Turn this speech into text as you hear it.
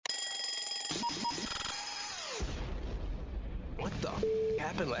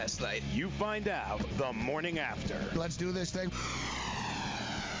happened last night. You find out the morning after. Let's do this thing.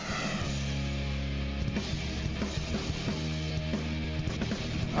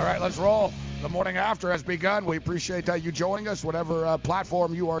 All right, let's roll. The morning after has begun. We appreciate you joining us, whatever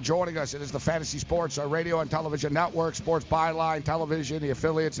platform you are joining us. It is the Fantasy Sports Radio and Television Network, Sports Byline Television, the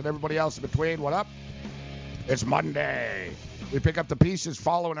affiliates, and everybody else in between. What up? It's Monday. We pick up the pieces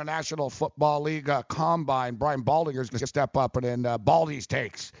following a National Football League combine. Brian Baldinger is going to step up and then Baldy's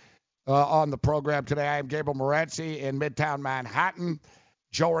takes on the program today. I am Gabriel Morency in Midtown Manhattan.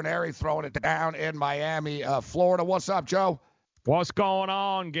 Joe Ranieri throwing it down in Miami, Florida. What's up, Joe? What's going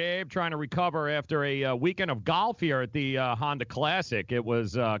on, Gabe? Trying to recover after a weekend of golf here at the Honda Classic. It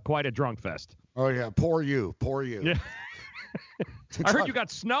was quite a drunk fest. Oh, yeah. Poor you. Yeah. I heard you got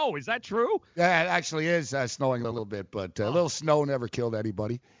snow. Is that true? Yeah, it actually is snowing a little bit, but a little snow never killed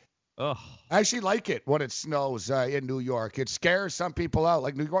anybody. Ugh. I actually like it when it snows in New York. It scares some people out.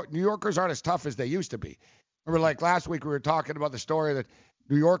 Like New Yorkers aren't as tough as they used to be. Remember, like last week we were talking about the story that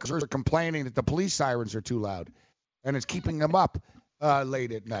New Yorkers are complaining that the police sirens are too loud. And it's keeping them up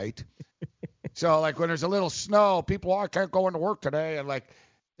late at night. So, like, when there's a little snow, people, I can't go into work today. And, like,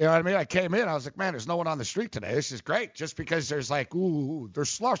 you know what I mean? I came in, I was like, man, there's no one on the street today. This is great. Just because there's, like, there's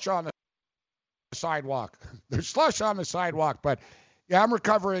slush on the sidewalk. There's slush on the sidewalk. But, yeah, I'm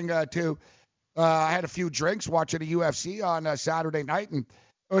recovering, too. I had a few drinks watching the UFC on Saturday night, and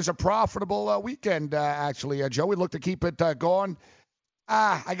it was a profitable weekend, actually. Joe, we looked to keep it going.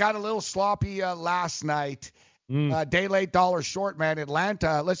 I got a little sloppy last night. Day late, dollar short, man.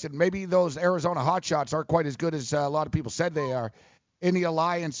 Atlanta, listen, maybe those Arizona Hotshots aren't quite as good as a lot of people said they are in the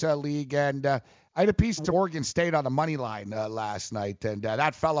Alliance League. And I had a piece to Oregon State on the money line last night, and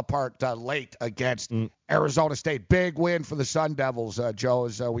that fell apart late against Arizona State. Big win for the Sun Devils, Joe,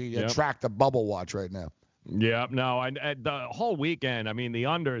 as we track the bubble watch right now. Yeah, no, the whole weekend, I mean, the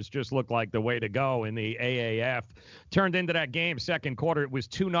unders just looked like the way to go in the AAF. Turned into that game, second quarter, it was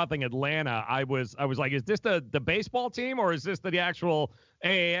 2-0 Atlanta. I was like, is this the baseball team or is this the actual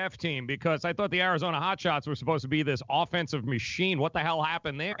AAF team? Because I thought the Arizona Hotshots were supposed to be this offensive machine. What the hell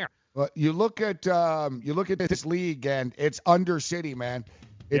happened there? Well, you look at this league, and it's under City, man.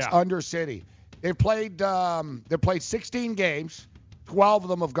 It's under City. They played 16 games. 12 of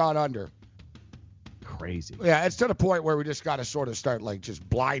them have gone under. Crazy. Yeah, it's to the point where we just got to sort of start like just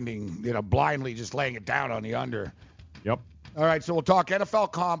blindly just laying it down on the under. Yep. All right, so we'll talk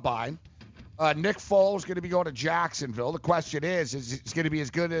NFL Combine. Nick Foles is going to be going to Jacksonville. The question is he going to be as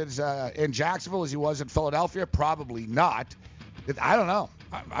good as in Jacksonville as he was in Philadelphia? Probably not. I don't know.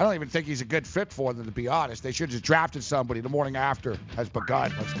 I don't even think he's a good fit for them, to be honest. They should have just drafted somebody. The morning after has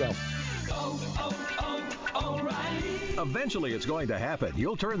begun. Let's go. Eventually, it's going to happen.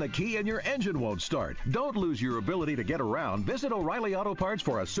 You'll turn the key and your engine won't start. Don't lose your ability to get around. Visit O'Reilly Auto Parts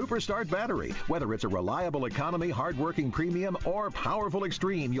for a Super Start battery. Whether it's a reliable economy, hardworking premium, or powerful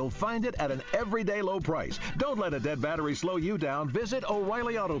extreme, you'll find it at an everyday low price. Don't let a dead battery slow you down. Visit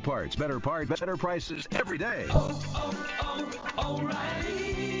O'Reilly Auto Parts. Better parts, better prices every day.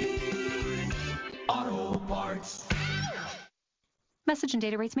 O'Reilly Auto Parts. Message and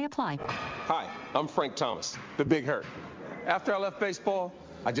data rates may apply. Hi, I'm Frank Thomas, the Big Hurt. After I left baseball,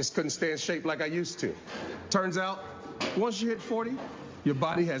 I just couldn't stay in shape like I used to. Turns out, once you hit 40, your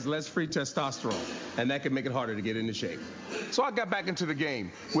body has less free testosterone, and that can make it harder to get into shape. So I got back into the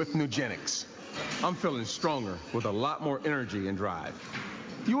game with Nugenics. I'm feeling stronger with a lot more energy and drive.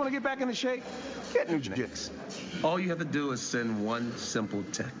 You want to get back into shape? Get Nugenics. All you have to do is send one simple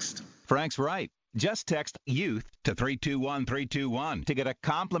text. Frank's right. Just text YOUTH to 321321 to get a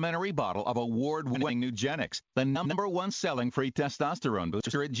complimentary bottle of award-winning Nugenics, the number one selling free testosterone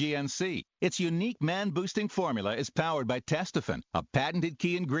booster at GNC. Its unique man-boosting formula is powered by Testofen, a patented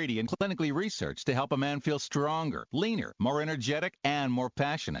key ingredient clinically researched to help a man feel stronger, leaner, more energetic, and more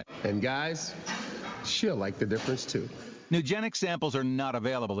passionate. And guys, she'll like the difference too. Nugenic samples are not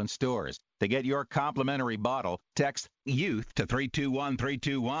available in stores. To get your complimentary bottle, text YOUTH to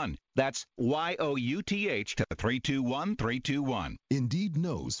 321321. That's YOUTH to 321321. Indeed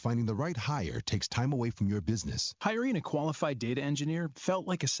knows finding the right hire takes time away from your business. Hiring a qualified data engineer felt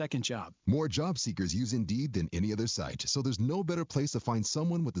like a second job. More job seekers use Indeed than any other site, so there's no better place to find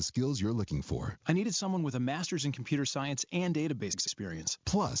someone with the skills you're looking for. I needed someone with a master's in computer science and database experience.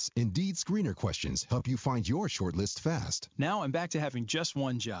 Plus, Indeed screener questions help you find your shortlist fast. Now I'm back to having just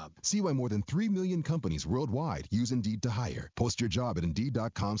one job. See why more than 3 million companies worldwide use Indeed to hire. Post your job at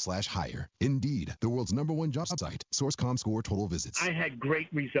Indeed.com/Jobs Indeed.com/hire. Indeed, the world's #1 job site. Source.com/score total visits. I had great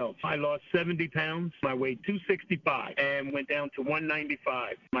results. I lost 70 pounds. I weighed 265 and went down to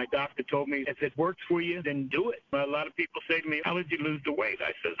 195. My doctor told me, if it works for you, then do it. A lot of people say to me, how did you lose the weight?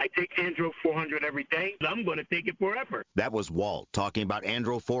 I said, I take Andro 400 every day. I'm going to take it forever. That was Walt talking about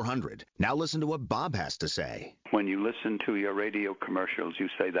Andro 400. Now listen to what Bob has to say. When you listen to your radio commercials, you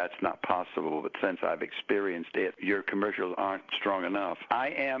say that's not possible, but since I've experienced it, your commercials aren't strong enough. I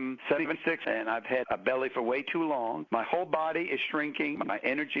am 76, and I've had a belly for way too long. My whole body is shrinking. My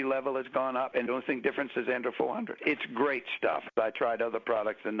energy level has gone up, and the only thing difference is Andro 400. It's great stuff. I tried other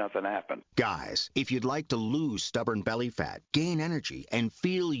products, and nothing happened. Guys, if you'd like to lose stubborn belly fat, gain energy, and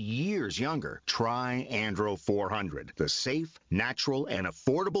feel years younger, try Andro 400, the safe, natural, and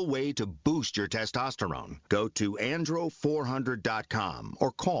affordable way to boost your testosterone. Go to andro400.com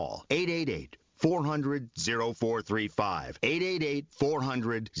or call 888-400-0435.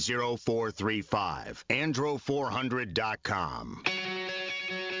 888-400-0435. andro400.com.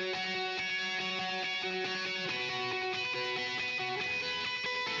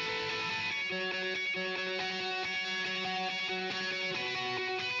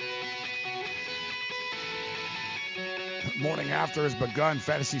 Morning After has begun.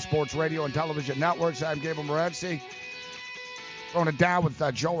 Fantasy Sports Radio and Television Networks. I'm Gabriel Morency. Throwing it down with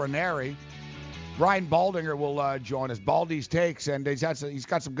Joe Ranieri. Ryan Baldinger will join us. Baldy's Takes, and he's got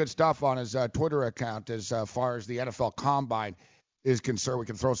some good stuff on his Twitter account as far as the NFL Combine is concerned. We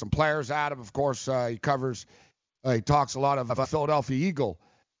can throw some players at him. Of course, he talks a lot of Philadelphia Eagle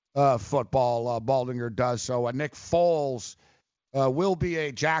football. Baldinger does. So Nick Foles will be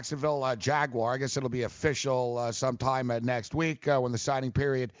a Jacksonville Jaguar. I guess it'll be official sometime next week when the signing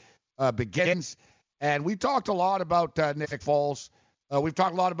period begins. And we talked a lot about Nick Foles. We've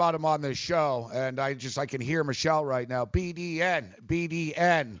talked a lot about him on this show, and I can hear Michelle right now,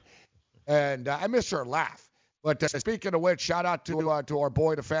 BDN. And I miss her laugh. But speaking of which, shout out to our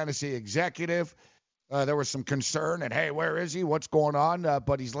boy, the fantasy executive. There was some concern, and hey, where is he? What's going on?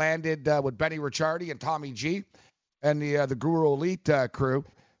 But he's landed with Benny Ricciardi and Tommy G and the Guru Elite crew,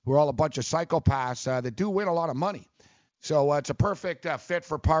 who are all a bunch of psychopaths that do win a lot of money. So it's a perfect fit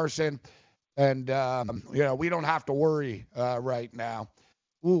for Parson. And, we don't have to worry right now.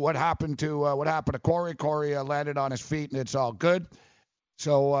 Ooh, what happened to Corey? Corey landed on his feet, and it's all good.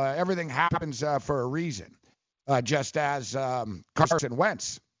 So everything happens for a reason, just as Carson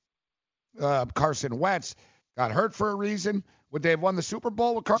Wentz. Carson Wentz got hurt for a reason. Would they have won the Super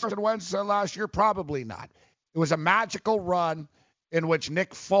Bowl with Carson Wentz last year? Probably not. It was a magical run in which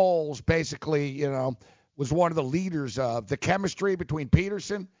Nick Foles basically, was one of the leaders of the chemistry between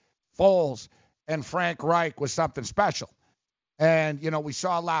Peterson, Foles, and Frank Reich was something special. And, we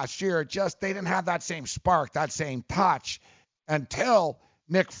saw last year, they didn't have that same spark, that same touch until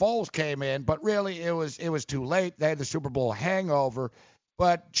Nick Foles came in. But really, it was too late. They had the Super Bowl hangover.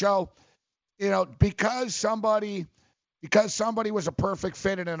 But, Joe, because somebody was a perfect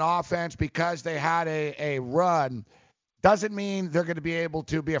fit in an offense, because they had a run, doesn't mean they're going to be able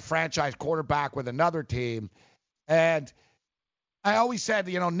to be a franchise quarterback with another team. And I always said,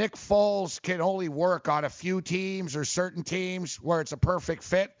 Nick Foles can only work on a few teams or certain teams where it's a perfect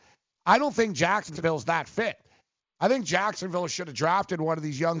fit. I don't think Jacksonville's that fit. I think Jacksonville should have drafted one of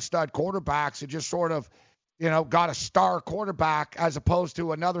these young stud quarterbacks and just sort of, got a star quarterback as opposed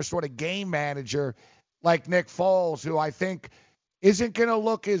to another sort of game manager like Nick Foles, who I think isn't going to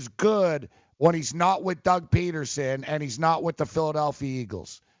look as good when he's not with Doug Peterson and he's not with the Philadelphia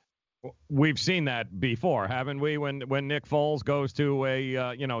Eagles. We've seen that before, haven't we? When Nick Foles goes to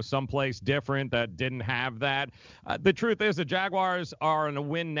a someplace different that didn't have that. The truth is the Jaguars are in a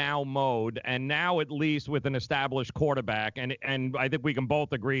win now mode, and now at least with an established quarterback, and I think we can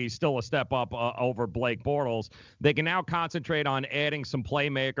both agree still a step up over Blake Bortles. They can now concentrate on adding some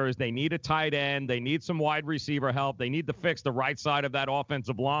playmakers. They need a tight end. They need some wide receiver help. They need to fix the right side of that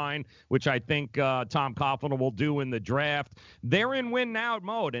offensive line, which I think Tom Coughlin will do in the draft. They're in win now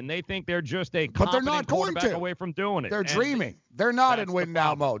mode, and they think they're just a competent quarterback away from doing it. They're dreaming. They're not in win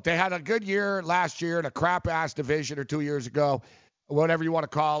now mode. They had a good year last year in a crap-ass division or 2 years ago, whatever you want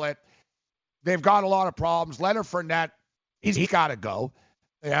to call it. They've got a lot of problems. Leonard Fournette, he's got to go.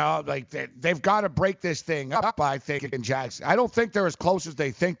 They've got to break this thing up, I think, in Jackson. I don't think they're as close as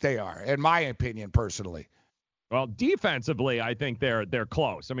they think they are, in my opinion, personally. Well, defensively, I think they're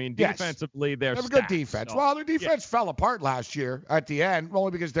close. I mean, defensively, they have a good defense. So, well, their defense fell apart last year at the end,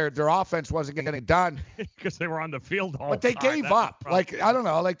 only because their offense wasn't getting it done. Because they were on the field all But they gave up. I don't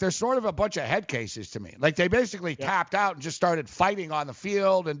know. They're sort of a bunch of head cases to me. They basically tapped out and just started fighting on the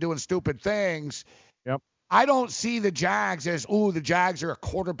field and doing stupid things. Yep. I don't see the Jags as, the Jags are a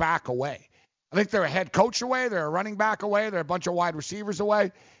quarterback away. I think they're a head coach away. They're a running back away. They're a bunch of wide receivers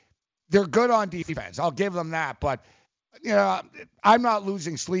away. They're good on defense. I'll give them that. But, I'm not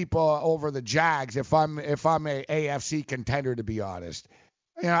losing sleep over the Jags if I'm a AFC contender, to be honest.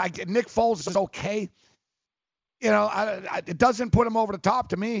 Nick Foles is okay. It doesn't put him over the top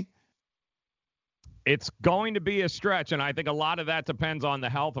to me. It's going to be a stretch, and I think a lot of that depends on the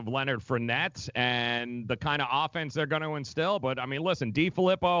health of Leonard Fournette and the kind of offense they're going to instill. But, I mean, listen,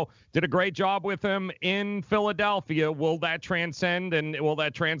 DeFilippo did a great job with him in Philadelphia. Will that transcend and will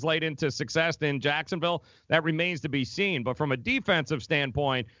that translate into success in Jacksonville? That remains to be seen. But from a defensive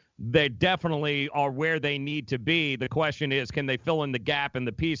standpoint, they definitely are where they need to be. The question is, can they fill in the gap and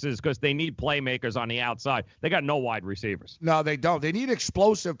the pieces, because they need playmakers on the outside. They got no wide receivers. No, they don't. They need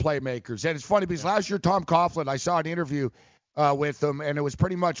explosive playmakers. And it's funny because last year, Tom Coughlin, I saw an interview with them, and it was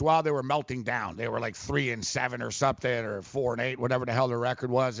pretty much while they were melting down. They were like 3-7 or something, or 4-8, whatever the hell their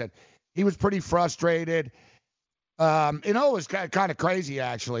record was. And he was pretty frustrated. It was kind of crazy,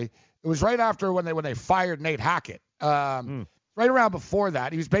 actually. It was right after when they fired Nate Hackett. Right around before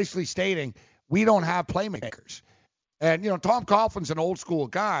that, he was basically stating, we don't have playmakers. And, Tom Coughlin's an old school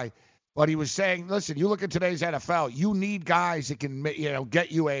guy, but he was saying, listen, you look at today's NFL, you need guys that can,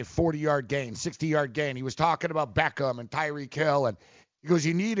 get you a 40-yard gain, 60-yard gain. He was talking about Beckham and Tyreek Hill, and he goes,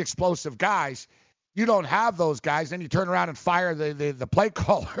 you need explosive guys. You don't have those guys. Then you turn around and fire the play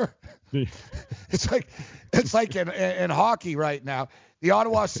caller. It's like in hockey right now. The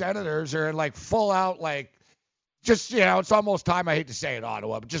Ottawa Senators are in like full out just, it's almost time, I hate to say it,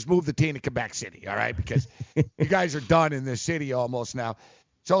 Ottawa, but just move the team to Quebec City, all right? Because you guys are done in this city almost now.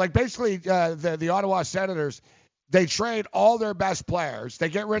 So, basically, the Ottawa Senators, they trade all their best players. They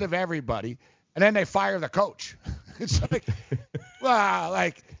get rid of everybody, and then they fire the coach. It's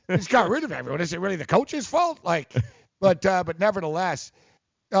he's got rid of everyone. Is it really the coach's fault? But nevertheless,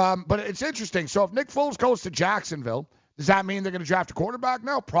 but it's interesting. So if Nick Foles goes to Jacksonville, does that mean they're going to draft a quarterback?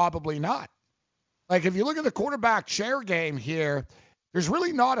 No, probably not. If you look at the quarterback share game here, there's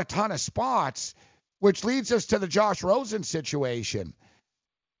really not a ton of spots, which leads us to the Josh Rosen situation.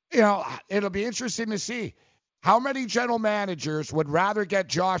 It'll be interesting to see how many general managers would rather get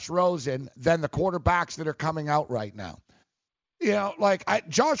Josh Rosen than the quarterbacks that are coming out right now.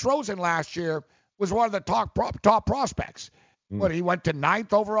 Josh Rosen last year was one of the top prospects. But he went to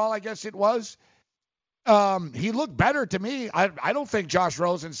 9th overall, I guess it was. He looked better to me. I don't think Josh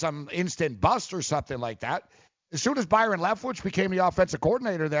Rosen's some instant bust or something like that. As soon as Byron Leftwich became the offensive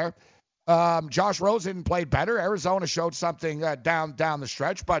coordinator there, Josh Rosen played better. Arizona showed something down the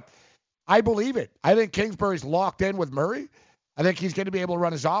stretch, but I believe it. I think Kingsbury's locked in with Murray. I think he's going to be able to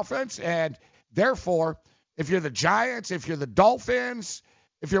run his offense, and therefore, if you're the Giants, if you're the Dolphins,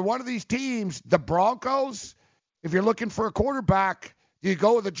 if you're one of these teams, the Broncos, if you're looking for a quarterback, do you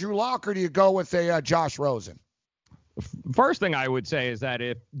go with a Drew Lock or do you go with a Josh Rosen? First thing I would say is that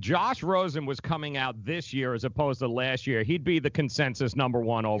if Josh Rosen was coming out this year as opposed to last year, he'd be the consensus number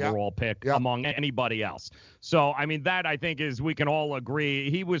 1 overall pick among anybody else. So, that I think we can all agree.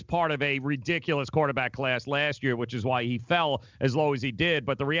 He was part of a ridiculous quarterback class last year, which is why he fell as low as he did.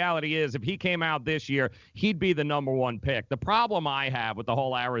 But the reality is, if he came out this year, he'd be the number 1 pick. The problem I have with the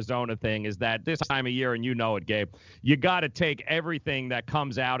whole Arizona thing is that this time of year, and you know it, Gabe, you got to take everything that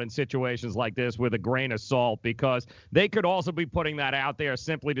comes out in situations like this with a grain of salt, because they could also be putting that out there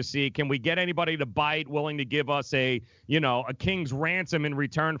simply to see, can we get anybody to bite, willing to give us a king's ransom in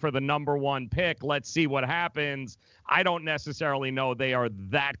return for the number 1 pick? Let's see what happens. I don't necessarily know they are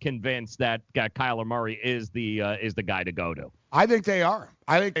that convinced that Kyler Murray is the guy to go to. I think they are.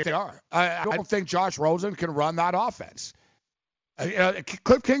 I don't think Josh Rosen can run that offense.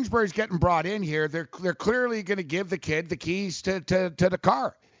 Cliff Kingsbury's getting brought in here. They're clearly going to give the kid the keys to the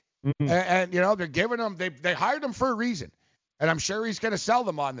car. Mm-hmm. And they're giving him, they hired him for a reason. And I'm sure he's going to sell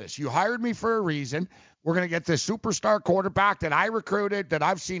them on this. You hired me for a reason. We're going to get this superstar quarterback that I recruited, that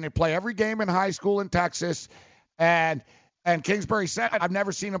I've seen him play every game in high school in Texas. And Kingsbury said, I've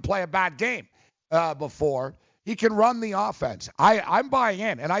never seen him play a bad game before. He can run the offense. I'm buying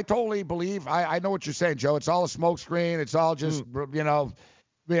in, and I totally believe, I know what you're saying, Joe. It's all a smokescreen. It's all just,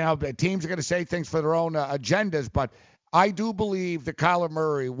 teams are going to say things for their own agendas, but I do believe that Kyler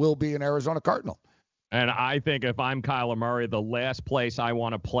Murray will be an Arizona Cardinal. And I think if I'm Kyler Murray, the last place I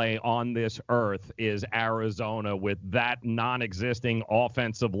want to play on this earth is Arizona with that non-existing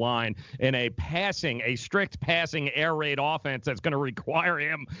offensive line in a strict passing air raid offense that's going to require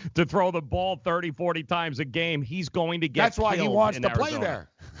him to throw the ball 30, 40 times a game. He's going to get That's why he wants to Arizona. play there.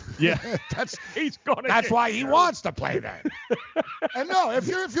 Yeah, that's why he wants to play there. And no, if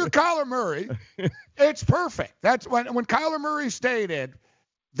you're Kyler Murray, it's perfect. That's when Kyler Murray stated,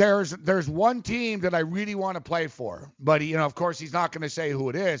 There's one team that I really want to play for, but of course he's not going to say who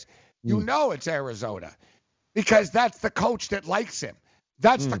it is. You know it's Arizona, because that's the coach that likes him.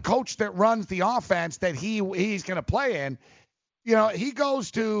 That's the coach that runs the offense that he's going to play in. He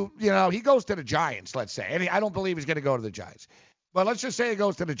goes to the Giants, let's say. And I don't believe he's going to go to the Giants, but let's just say he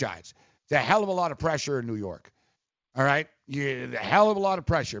goes to the Giants. It's a hell of a lot of pressure in New York. All right, a hell of a lot of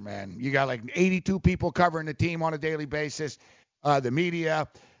pressure, man. You got like 82 people covering the team on a daily basis. The media,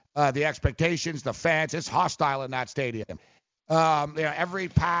 the expectations, the fans. It's hostile in that stadium. Every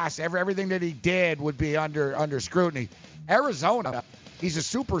pass, everything that he did would be under scrutiny. Arizona, he's a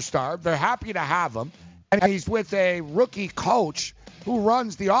superstar. They're happy to have him, and he's with a rookie coach who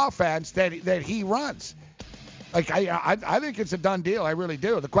runs the offense that he runs. Like I think it's a done deal. I really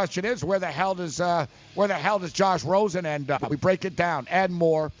do. The question is, where the hell does Josh Rosen end up? We break it down. Ed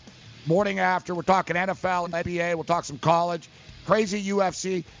Moore, morning after. We're talking NFL, NBA. We'll talk some college. Crazy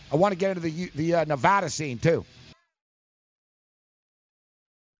UFC. I want to get into the Nevada scene, too.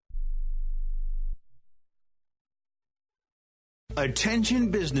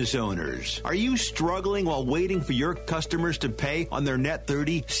 Attention business owners. Are you struggling while waiting for your customers to pay on their net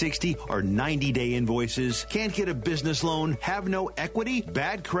 30, 60, or 90-day invoices? Can't get a business loan? Have no equity?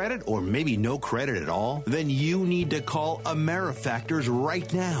 Bad credit? Or maybe no credit at all? Then you need to call AmeriFactors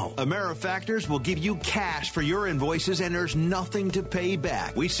right now. AmeriFactors will give you cash for your invoices and there's nothing to pay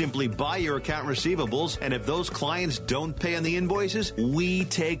back. We simply buy your account receivables, and if those clients don't pay on the invoices, we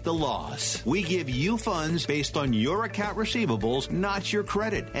take the loss. We give you funds based on your account receivables, not your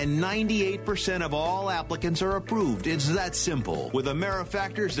credit. And 98% of all applicants are approved. It's that simple. With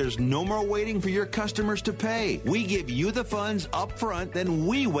AmeriFactors, there's no more waiting for your customers to pay. We give you the funds up front, then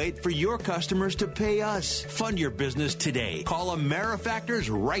we wait for your customers to pay us. Fund your business today. Call AmeriFactors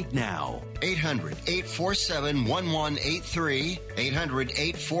right now. 800-847-1183.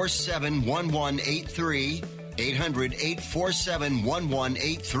 800-847-1183.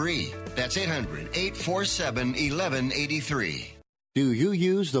 800-847-1183. That's 800-847-1183. Do you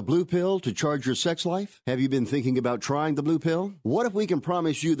use the blue pill to charge your sex life? Have you been thinking about trying the blue pill? What if we can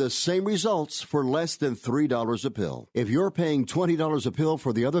promise you the same results for less than $3 a pill? If you're paying $20 a pill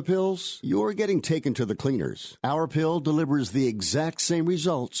for the other pills, you're getting taken to the cleaners. Our pill delivers the exact same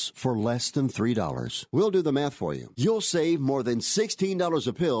results for less than $3. We'll do the math for you. You'll save more than $16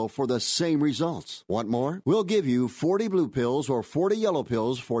 a pill for the same results. Want more? We'll give you 40 blue pills or 40 yellow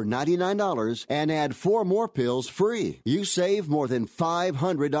pills for $99 and add 4 more pills free. You save more than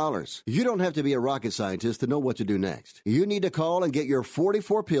 $500. You don't have to be a rocket scientist to know what to do next. You need to call and get your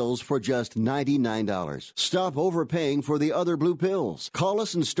 44 pills for just $99. Stop overpaying for the other blue pills. Call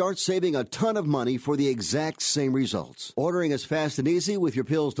us and start saving a ton of money for the exact same results. Ordering is fast and easy with your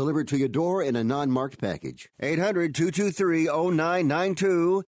pills delivered to your door in a non-marked package.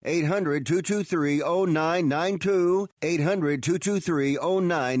 800-223-0992. 800-223-0992.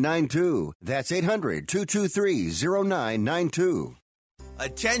 800-223-0992. That's 800-223-0992.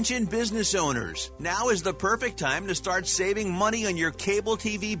 Attention business owners. Now is the perfect time to start saving money on your cable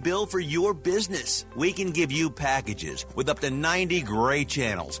TV bill for your business. We can give you packages with up to 90 great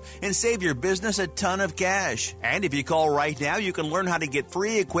channels and save your business a ton of cash. And if you call right now, you can learn how to get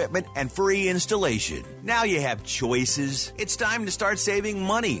free equipment and free installation. Now you have choices. It's time to start saving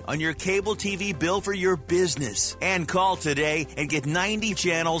money on your cable TV bill for your business. And call today and get 90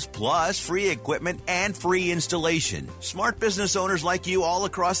 channels plus free equipment and free installation. Smart business owners like you all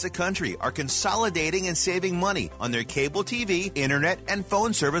across the country are consolidating and saving money on their cable TV, internet, and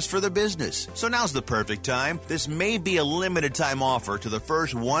phone service for their business. So now's the perfect time. This may be a limited time offer to the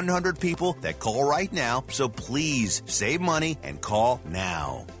first 100 people that call right now, so please save money and call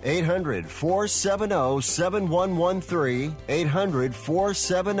now. 800-470-7113.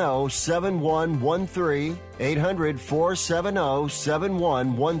 800-470-7113.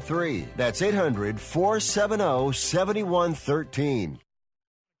 800-470-7113. That's 800-470-7113.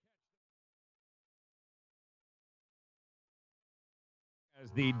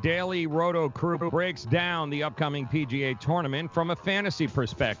 the Daily Roto crew breaks down the upcoming PGA tournament from a fantasy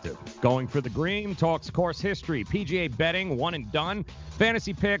perspective. Going for the green, talks course history, PGA betting, one and done,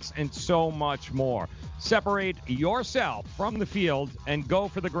 fantasy picks, and so much more. Separate yourself from the field and go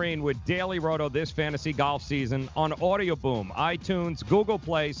for the green with Daily Roto this fantasy golf season on Audio Boom, iTunes, Google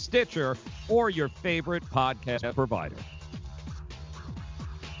Play, Stitcher, or your favorite podcast provider.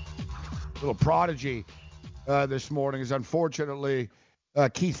 Little prodigy this morning is unfortunately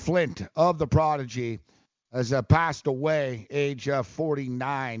Keith Flint of the Prodigy has passed away, age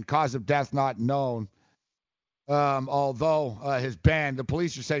 49. Cause of death not known. Although his band, the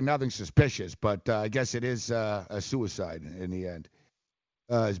police are saying nothing suspicious, but I guess it is a suicide in the end.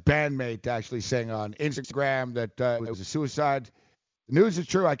 His bandmate actually saying on Instagram that it was a suicide. The news is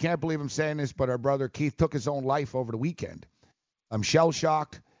true. I can't believe I'm saying this, but our brother Keith took his own life over the weekend. I'm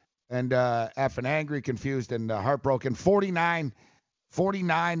shell-shocked and effing angry, confused, and heartbroken. 49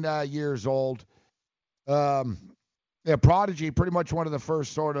 years old. Prodigy, pretty much one of the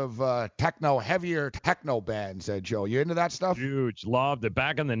first sort of heavier techno bands, Joe. You into that stuff? Huge. Loved it.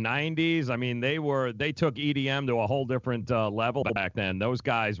 Back in the 90s, I mean, they took EDM to a whole different level back then. Those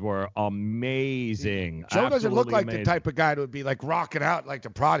guys were amazing. Joe doesn't look like amazing. The type of guy that would be like rocking out like the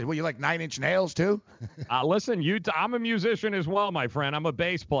Prodigy. Well, you like 9 Inch Nails too? Listen, I'm a musician as well, my friend. I'm a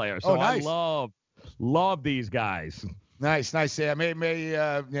bass player, so nice. I love these guys. Nice. Yeah,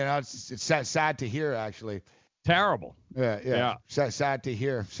 it's sad to hear actually. Terrible. Yeah. Sad to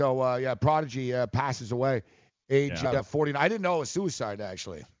hear. So, Prodigy passes away, age 49. I didn't know it was suicide,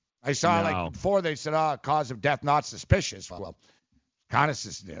 actually. I saw, before they said, cause of death not suspicious. Well, kind of,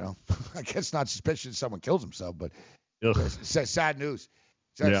 I guess not suspicious someone kills himself, but sad news.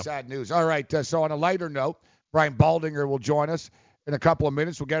 Sad news. All right, so on a lighter note, Brian Baldinger will join us in a couple of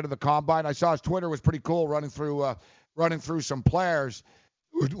minutes. We'll get to the Combine. I saw his Twitter was pretty cool running through some players.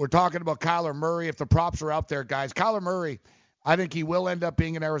 We're talking about Kyler Murray. If the props are out there, guys, Kyler Murray, I think he will end up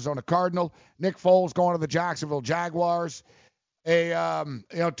being an Arizona Cardinal. Nick Foles going to the Jacksonville Jaguars. Two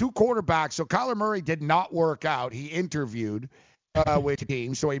quarterbacks. So Kyler Murray did not work out. He interviewed with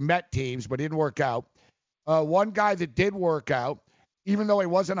teams, so he met teams, but didn't work out. One guy that did work out, even though he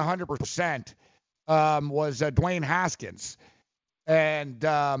wasn't 100%, was Dwayne Haskins. And,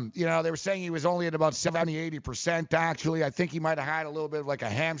 they were saying he was only at about 70-80% actually. I think he might have had a little bit of like a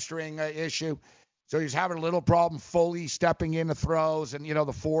hamstring issue. So he's having a little problem fully stepping into throws and,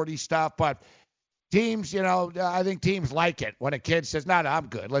 the 40 stuff. But teams, I think teams like it when a kid says, no, I'm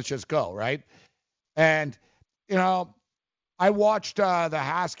good. Let's just go, right? And, I watched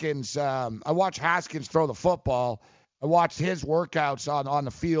Haskins throw the football. I watched his workouts on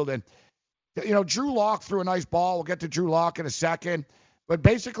the field. And, Drew Lock threw a nice ball. We'll get to Drew Lock in a second. But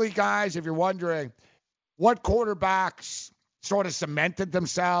basically, guys, if you're wondering what quarterbacks sort of cemented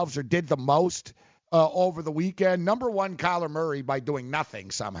themselves or did the most over the weekend, number one, Kyler Murray by doing nothing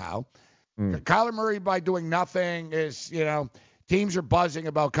somehow. Kyler Murray by doing nothing is, teams are buzzing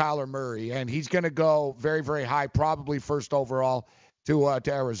about Kyler Murray, and he's going to go very, very high, probably first overall to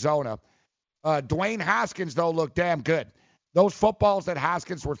Arizona. Dwayne Haskins, though, looked damn good. Those footballs that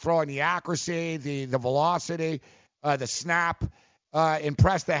Haskins were throwing, the accuracy, the velocity, the snap,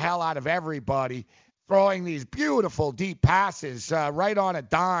 impressed the hell out of everybody. Throwing these beautiful deep passes right on a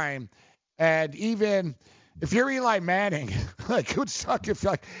dime. And even if you're Eli Manning, it would suck if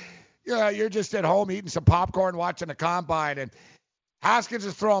you're just at home eating some popcorn, watching the Combine, and Haskins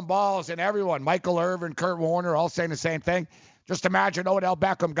is throwing balls, and everyone, Michael Irvin, Kurt Warner, all saying the same thing. Just imagine Odell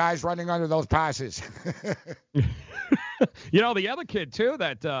Beckham guys running under those passes. The other kid, too,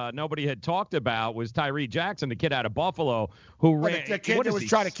 that nobody had talked about was Tyree Jackson, the kid out of Buffalo who ran. The kid that was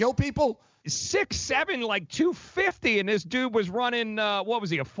trying to kill people? 6'7", like 250, and this dude was running, what was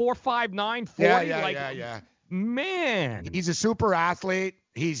he, a 4.59 40? Yeah. Man. He's a super athlete.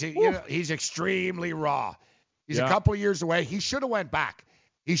 He's extremely raw. He's a couple of years away. He should have went back.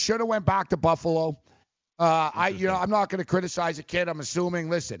 He should have went back to Buffalo. I'm not going to criticize a kid. I'm assuming,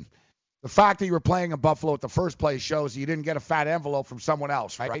 listen, the fact that you were playing in Buffalo at the first place shows you didn't get a fat envelope from someone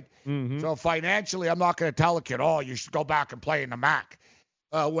else, right? Mm-hmm. So financially, I'm not going to tell a kid, you should go back and play in the MAC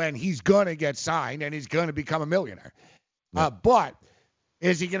when he's going to get signed and he's going to become a millionaire. But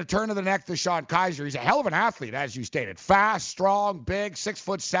is he going to turn to the neck to Sean Kaiser? He's a hell of an athlete, as you stated. Fast, strong, big,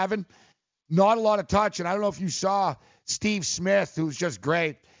 6'7", not a lot of touch. And I don't know if you saw Steve Smith, who's just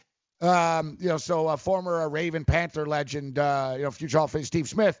great. Former Raven Panther legend, future Hall of Fame Steve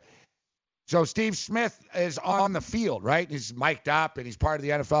Smith. So Steve Smith is on the field, right? He's mic'd up, and he's part of the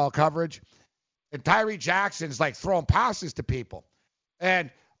NFL coverage. And Tyree Jackson's, throwing passes to people.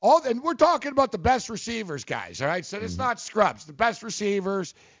 And And we're talking about the best receivers, guys, all right? So it's not scrubs. The best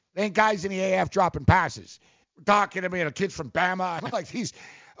receivers, they ain't guys in the AF dropping passes. We're talking, kids from Bama, like these,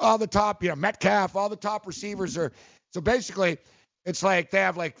 all the top, Metcalf, all the top receivers are. So basically, it's like they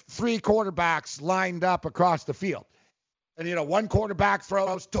have like 3 quarterbacks lined up across the field. And, one quarterback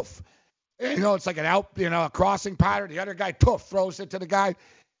throws, toof. And, it's like a crossing pattern. The other guy, toof, throws it to the guy.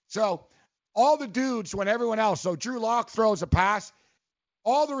 So all the dudes, when everyone else, so Drew Lock throws a pass,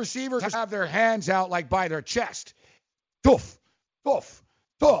 all the receivers have their hands out like by their chest. Toof, toof,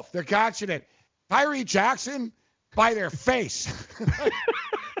 toof. They're catching it. Tyree Jackson by their face.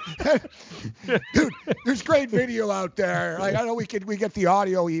 Dude, there's great video out there. Like, I know we get the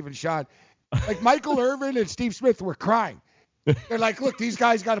audio even shot. Like Michael Irvin and Steve Smith were crying. They're like, look, these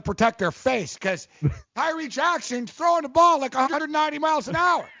guys got to protect their face because Tyree Jackson's throwing the ball like 190 miles an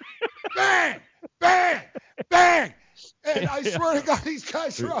hour. Bang, bang, bang. And I swear to God, these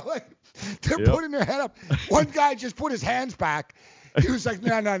guys are like, they're putting their head up. One guy just put his hands back. He was like,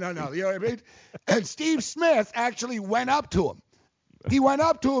 no. You know what I mean? And Steve Smith actually went up to him. He went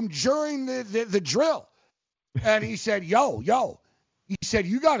up to him during the drill. And he said, yo. He said,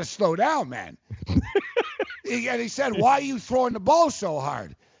 you got to slow down, man. And he said, why are you throwing the ball so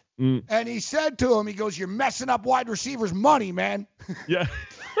hard? And he said to him, he goes, you're messing up wide receivers' money, man. Yeah.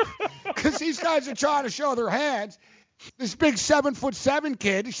 Because these guys are trying to show their hands. This big 7'7"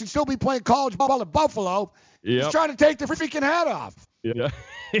 kid, he should still be playing college ball at Buffalo. He's trying to take the freaking head off. Yeah.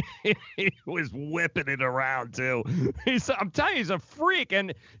 He was whipping it around, too. I'm telling you, he's a freak.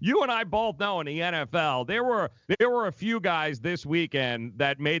 And you and I both know in the NFL, there were a few guys this weekend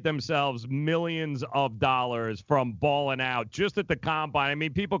that made themselves millions of dollars from balling out just at the combine. I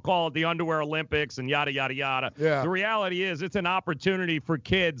mean, people call it the underwear Olympics and yada, yada, yada. Yeah. The reality is it's an opportunity for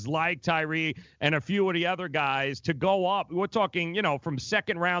kids like Tyree and a few of the other guys to go up. We're talking, from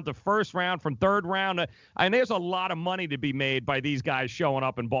second round to first round, from third round. And there's a lot of money to be made by these guys showing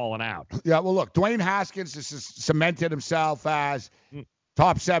up and balling out. Yeah, well, look, Dwayne Haskins has cemented himself as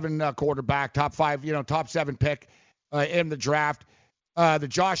top 7 quarterback, top 5, top 7 pick in the draft. The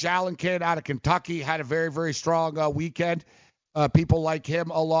Josh Allen kid out of Kentucky had a very, very strong weekend. People like him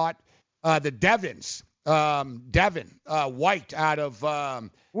a lot. The Devin White out of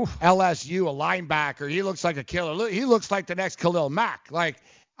LSU, a linebacker. He looks like a killer. He looks like the next Khalil Mack. Like,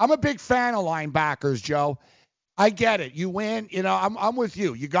 I'm a big fan of linebackers, Joe. I get it. You win. I'm with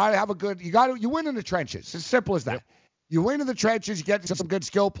you. You got to have you win in the trenches. It's as simple as that. Yep. You win in the trenches, you get some good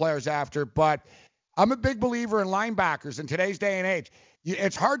skill players after, but I'm a big believer in linebackers in today's day and age.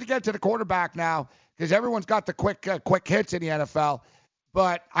 It's hard to get to the quarterback now because everyone's got the quick hits in the NFL,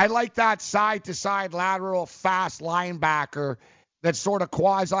 but I like that side-to-side lateral fast linebacker that's sort of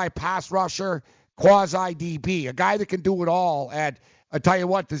quasi-pass rusher, quasi-DB, a guy that can do it all. And I tell you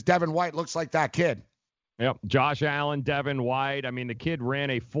what, this Devin White looks like that kid. Yep. Josh Allen, Devin White. I mean, the kid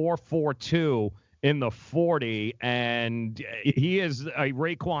ran a 4.42 in the 40, and he is a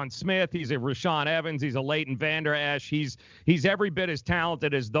Raekwon Smith. He's a Rashaan Evans. He's a Leighton Vander Esch. He's every bit as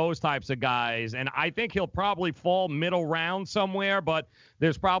talented as those types of guys, and I think he'll probably fall middle round somewhere, but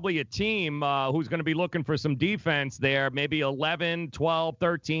there's probably a team who's going to be looking for some defense there, maybe 11, 12,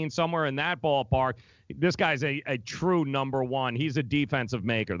 13, somewhere in that ballpark. This guy's a true number one. He's a defensive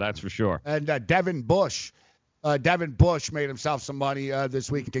maker, that's for sure. And Devin Bush made himself some money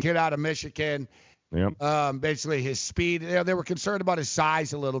this week. The kid out of Michigan. Yep. Basically, his speed. They were concerned about his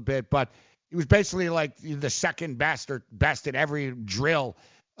size a little bit, but he was basically like the second best or best in every drill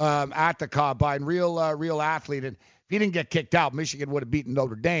at the combine. Real athlete. And if he didn't get kicked out, Michigan would have beaten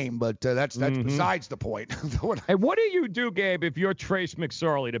Notre Dame, but that's besides the point. Hey, what do you do, Gabe, if you're Trace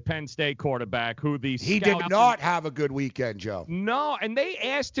McSorley, the Penn State quarterback, he did not have a good weekend, Joe? No, and they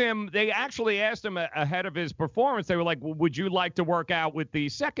actually asked him ahead of his performance. They were like, well, would you like to work out with the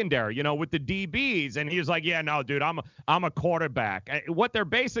secondary, with the DBs? And he was like, yeah, no, dude, I'm a quarterback. What they're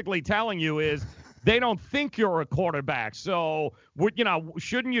basically telling you is they don't think you're a quarterback. So,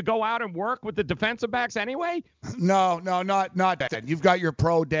 shouldn't you go out and work with the defensive backs anyway? No, not that. You've got your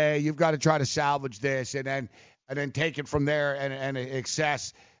pro day. You've got to try to salvage this and then take it from there and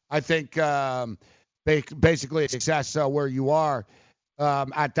access. I think basically success where you are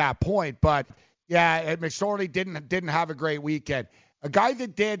at that point. But yeah, McSorley didn't have a great weekend. A guy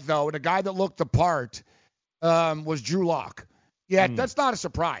that did though, and a guy that looked the part was Drew Lock. Yeah, that's not a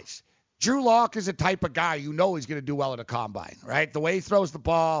surprise. Drew Lock is a type of guy he's going to do well at a combine, right? The way he throws the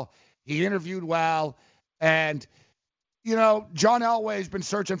ball, he interviewed well. And, John Elway's been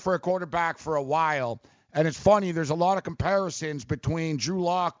searching for a quarterback for a while. And it's funny, there's a lot of comparisons between Drew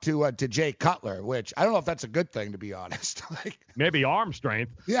Lock to Jay Cutler, which I don't know if that's a good thing, to be honest. Maybe arm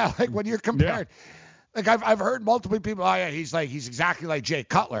strength. Yeah, like when you're compared. Yeah. Like I've heard multiple people, he's exactly like Jay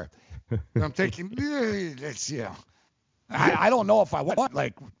Cutler. And I'm thinking, it's, I don't know if I want, what are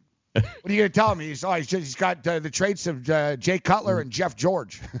you going to tell me? He's got the traits of Jay Cutler and Jeff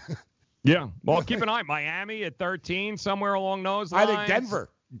George. Yeah. Well, keep an eye. Miami at 13, somewhere along those lines. I think Denver.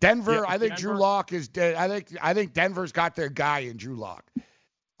 Yeah, I think Denver. Drew Lock is. I think Denver's got their guy in Drew Lock.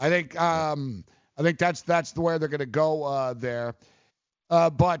 I think that's where they're going to go there.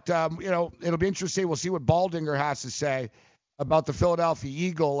 But it'll be interesting. We'll see what Baldinger has to say about the Philadelphia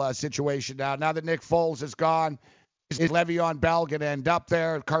Eagle situation now. Now that Nick Foles is gone, is Le'Veon Bell going to end up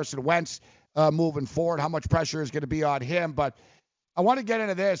there? Carson Wentz moving forward. How much pressure is going to be on him? But I want to get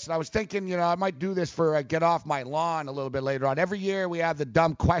into this, and I was thinking, I might do this for Get Off My Lawn a little bit later on. Every year we have the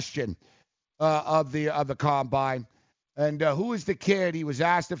dumb question of the combine, and who is the kid? He was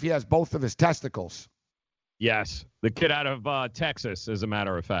asked if he has both of his testicles. Yes, the kid out of Texas, as a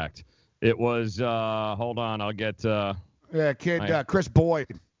matter of fact. It was. Hold on, I'll get. Chris Boyd.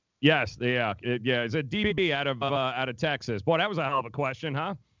 Yes, yeah. It's a DB out of Texas. Boy, that was a hell of a question,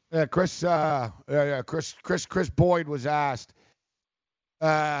 huh? Yeah, Chris Boyd was asked.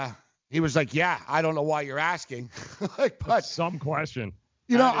 He was like, yeah, I don't know why you're asking. But some question.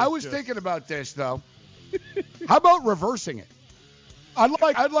 I was thinking about this, though. How about reversing it?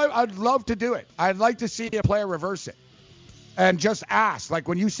 I'd love to do it. I'd like to see a player reverse it and just ask. Like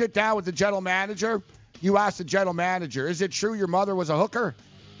when you sit down with the general manager, you ask the general manager, is it true your mother was a hooker?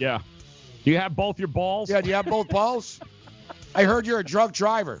 Yeah. Do you have both your balls? Yeah, do you have both balls? I heard you're a drunk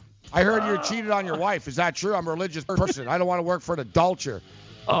driver. I heard you cheated on your wife. Is that true? I'm a religious person. I don't want to work for an adulterer.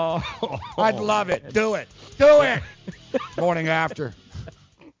 Oh. I'd love it. Do it. Do it. Morning after.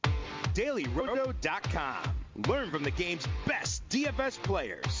 DailyRoto.com. Learn from the game's best DFS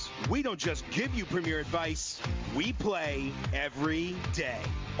players. We don't just give you premier advice. We play every day.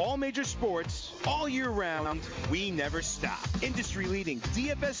 All major sports, all year round, we never stop. Industry-leading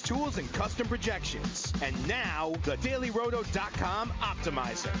DFS tools and custom projections. And now, the DailyRoto.com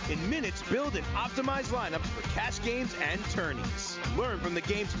Optimizer. In minutes, build and optimize lineups for cash games and tourneys. Learn from the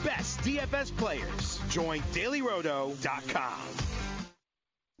game's best DFS players. Join DailyRoto.com.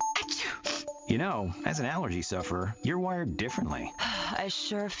 As an allergy sufferer, you're wired differently. I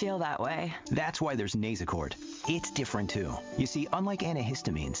sure feel that way. That's why there's Nasacort. It's different, too. You see, unlike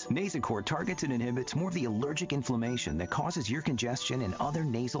antihistamines, Nasacort targets and inhibits more of the allergic inflammation that causes ear congestion and other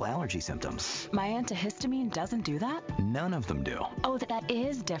nasal allergy symptoms. My antihistamine doesn't do that? None of them do. Oh, that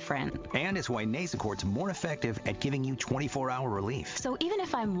is different. And it's why Nasacort's more effective at giving you 24-hour relief. So even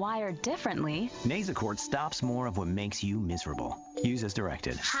if I'm wired differently... Nasacort stops more of what makes you miserable. Use as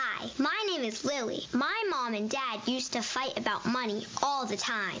directed. Hi, my name is Lily. My mom and dad used to fight about money all the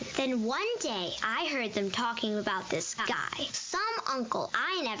time. Then one day, I heard them talking about this guy, some uncle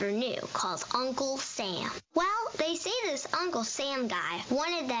I never knew, called Uncle Sam. Well, they say this Uncle Sam guy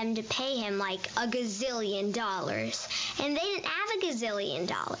wanted them to pay him like $1 gazillion, and they didn't have $1 gazillion.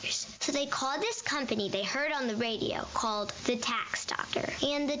 So they called this company they heard on the radio called the Tax Doctor.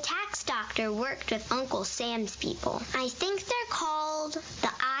 And the Tax Doctor worked with Uncle Sam's people. I think they're called the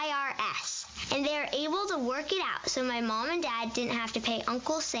IRS. And they were able to work it out so my mom and dad didn't have to pay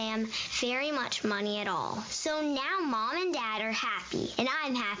Uncle Sam very much money at all. So now mom and dad are happy, and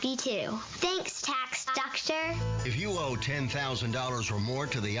I'm happy too. Thanks, Tax Doctor. If you owe $10,000 or more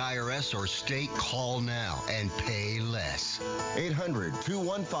to the IRS or state, call now and pay less.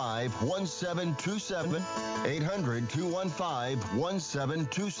 800-215-1727.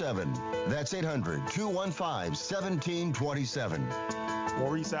 800-215-1727. That's 800-215-1727.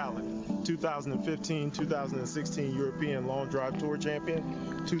 Maurice Allen, 2015-2016 European Long Drive Tour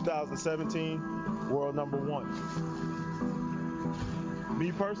Champion, 2017 World Number 1.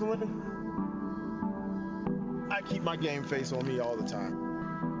 Me personally, I keep my game face on me all the time.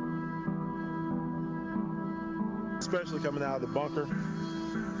 Especially coming out of the bunker,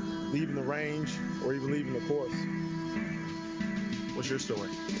 leaving the range, or even leaving the course. What's your story?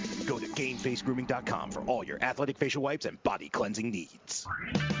 Go to GameFaceGrooming.com for all your athletic facial wipes and body cleansing needs.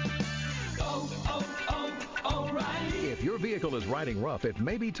 If your vehicle is riding rough, it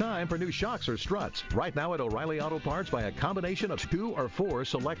may be time for new shocks or struts. Right now at O'Reilly Auto Parts, buy a combination of 2 or 4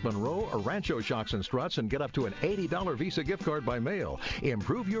 select Monroe or Rancho shocks and struts and get up to an $80 Visa gift card by mail.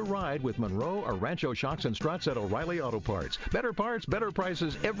 Improve your ride with Monroe or Rancho shocks and struts at O'Reilly Auto Parts. Better parts, better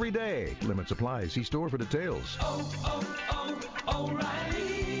prices every day. Limit supply. See store for details.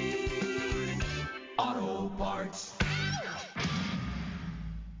 O'Reilly Auto Parts.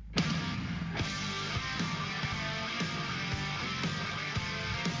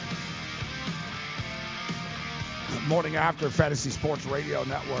 Morning After, Fantasy Sports Radio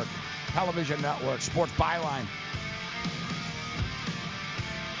Network, Television Network, Sports Byline.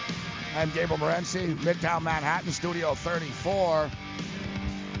 I'm Gabriel Morency, Midtown Manhattan, Studio 34.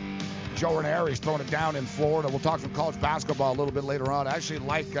 Joe Ranieri's throwing it down in Florida. We'll talk some college basketball a little bit later on. I actually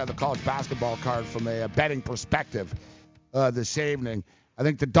like the college basketball card from a betting perspective this evening. I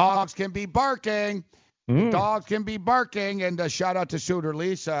think the dogs can be barking. The dogs can be barking. And shout out to Sooner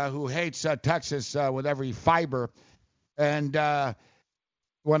Lisa, who hates Texas with every fiber. And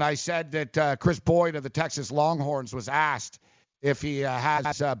when I said that Chris Boyd of the Texas Longhorns was asked if he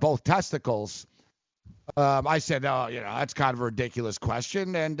has both testicles, I said, oh, that's kind of a ridiculous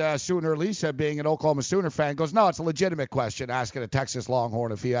question. And Sooner Lisa, being an Oklahoma Sooner fan, goes, no, it's a legitimate question, asking a Texas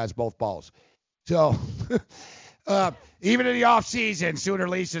Longhorn if he has both balls. So even in the offseason, Sooner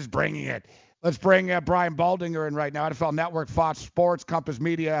Lisa's bringing it. Let's bring Brian Baldinger in right now, NFL Network, Fox Sports, Compass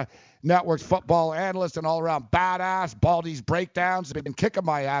Media Network's football analyst and all-around badass. Baldy's breakdowns have been kicking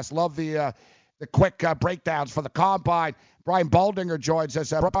my ass. Love the quick breakdowns for the Combine. Brian Baldinger joins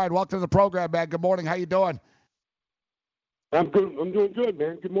us. Brian, welcome to the program, man. Good morning. How you doing? I'm good. I'm doing good,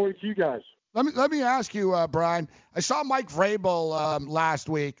 man. Good morning to you guys. Let me ask you, Brian. I saw Mike Vrabel last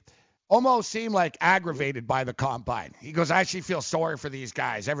week almost seem like aggravated by the Combine. He goes, I actually feel sorry for these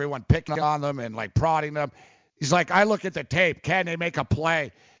guys. Everyone picking on them and, prodding them. He's like, I look at the tape. Can they make a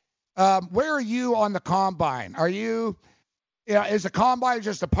play? Where are you on the Combine? Are you... is the Combine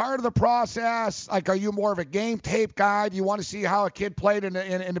just a part of the process? Are you more of a game tape guy? Do you want to see how a kid played in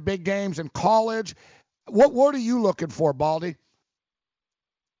the big games in college? What are you looking for, Baldy?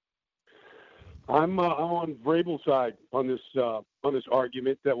 I'm on Vrabel's side on this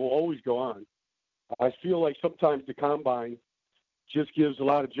argument that will always go on. I feel like sometimes the Combine just gives a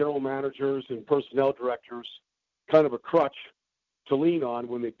lot of general managers and personnel directors kind of a crutch to lean on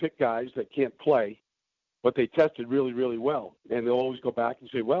when they pick guys that can't play, but they tested really, really well. And they'll always go back and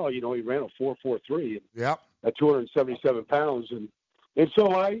say, well, he ran a 4.43 at 277 pounds. And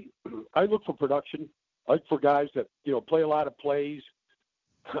so I look for production. I look for guys that, play a lot of plays.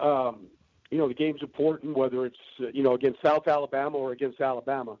 The game's important, whether it's, against South Alabama or against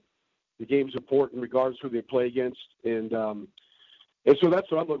Alabama. The game's important regardless who they play against. And so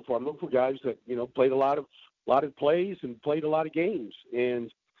that's what I'm looking for. I'm looking for guys that, played a lot of plays and played a lot of games.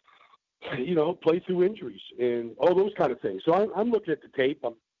 And play through injuries and all those kind of things. So I'm looking at the tape.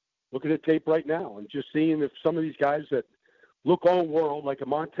 I'm looking at tape right now and just seeing if some of these guys that look all world, like a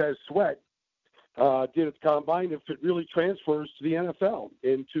Montez Sweat, did at the Combine, if it really transfers to the NFL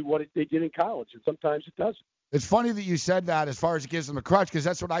into what they did in college. And sometimes it doesn't. It's funny that you said that as far as it gives them a crutch, because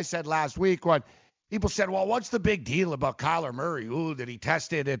that's what I said last week when people said, well, what's the big deal about Kyler Murray? Ooh, that he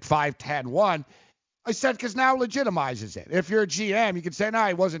tested at 5'10", I said, because now legitimizes it. If you're a GM, you can say, no,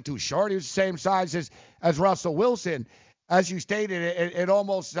 he wasn't too short. He was the same size as Russell Wilson. As you stated, it's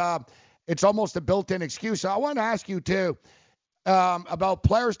almost a built-in excuse. So I want to ask you, too, about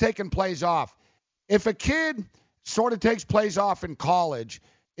players taking plays off. If a kid sort of takes plays off in college,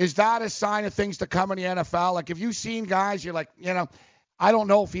 is that a sign of things to come in the NFL? If you've seen guys, you're like, I don't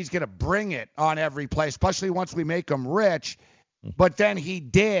know if he's going to bring it on every play, especially once we make him rich. But then he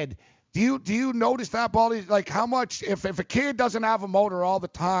did. Do you notice that, Baldy? How much, if a kid doesn't have a motor all the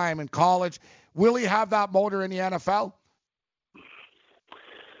time in college, will he have that motor in the NFL?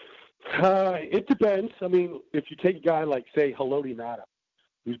 It depends. I mean, if you take a guy like, say, Haloti Ngata,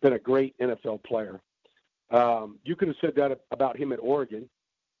 who's been a great NFL player, you could have said that about him at Oregon.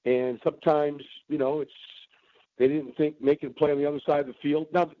 And sometimes, they didn't think making a play on the other side of the field.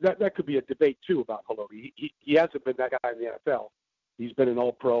 Now, that could be a debate, too, about Haloti. He hasn't been that guy in the NFL. He's been an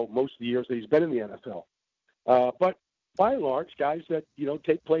all-pro most of the years that he's been in the NFL. But by and large, guys that,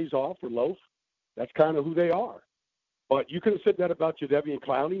 take plays off or loaf, that's kind of who they are. But you could have said that about Jadeveon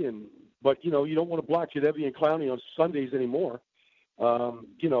Clowney, but you don't want to block Jadeveon Clowney on Sundays anymore.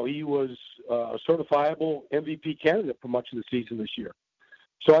 He was a certifiable MVP candidate for much of the season this year.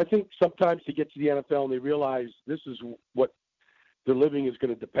 So I think sometimes they get to the NFL and they realize this is what their living is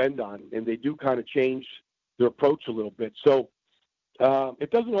going to depend on, and they do kind of change their approach a little bit. So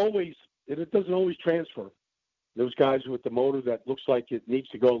it doesn't always transfer. Those guys with the motor that looks like it needs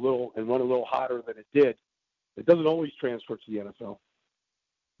to go a little and run a little hotter than it did, it doesn't always transfer to the NFL.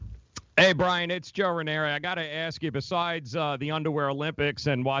 Hey, Brian, it's Joe Ranieri. I got to ask you, besides the Underwear Olympics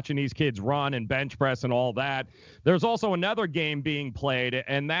and watching these kids run and bench press and all that, there's also another game being played,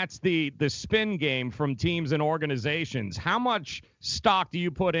 and that's the spin game from teams and organizations. How much stock do you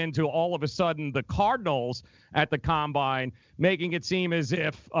put into all of a sudden the Cardinals at the Combine, making it seem as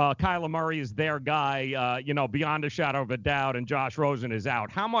if Kyler Murray is their guy, beyond a shadow of a doubt, and Josh Rosen is out?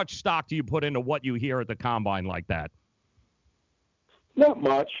 How much stock do you put into what you hear at the Combine like that? Not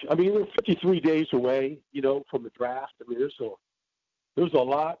much. I mean, we're 53 days away, from the draft. I mean, there's a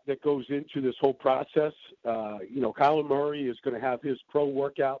lot that goes into this whole process. Kyler Murray is going to have his pro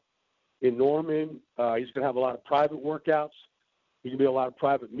workout in Norman. He's going to have a lot of private workouts. There's going to be a lot of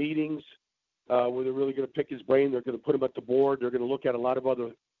private meetings where they're really going to pick his brain. They're going to put him at the board. They're going to look at a lot of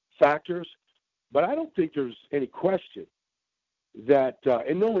other factors. But I don't think there's any question that,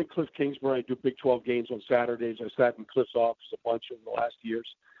 and knowing Cliff Kingsbury, I do Big 12 games on Saturdays. I sat in Cliff's office a bunch over the last years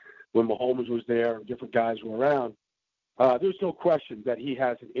when Mahomes was there and different guys were around. There's no question that he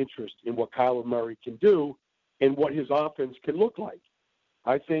has an interest in what Kyler Murray can do and what his offense can look like.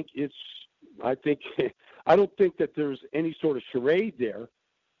 I don't think that there's any sort of charade there,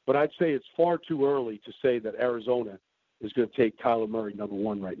 but I'd say it's far too early to say that Arizona is going to take Kyler Murray number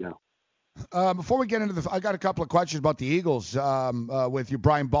one right now. Before we get into I got a couple of questions about the Eagles with you.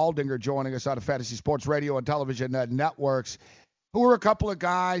 Brian Baldinger joining us out of Fantasy Sports Radio and Television Networks. Who are a couple of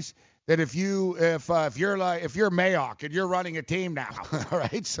guys that if you're Mayock and you're running a team now, all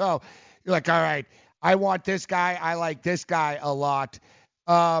right? So you're like, all right, I want this guy. I like this guy a lot.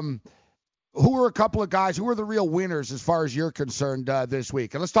 Who are a couple of guys? Who are the real winners as far as you're concerned this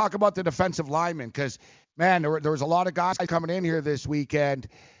week? And let's talk about the defensive linemen because, man, there was a lot of guys coming in here this weekend.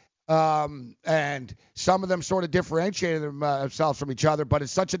 And some of them sort of differentiated themselves from each other, but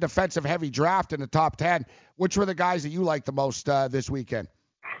it's such a defensive-heavy draft in the top 10. Which were the guys that you liked the most this weekend?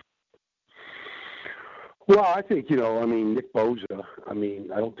 Well, I think, Nick Bosa, I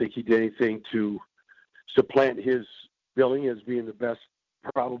don't think he did anything to supplant his billing as being the best,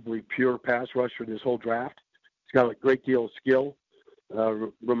 probably pure pass rusher in this whole draft. He's got a great deal of skill,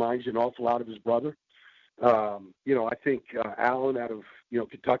 reminds you an awful lot of his brother. I think Allen out of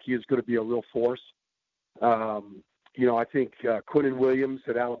Kentucky is going to be a real force. I think Quinnen Williams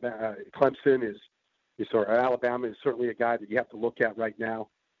at Alabama is certainly a guy that you have to look at right now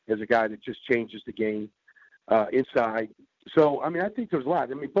as a guy that just changes the game inside. So, I think there's a lot.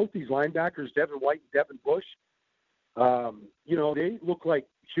 Both these linebackers, Devin White and Devin Bush, they look like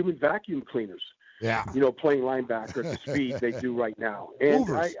human vacuum cleaners. Yeah. Playing linebacker at the speed they do right now. And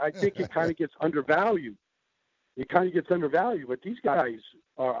I think it kind of gets undervalued. But these guys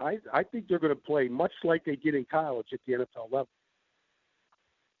I think they're going to play much like they did in college at the NFL level.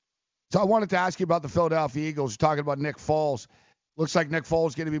 So I wanted to ask you about the Philadelphia Eagles. You're talking about Nick Foles. Looks like Nick Foles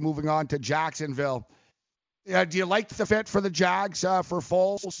is going to be moving on to Jacksonville. Do you like the fit for the Jags for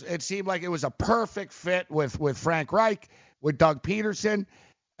Foles? It seemed like it was a perfect fit with Frank Reich, with Doug Peterson,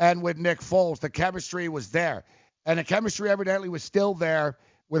 and with Nick Foles. The chemistry was there. And the chemistry evidently was still there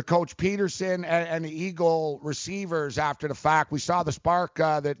with Coach Peterson and the Eagle receivers after the fact. We saw the spark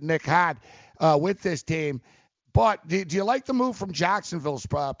that Nick had with this team. But do you like the move from Jacksonville's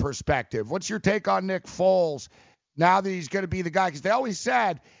perspective? What's your take on Nick Foles now that he's going to be the guy? Because they always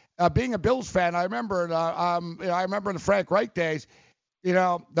said, being a Bills fan, I remember in the Frank Reich days,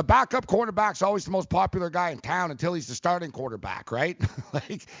 the backup quarterback's always the most popular guy in town until he's the starting quarterback, right?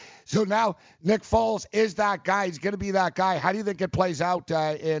 So now Nick Foles is that guy. He's going to be that guy. How do you think it plays out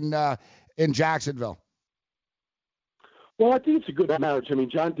in Jacksonville? Well, I think it's a good marriage.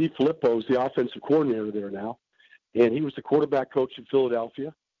 John DeFilippo is the offensive coordinator there now, and he was the quarterback coach in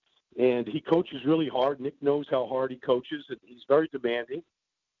Philadelphia, and he coaches really hard. Nick knows how hard he coaches, and he's very demanding.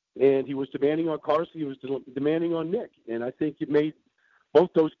 And he was demanding on Carson. He was demanding on Nick, and I think it made both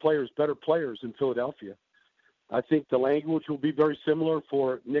those players better players in Philadelphia. I think the language will be very similar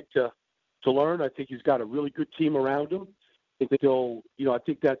for Nick to learn. I think he's got a really good team around him. I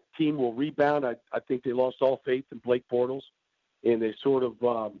think that team will rebound. I think they lost all faith in Blake Bortles, and they sort of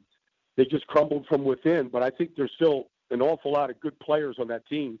they just crumbled from within. But I think there's still an awful lot of good players on that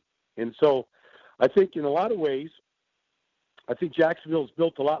team. And so I think in a lot of ways, I think Jacksonville is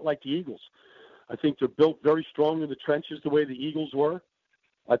built a lot like the Eagles. I think they're built very strong in the trenches the way the Eagles were.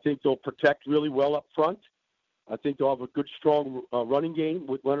 I think they'll protect really well up front. I think they'll have a good, strong running game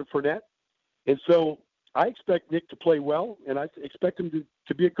with Leonard Fournette. And so I expect Nick to play well, and I expect him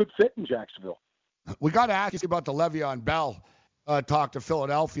to be a good fit in Jacksonville. We got to ask you about the Le'Veon Bell talk to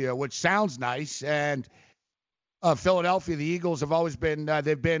Philadelphia, which sounds nice. And Philadelphia, the Eagles have always been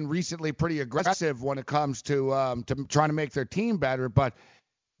they've been recently pretty aggressive when it comes to trying to make their team better. But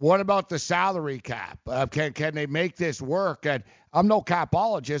what about the salary cap? Can they make this work? And I'm no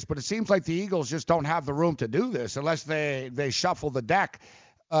capologist, but it seems like the Eagles just don't have the room to do this unless they shuffle the deck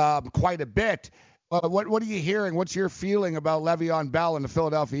quite a bit. What are you hearing? What's your feeling about Le'Veon Bell and the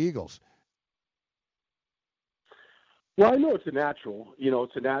Philadelphia Eagles? Well, I know it's a natural,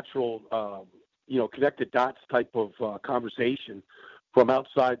 connected dots type of conversation from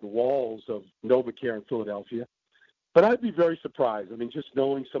outside the walls of NovaCare in Philadelphia. But I'd be very surprised. I mean, just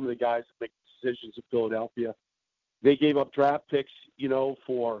knowing some of the guys that make decisions in Philadelphia, they gave up draft picks,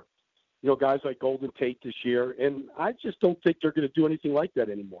 for, guys like Golden Tate this year. And I just don't think they're going to do anything like that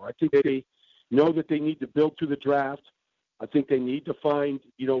anymore. I think they know that they need to build through the draft. I think they need to find,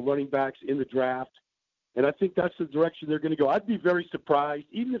 running backs in the draft. And I think that's the direction they're going to go. I'd be very surprised,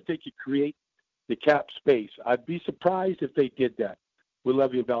 even if they could create the cap space. I'd be surprised if they did that with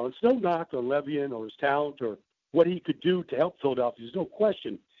Le'Veon Bell. It's no knock on Le'Veon or his talent or what he could do to help Philadelphia. There's no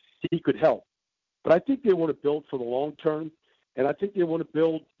question he could help. But I think they want to build for the long term, and I think they want to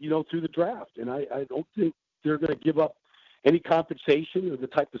build, through the draft. And I don't think they're going to give up any compensation or the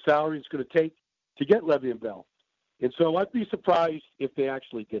type of salary it's going to take to get Le'Veon Bell. And so I'd be surprised if they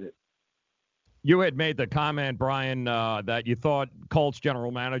actually did it. You had made the comment, Brian, that you thought Colts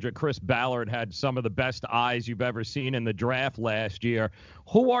general manager Chris Ballard had some of the best eyes you've ever seen in the draft last year.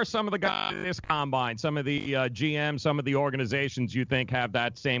 Who are some of the guys in this combine, some of the GMs, some of the organizations you think have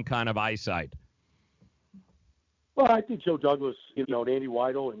that same kind of eyesight? Well, I think Joe Douglas, and Andy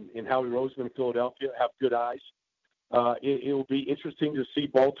Weidel and Howie Roseman in Philadelphia have good eyes. It will be interesting to see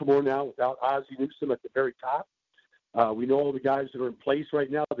Baltimore now without Ozzie Newsome at the very top. We know all the guys that are in place right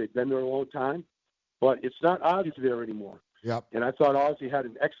now. They've been there a long time. But it's not Ozzie there anymore. Yep. And I thought Ozzie had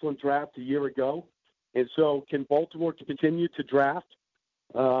an excellent draft a year ago. And so can Baltimore continue to draft,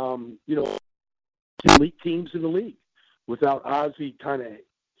 elite teams in the league without Ozzie kind of,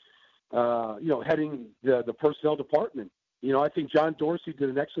 heading the personnel department? I think John Dorsey did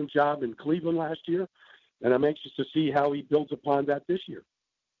an excellent job in Cleveland last year, and I'm anxious to see how he builds upon that this year.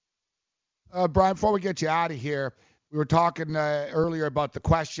 Brian, before we get you out of here, we were talking earlier about the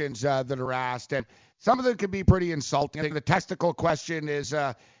questions that are asked, and some of them can be pretty insulting. I think the testicle question is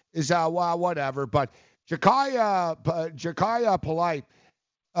well, whatever. But Ja'Kai Polite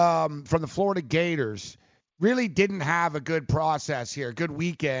from the Florida Gators really didn't have a good process here, good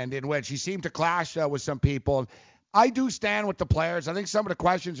weekend in which he seemed to clash with some people. I do stand with the players. I think some of the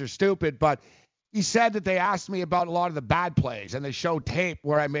questions are stupid, but he said that they asked me about a lot of the bad plays, and they showed tape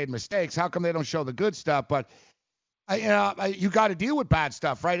where I made mistakes. How come they don't show the good stuff? But you got to deal with bad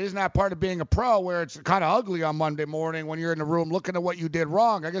stuff, right? Isn't that part of being a pro where it's kind of ugly on Monday morning when you're in the room looking at what you did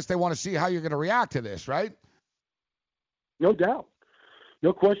wrong? I guess they want to see how you're going to react to this, right? No doubt.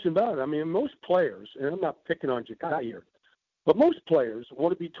 No question about it. I mean, most players, and I'm not picking on Ja'Kai here, but most players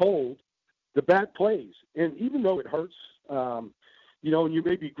want to be told the bad plays. And even though it hurts, and you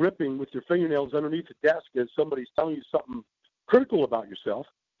may be gripping with your fingernails underneath the desk and somebody's telling you something critical about yourself,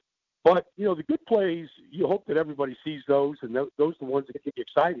 but, the good plays, you hope that everybody sees those, and those are the ones that get you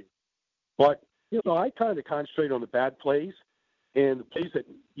excited. But, I kind of concentrate on the bad plays and the plays that,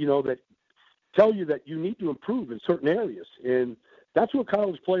 that tell you that you need to improve in certain areas. And that's what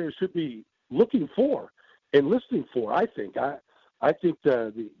college players should be looking for and listening for, I think. I think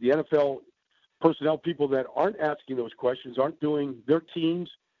the NFL personnel people that aren't asking those questions aren't doing their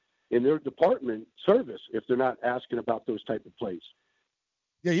teams and their department service if they're not asking about those type of plays.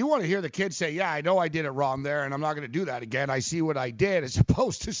 Yeah, you want to hear the kid say, yeah, I know I did it wrong there, and I'm not going to do that again. I see what I did, as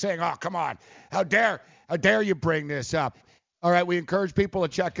opposed to saying, oh, come on, how dare you bring this up? All right, we encourage people to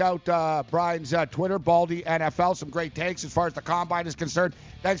check out Brian's Twitter, Baldy NFL. Some great takes as far as the Combine is concerned.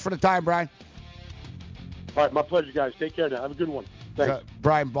 Thanks for the time, Brian. All right, my pleasure, guys. Take care now. Have a good one. Thanks.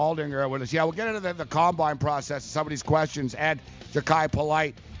 Brian Baldinger with us. Yeah, we'll get into the Combine process, some of these questions, and Ja'Kai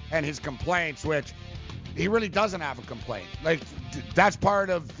Polite and his complaints, which he really doesn't have a complaint. Like, that's part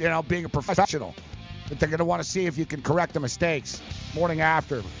of, being a professional. But they're going to want to see if you can correct the mistakes. Morning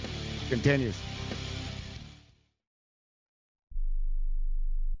after continues.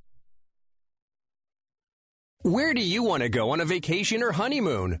 Where do you want to go on a vacation or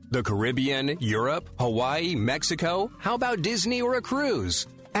honeymoon? The Caribbean, Europe, Hawaii, Mexico? How about Disney or a cruise?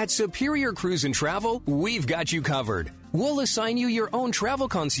 At Superior Cruise and Travel, we've got you covered. We'll assign you your own travel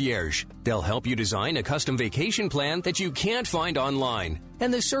concierge. They'll help you design a custom vacation plan that you can't find online.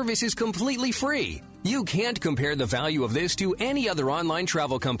 And the service is completely free. You can't compare the value of this to any other online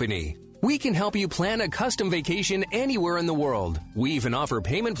travel company. We can help you plan a custom vacation anywhere in the world. We even offer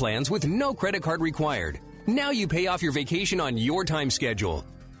payment plans with no credit card required. Now you pay off your vacation on your time schedule.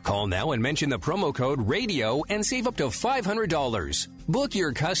 Call now and mention the promo code RADIO and save up to $500. Book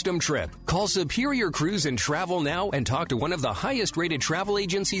your custom trip. Call Superior Cruise and Travel now and talk to one of the highest rated travel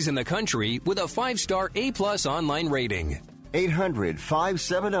agencies in the country with a 5-star A+ online rating.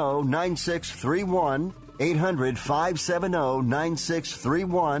 800-570-9631.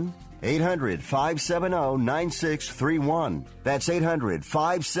 800-570-9631. 800-570-9631. That's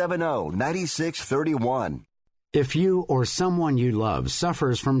 800-570-9631. If you or someone you love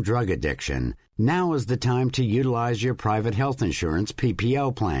suffers from drug addiction, now is the time to utilize your private health insurance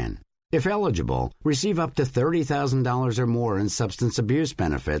PPO plan. If eligible, receive up to $30,000 or more in substance abuse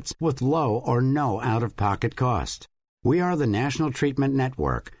benefits with low or no out-of-pocket cost. We are the National Treatment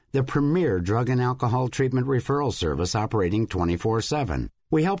Network, the premier drug and alcohol treatment referral service operating 24/7.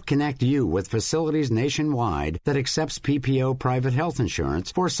 We help connect you with facilities nationwide that accepts PPO private health insurance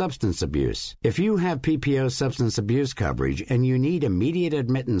for substance abuse. If you have PPO substance abuse coverage and you need immediate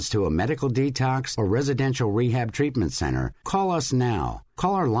admittance to a medical detox or residential rehab treatment center, call us now.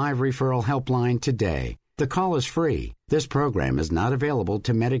 Call our live referral helpline today. The call is free. This program is not available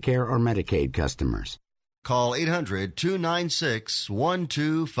to Medicare or Medicaid customers. Call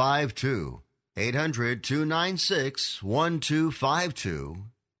 800-296-1252. 800-296-1252.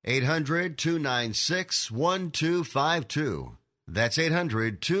 800-296-1252. That's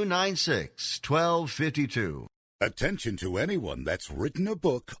 800-296-1252. Attention to anyone that's written a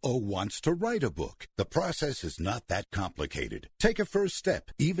book or wants to write a book. The process is not that complicated. Take a first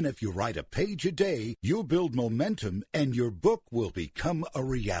step. Even if you write a page a day, you'll build momentum and your book will become a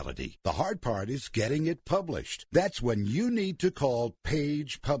reality. The hard part is getting it published. That's when you need to call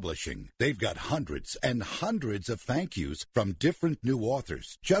Page Publishing. They've got hundreds and hundreds of thank yous from different new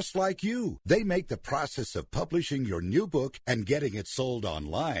authors, just like you. They make the process of publishing your new book and getting it sold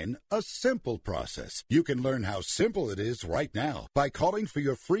online a simple process. You can learn how simple it is right now by calling for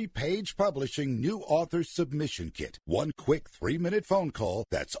your free Page Publishing new author submission kit. One quick 3-minute phone call,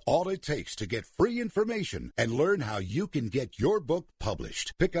 that's all it takes to get free information and learn how you can get your book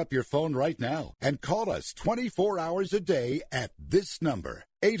published. Pick up your phone right now and call us 24 hours a day at this number.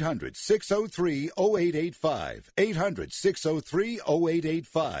 800-603-0885.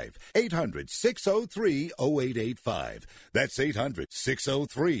 800-603-0885. 800-603-0885. That's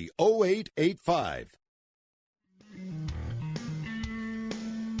 800-603-0885.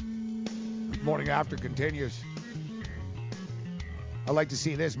 Morning After continues. I'd like to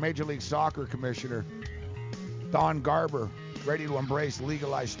see this. Major League Soccer Commissioner Don Garber ready to embrace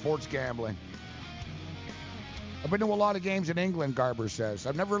legalized sports gambling. I've been to a lot of games in England, Garber says.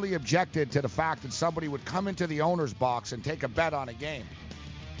 I've never really objected to the fact that somebody would come into the owner's box and take a bet on a game.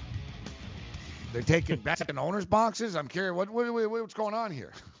 They're taking bets in owners' boxes? I'm curious. What's going on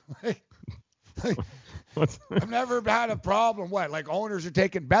here? I've never had a problem. What, like owners are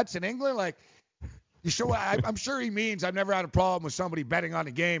taking bets in England? Like, I'm sure he means I've never had a problem with somebody betting on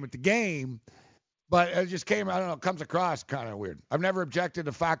a game at the game, but it just I don't know, it comes across kind of weird. I've never objected to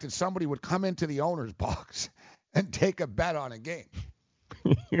the fact that somebody would come into the owner's box and take a bet on a game.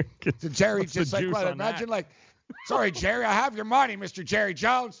 So Jerry's just like, what, imagine like, sorry, Jerry, I have your money, Mr. Jerry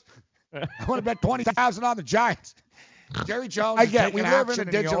Jones. I want to bet $20,000 on the Giants. Jerry Jones. I get. We live in a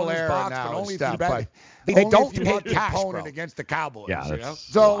digital era box, now, but only if you bet. They don't take the opponent against the Cowboys. Yeah, you know?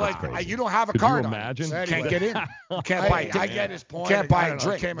 So like, you don't have a card on. Imagine? You can't get in. You can't buy. I get his point. Can't buy a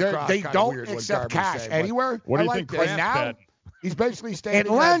drink. They don't accept cash anywhere. What do you think? Kraft now? He's basically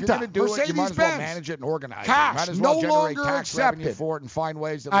stating Atlanta. If you're going to do it, you might as well manage it and organize it. Cash no longer accepted for it and find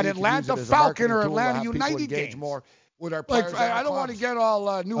ways that at Atlanta Falcon or Atlanta United games more. With our players, I don't want to get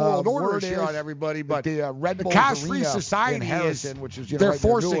all New World Order here on everybody, but the cash-free society is, which is they're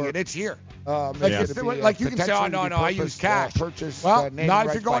forcing it. It's here. Like you can say, oh, no, I use cash. Well, not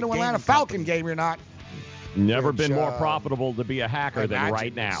if you're going to Atlanta Falcon game, you're not. Never been more profitable to be a hacker than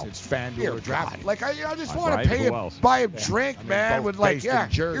right now. It's FanDuel or draft. Like, I just want to buy a drink, man, with like,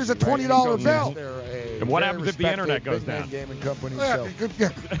 here's a $20 bill. And what happens if the internet goes down? Gaming company,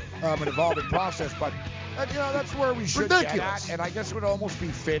 an evolving process, but that's where we should get at, and I guess it would almost be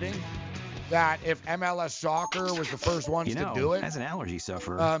fitting that if MLS Soccer was the first ones to do it, as an allergy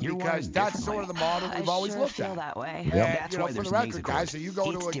sufferer, because that's sort of the model we've always looked at. That way. That's why for the record, guys, so you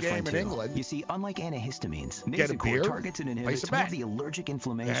go to a game in England, you see, unlike antihistamines, get a beer, targets and inhibits some of the allergic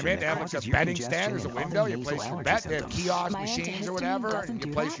inflammation. They have like a betting stand, there's a window, you place your bet, they have kiosk machines or whatever, and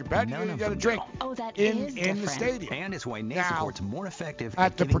you place your bet, you get a drink in the stadium. And it's why Nasocort's more effective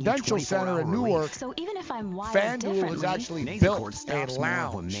at the Prudential Center in Newark. So even if I'm wired FanDuel has actually built a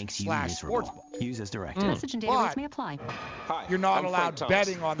lounge/sportsbook. Use as directed. Message and data rates may apply. You're not allowed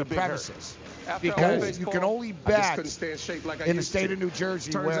betting on the premises because you can only bet in the state of New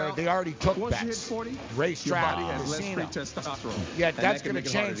Jersey where they already took bets. Racetrack, casino. Yeah, that's going to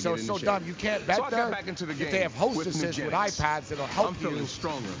change. So it's so dumb. You can't bet there. If they have hostesses with iPads that'll help you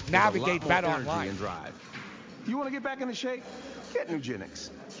navigate bet online. You want to get back into shape? Get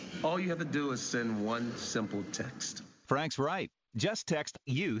Nugenix. All you have to do is send one simple text. Frank's right. Just text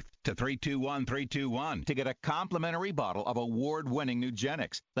YOUTH to 321321 to get a complimentary bottle of award-winning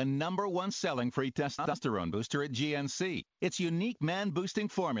Nugenix, the #1 selling free testosterone booster at GNC. Its unique man-boosting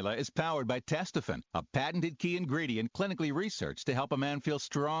formula is powered by Testofen, a patented key ingredient clinically researched to help a man feel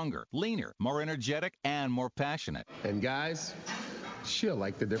stronger, leaner, more energetic, and more passionate. And guys, she'll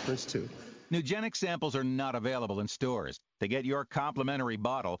like the difference too. Nugenix samples are not available in stores. To get your complimentary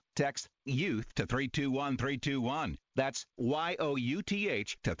bottle, text YOUTH to 321321. That's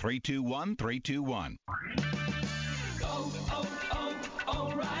YOUTH to 321321.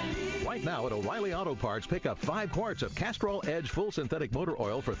 Right now at O'Reilly Auto Parts, pick up 5 quarts of Castrol Edge Full Synthetic Motor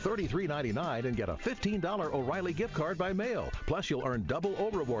Oil for $33.99 and get a $15 O'Reilly gift card by mail. Plus, you'll earn double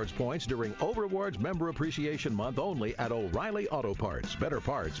O-Rewards points during O-Rewards Member Appreciation Month only at O'Reilly Auto Parts. Better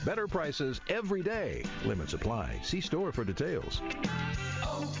parts, better prices every day. Limits apply. See store for details.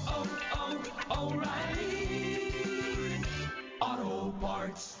 O'Reilly Auto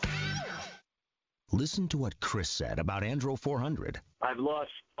Parts. Listen to what Chris said about Andro 400. I've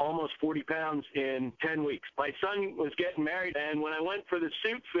lost almost 40 pounds in 10 weeks. My son was getting married, and when I went for the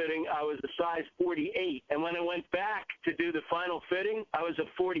suit fitting, I was a size 48. And when I went back to do the final fitting, I was a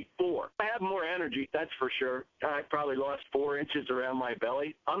 44. I have more energy, that's for sure. I probably lost 4 inches around my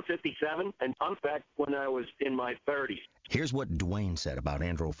belly. I'm 57, and I'm back when I was in my 30s. Here's what Dwayne said about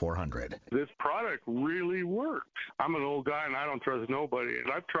Andro 400. This product really works. I'm an old guy, and I don't trust nobody.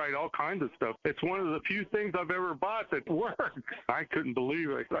 And I've tried all kinds of stuff. It's one of the few things I've ever bought that works. I couldn't believe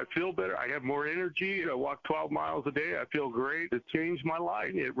it. I feel better. I have more energy. I walk 12 miles a day. I feel great. It's changed my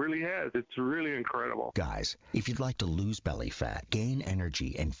life. It really has. It's really incredible. Guys, if you'd like to lose belly fat, gain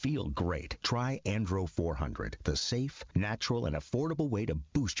energy, and feel great, try Andro 400, the safe, natural, and affordable way to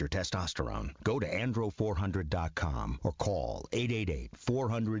boost your testosterone. Go to andro400.com or call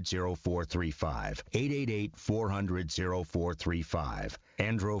 888-400-0435. 888-400-0435.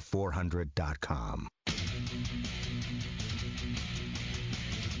 andro400.com.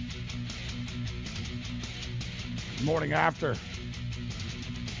 Morning after.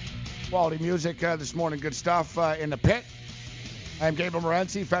 Quality music this morning. Good stuff in the pit. I'm Gabriel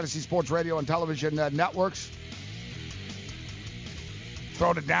Morency, Fantasy Sports Radio and Television Networks.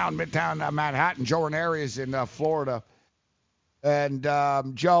 Throwing it down Midtown Manhattan. Joe Ranieri is in Florida. And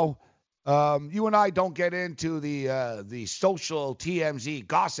Joe, you and I don't get into the social TMZ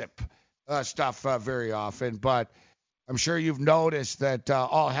gossip stuff very often, but I'm sure you've noticed that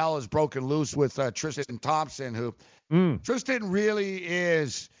all hell has broken loose with Tristan Thompson, who Tristan really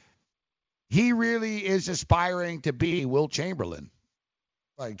is aspiring to be Will Chamberlain.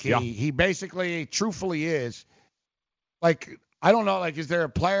 Like he basically truthfully is. Like, I don't know, like, is there a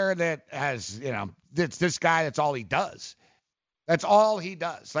player that has, it's this guy, that's all he does. That's all he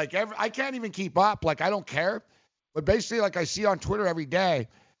does. Like, I can't even keep up. Like, I don't care. But basically, like, I see on Twitter every day,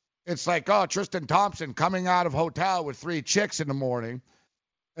 it's like, oh, Tristan Thompson coming out of hotel with 3 chicks in the morning.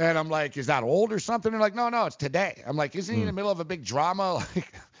 And I'm like, is that old or something? And like, no, it's today. I'm like, isn't he in the middle of a big drama?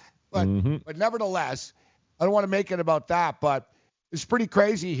 But nevertheless, I don't want to make it about that, but it's pretty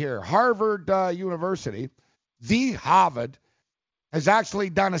crazy here. Harvard University, the Harvard, has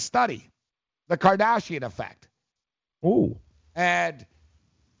actually done a study, the Kardashian effect. Ooh. And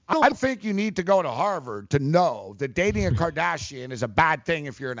I don't think you need to go to Harvard to know that dating a Kardashian is a bad thing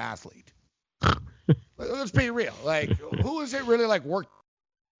if you're an athlete. Let's be real. Like, who is it really like work?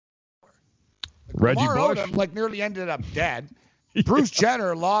 Reggie Lamar Bush. Odom, like, nearly ended up dead. Bruce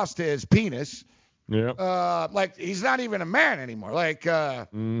Jenner lost his penis. Yeah. Like, he's not even a man anymore. Like,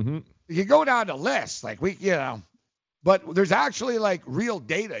 you go down the list. Like, but there's actually, like, real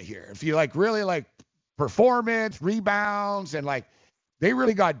data here. If you, like, really, like, performance, rebounds, and, like, they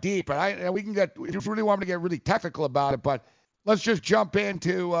really got deep. And if you really want me to get really technical about it, but let's just jump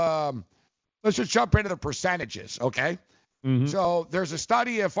into the percentages, okay? So there's a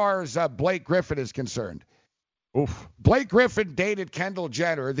study as far as Blake Griffin is concerned. Oof. Blake Griffin dated Kendall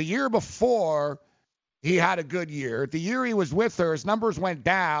Jenner. The year before, he had a good year. The year he was with her, his numbers went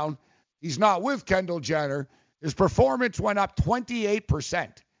down. He's not with Kendall Jenner. His performance went up 28%.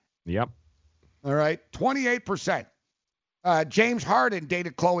 Yep. All right, 28%. James Harden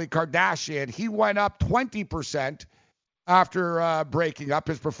dated Khloe Kardashian. He went up 20% after breaking up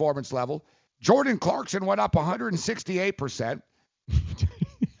his performance level. Jordan Clarkson went up 168%.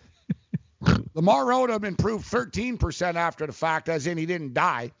 Lamar Odom improved 13% after the fact, as in he didn't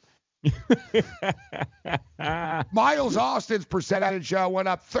die. Miles Austin's percentage went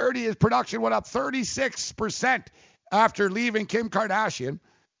up 30. His production went up 36% after leaving Kim Kardashian.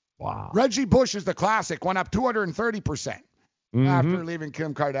 Wow. Reggie Bush is the classic, went up 230% after leaving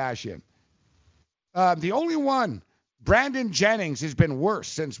Kim Kardashian. The only one Brandon Jennings has been worse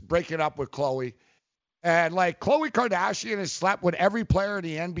since breaking up with Khloe. And, like, Khloe Kardashian has slept with every player in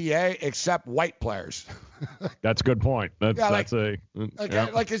the NBA except white players. That's a good point. Is there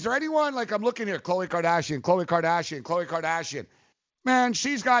anyone, like, I'm looking here, Khloe Kardashian. Man,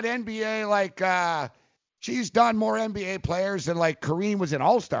 she's got NBA, like, she's done more NBA players than, like, Kareem was in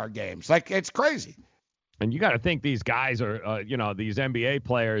All-Star games. Like, it's crazy. And you got to think these guys are, these NBA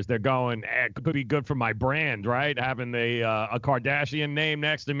players, they're going, it could be good for my brand, right? Having a Kardashian name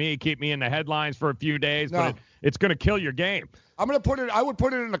next to me, keep me in the headlines for a few days, but it's going to kill your game. I would put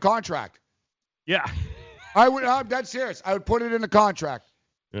it in the contract. Yeah. I'm dead serious. I would put it in the contract.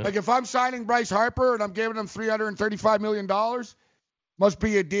 Yeah. Like, if I'm signing Bryce Harper and I'm giving him $335 million, must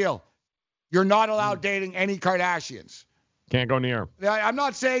be a deal. You're not allowed dating any Kardashians. Can't go near. I'm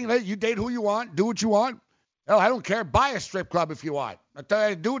not saying that you date who you want, do what you want. Hell, I don't care. Buy a strip club if you want. I tell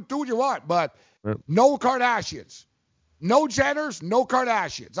you, do what you want, but no Kardashians. No Jenners, no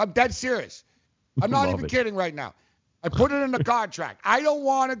Kardashians. I'm dead serious. I'm not even kidding right now. I put it in the contract. I don't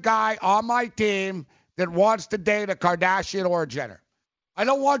want a guy on my team that wants to date a Kardashian or a Jenner. I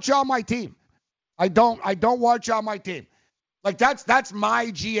don't want you on my team. I don't want you on my team. Like, that's my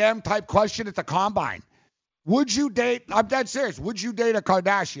GM type question at the combine. Would you date, I'm dead serious, would you date a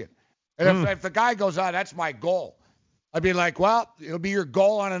Kardashian? And if the guy goes, that's my goal, I'd be like, well, it'll be your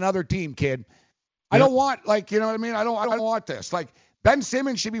goal on another team, kid. I don't want, like, you know what I mean? I don't want this. Like, Ben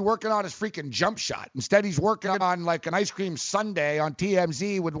Simmons should be working on his freaking jump shot. Instead, he's working on, like, an ice cream sundae on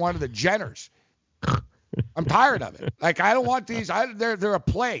TMZ with one of the Jenners. I'm tired of it. Like, I don't want these. They're a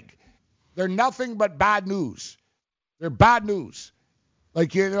plague. They're nothing but bad news. They're bad news.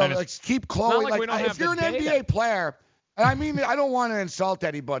 Like, you know, like, keep Khloe. Like if you're an NBA player, and I mean, I don't want to insult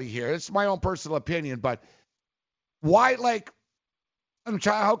anybody here. It's my own personal opinion, but why, like, I'm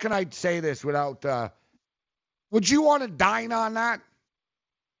trying, how can I say this without, would you want to dine on that?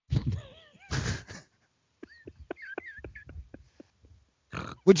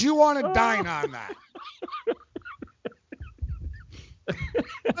 Would you want to dine on that?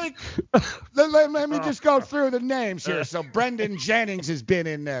 Like, let me just go through the names here. So Brendan Jennings has been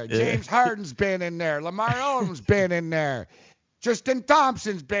in there. James Harden's been in there. Lamar Odom's been in there. Tristan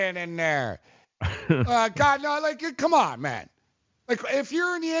Thompson's been in there. God, no, like, come on, man. Like, if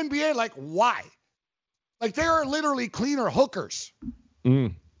you're in the NBA, like, why? Like, they are literally cleaner hookers.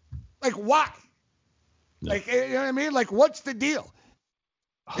 Like, why? Like, you know what I mean? Like, what's the deal?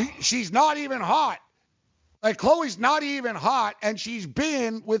 She's not even hot. Like, Khloe's not even hot, and she's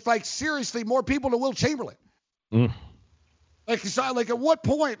been with, like, seriously more people than Will Chamberlain. Like, so, like, at what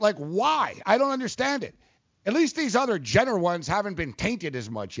point? Like, why? I don't understand it. At least these other Jenner ones haven't been tainted as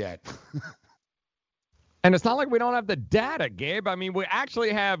much yet. And it's not like we don't have the data, Gabe. I mean, we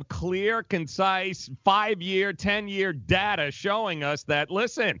actually have clear, concise, 5-year, 10-year data showing us that,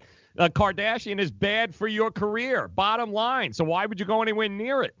 listen, a Kardashian is bad for your career, bottom line. So why would you go anywhere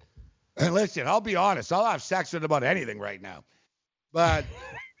near it? And listen, I'll be honest. I'll have sex with about anything right now. But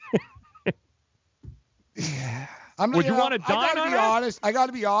would you want to dine on it? I got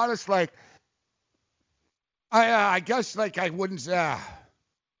to be honest. Like, I guess, like, I wouldn't. I'm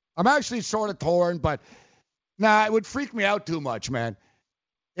actually sort of torn, but nah, it would freak me out too much, man.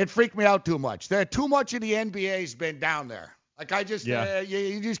 It freaked me out too much. Too much of the NBA's been down there. Like, I just,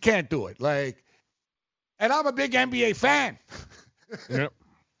 you just can't do it. Like, and I'm a big NBA fan. Yep.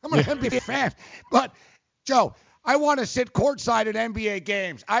 I'm an NBA fan. But, Joe, I want to sit courtside at NBA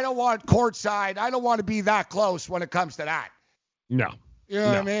games. I don't want courtside. I don't want to be that close when it comes to that. No. You know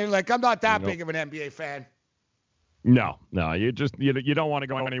what I mean? Like, I'm not that big of an NBA fan. No, you don't want to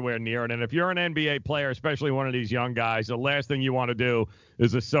go anywhere near it. And if you're an NBA player, especially one of these young guys, the last thing you want to do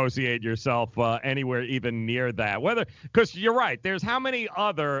is associate yourself anywhere even near that. Because you're right, there's how many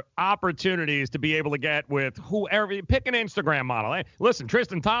other opportunities to be able to get with whoever. Pick an Instagram model. Hey, listen,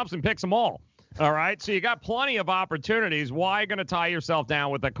 Tristan Thompson picks them all. All right, so you got plenty of opportunities. Why are you going to tie yourself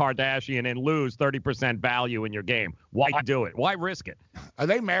down with a Kardashian and lose 30% value in your game? Why do it? Why risk it? Are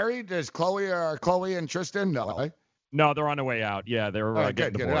they married? Is Khloe and Tristan? No, right? No, they're on their way out. Yeah, they're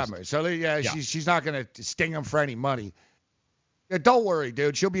getting divorced. Good. So, she's not going to sting him for any money. Yeah, don't worry,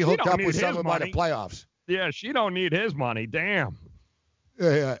 dude. She'll be hooked up with someone by the playoffs. Yeah, she don't need his money. Damn.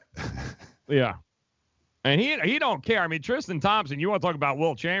 Yeah. Yeah. And he don't care. I mean, Tristan Thompson, you want to talk about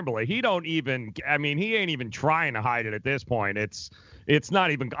Will Chamberlain. He ain't even trying to hide it at this point. It's not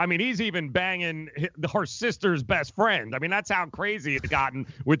even, I mean, he's even banging her sister's best friend. I mean, that's how crazy it's gotten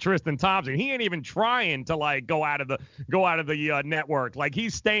with Tristan Thompson. He ain't even trying to, like, go out of the network. Like,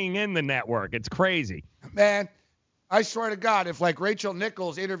 he's staying in the network. It's crazy. Man, I swear to God, if like Rachel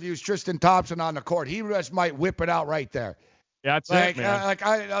Nichols interviews Tristan Thompson on the court, he just might whip it out right there. Yeah, that's like, it,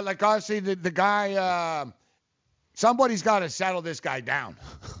 man. Like honestly, the guy, somebody's got to settle this guy down.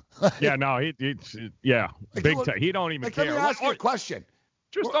 Yeah, no, big time. He don't even care. Let me ask you a question.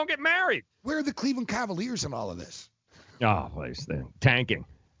 Just don't get married. Where are the Cleveland Cavaliers in all of this? Oh, please, they're tanking.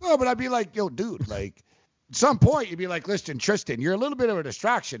 No, but I'd be like, yo, dude, like, at some point you'd be like, listen, Tristan, you're a little bit of a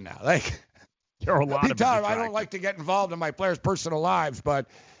distraction now. Like, you're a lot of a distraction. I don't like to get involved in my players' personal lives, but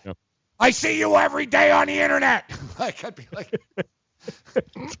I see you every day on the internet. Like, I'd be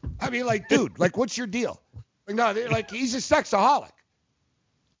like, dude, like, what's your deal? Like, no, like, he's a sexaholic.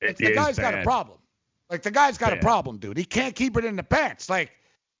 Like, the guy's got a problem. Like, the guy's got a problem, dude. He can't keep it in the pants. Like,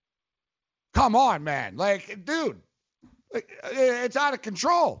 come on, man. Like, dude, like, it's out of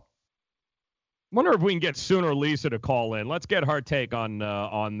control. Wonder if we can get Sooner Lisa to call in. Let's get her take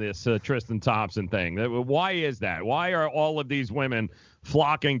on this Tristan Thompson thing. Why is that? Why are all of these women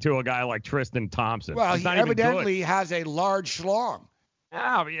flocking to a guy like Tristan Thompson? Well, he evidently has a large schlong.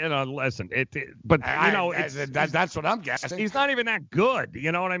 Oh, listen, that's what I'm guessing. He's not even that good.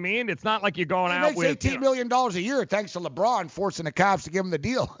 You know what I mean? It's not like you're going out with. He makes $18 million a year thanks to LeBron forcing the Cavs to give him the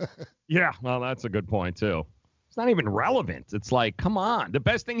deal. Yeah, well, that's a good point, too. It's not even relevant. It's like, come on. The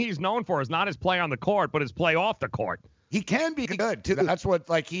best thing he's known for is not his play on the court, but his play off the court. He can be good, too. That's what,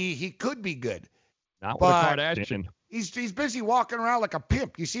 like, he could be good. Not with a Kardashian. He's busy walking around like a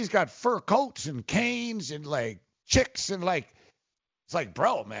pimp. You see he's got fur coats and canes and, like, chicks and, like, it's like,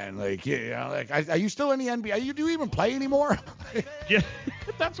 bro, man, like, like, are you still in the NBA? Do you even play anymore? Yeah,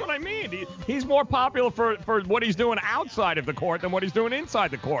 that's what I mean. He's more popular for what he's doing outside of the court than what he's doing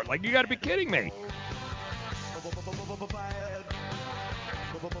inside the court. Like, you got to be kidding me.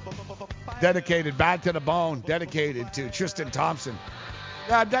 Dedicated, bad to the bone, dedicated to Tristan Thompson.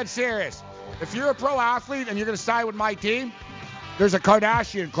 Yeah, I'm dead serious. If you're a pro athlete and you're going to side with my team, there's a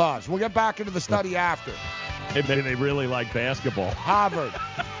Kardashian clause. We'll get back into the study after. Maybe they really like basketball. Harvard.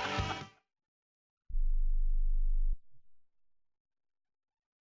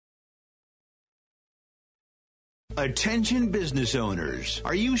 Attention business owners.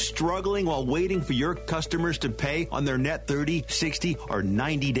 Are you struggling while waiting for your customers to pay on their net 30, 60, or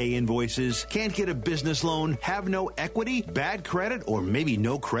 90-day invoices? Can't get a business loan? Have no equity? Bad credit? Or maybe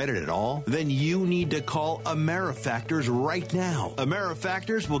no credit at all? Then you need to call AmeriFactors right now.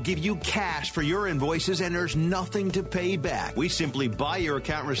 AmeriFactors will give you cash for your invoices and there's nothing to pay back. We simply buy your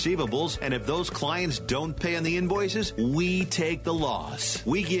account receivables, and if those clients don't pay on the invoices, we take the loss.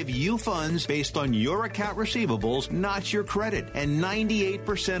 We give you funds based on your account receivables, not your credit. And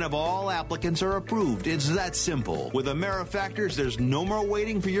 98% of all applicants are approved. It's that simple. With AmeriFactors, there's no more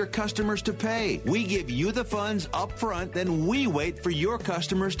waiting for your customers to pay. We give you the funds up front, then we wait for your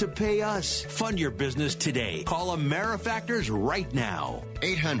customers to pay us. Fund your business today. Call AmeriFactors right now.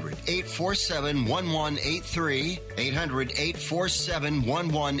 800-847-1183.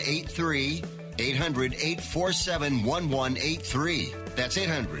 800-847-1183. 800-847-1183. That's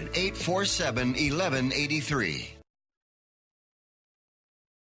 800-847-1183.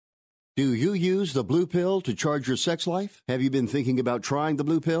 Do you use the blue pill to charge your sex life? Have you been thinking about trying the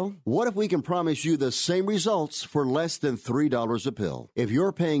blue pill? What if we can promise you the same results for less than $3 a pill? If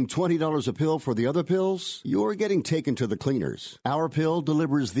you're paying $20 a pill for the other pills, you're getting taken to the cleaners. Our pill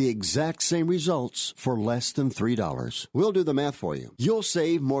delivers the exact same results for less than $3. We'll do the math for you. You'll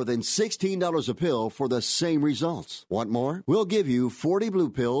save more than $16 a pill for the same results. Want more? We'll give you 40 blue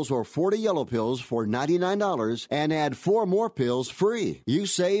pills or 40 yellow pills for $99 and add 4 more pills free. You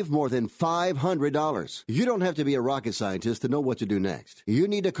save more than $500. You don't have to be a rocket scientist to know what to do next. You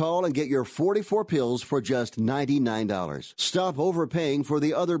need to call and get your 44 pills for just $99. Stop overpaying for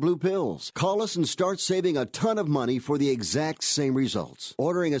the other blue pills. Call us and start saving a ton of money for the exact same results.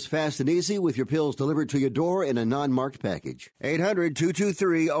 Ordering is fast and easy with your pills delivered to your door in a non-marked package.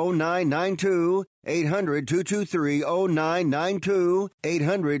 800-223-0992. 800-223-0992.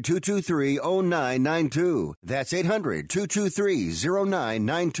 800-223-0992. That's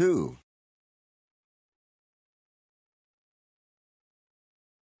 800-223-0992.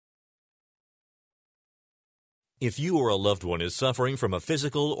 If you or a loved one is suffering from a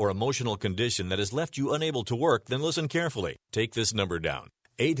physical or emotional condition that has left you unable to work, then listen carefully. Take this number down.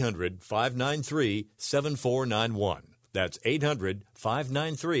 800-593-7491. That's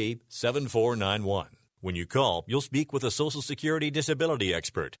 800-593-7491. When you call, you'll speak with a Social Security disability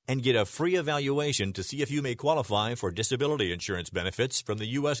expert and get a free evaluation to see if you may qualify for disability insurance benefits from the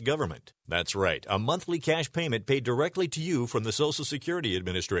U.S. government. That's right, a monthly cash payment paid directly to you from the Social Security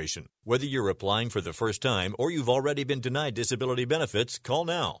Administration. Whether you're applying for the first time or you've already been denied disability benefits, call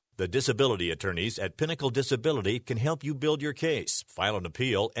now. The disability attorneys at Pinnacle Disability can help you build your case, file an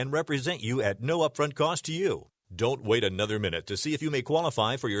appeal, and represent you at no upfront cost to you. Don't wait another minute to see if you may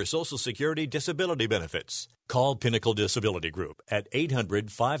qualify for your Social Security disability benefits. Call Pinnacle Disability Group at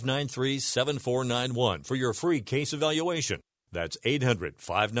 800-593-7491 for your free case evaluation. That's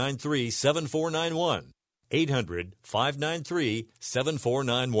 800-593-7491.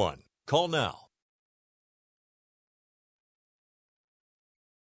 800-593-7491. Call now.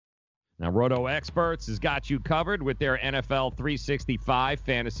 Now, Roto Experts has got you covered with their NFL 365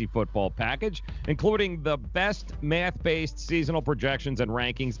 fantasy football package, including the best math-based seasonal projections and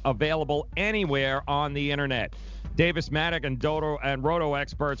rankings available anywhere on the internet. Davis Maddock and Roto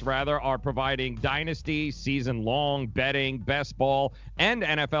Experts, are providing dynasty, season-long betting, best ball, and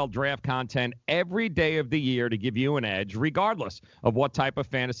NFL draft content every day of the year to give you an edge, regardless of what type of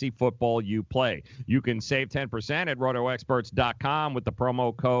fantasy football you play. You can save 10% at rotoexperts.com with the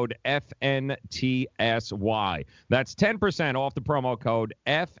promo code FNTSY. That's 10% off the promo code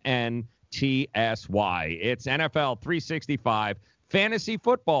FNTSY. It's NFL 365 fantasy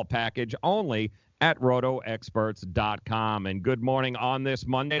football package only at rotoexperts.com. And good morning on this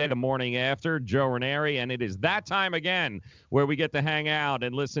Monday, the morning after, Joe Ranieri, and it is that time again where we get to hang out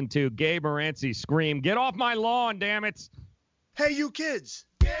and listen to Gabe Morency scream, "Get off my lawn, damn it!" Hey, you kids!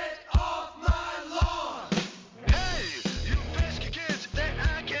 Get off my lawn! Hey, you pesky kids that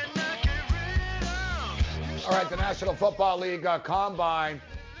I cannot get rid of! All right, the National Football League Combine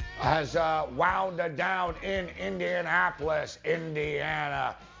has wound down in Indianapolis,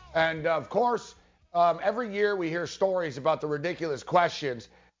 Indiana. And, of course, every year we hear stories about the ridiculous questions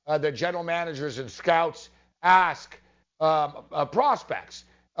that general managers and scouts ask prospects.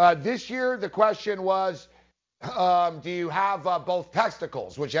 This year the question was, do you have both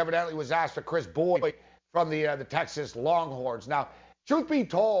testicles, which evidently was asked to Chris Boyd from the Texas Longhorns. Now, truth be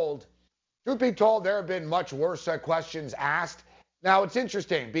told, there have been much worse questions asked. Now, it's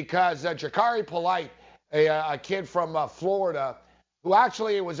interesting because Jakari Polite, a kid from Florida, who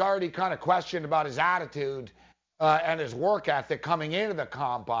actually was already kind of questioned about his attitude and his work ethic coming into the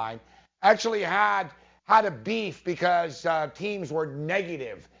combine, actually had a beef because teams were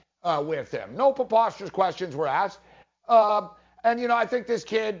negative with him. No preposterous questions were asked. And, I think this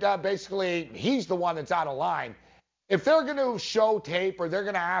kid, basically, he's the one that's out of line. If they're going to show tape or they're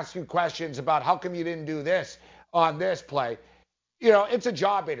going to ask you questions about how come you didn't do this on this play, it's a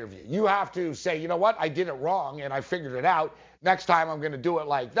job interview. You have to say, you know what, I did it wrong and I figured it out. Next time I'm going to do it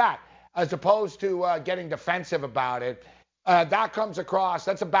like that, as opposed to getting defensive about it. That comes across,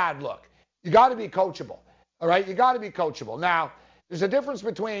 that's a bad look. You got to be coachable, all right? You got to be coachable. Now, there's a difference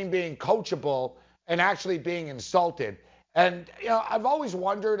between being coachable and actually being insulted. And, I've always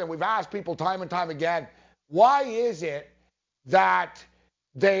wondered, and we've asked people time and time again, why is it that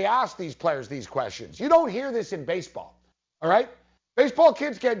they ask these players these questions? You don't hear this in baseball, all right? Baseball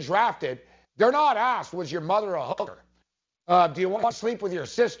kids get drafted. They're not asked, was your mother a hooker? Do you want to sleep with your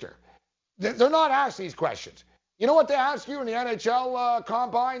sister? They're not asked these questions. You know what they ask you in the NHL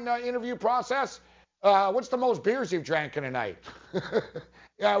combine interview process? What's the most beers you've drank in a night?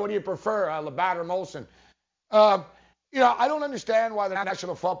 Yeah, what do you prefer, Labatt or Molson? I don't understand why the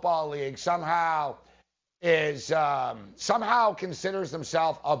National Football League somehow considers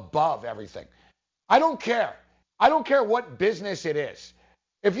themselves above everything. I don't care. I don't care what business it is.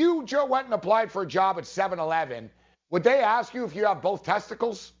 If you, Joe, went and applied for a job at 7-Eleven, would they ask you if you have both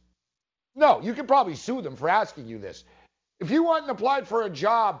testicles? No, you could probably sue them for asking you this. If you went and applied for a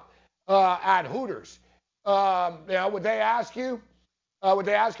job at Hooters, would they ask you? Would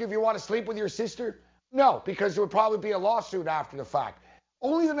they ask you if you want to sleep with your sister? No, because there would probably be a lawsuit after the fact.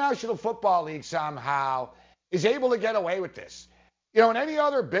 Only the National Football League somehow is able to get away with this. In any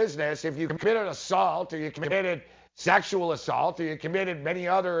other business, if you committed assault or you committed sexual assault or you committed many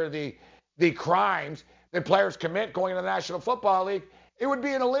other of the crimes that players commit going to the National Football League, it would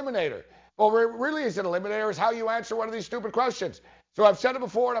be an eliminator. Well, what really is an eliminator is how you answer one of these stupid questions. So I've said it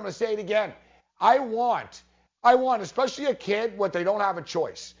before and I'm going to say it again. I want, especially a kid, what they don't have a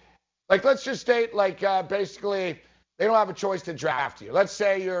choice. Like, let's just state, basically, they don't have a choice to draft you. Let's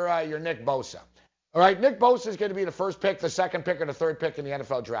say you're Nick Bosa. All right, Nick Bosa is going to be the first pick, the second pick, or the third pick in the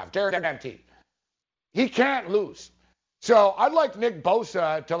NFL draft. Guaranteed. He can't lose. So I'd like Nick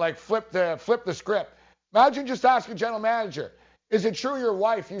Bosa to flip the script. Imagine just asking general manager, Is it true your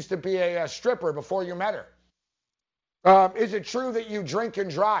wife used to be a stripper before you met her? Is it true that you drink and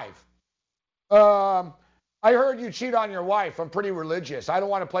drive? I heard you cheat on your wife. I'm pretty religious. I don't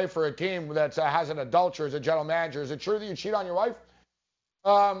want to play for a team that has an adulterer as a general manager. Is it true that you cheat on your wife?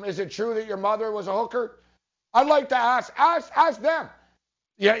 Is it true that your mother was a hooker? I'd like to ask them.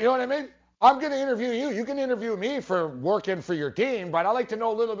 Yeah, you know what I mean? I'm going to interview you. You can interview me for working for your team, but I'd like to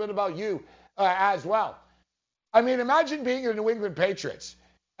know a little bit about you as well. I mean, imagine being the New England Patriots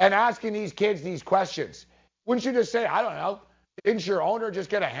and asking these kids these questions. Wouldn't you just say, I don't know, didn't your owner just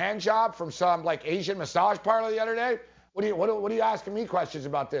get a hand job from some like Asian massage parlor the other day? What are you asking me questions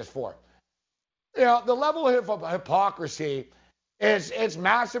about this for? You know, the level of hypocrisy is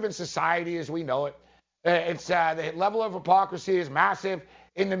massive in society as we know it. The level of hypocrisy is massive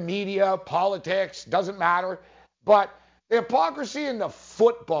in the media, politics, doesn't matter. But the hypocrisy in the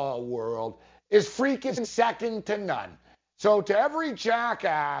football world is freaking second to none. So to every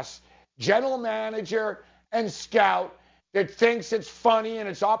jackass, general manager, and scout that thinks it's funny and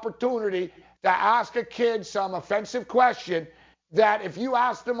it's opportunity to ask a kid some offensive question that if you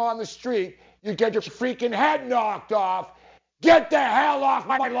ask them on the street, you get your freaking head knocked off. Get the hell off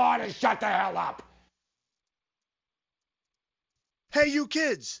my lawn and shut the hell up. Hey, you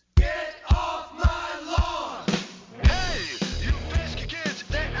kids! Get off my lawn! Hey, you pesky kids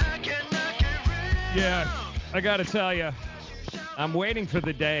that I cannot get rid of! Yeah, I got to tell you, I'm waiting for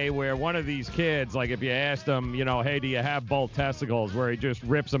the day where one of these kids, like if you asked them, you know, hey, do you have both testicles, where he just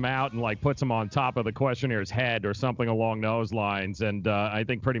rips them out and like puts them on top of the questionnaires head or something along those lines. And I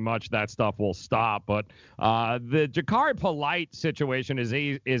think pretty much that stuff will stop. But the Ja'Carri Polite situation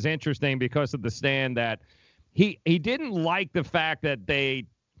is interesting because of the stand that he didn't like the fact that they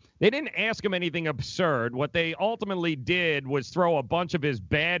didn't ask him anything absurd. What they ultimately did was throw a bunch of his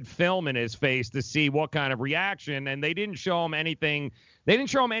bad film in his face to see what kind of reaction, and they didn't show him anything. They didn't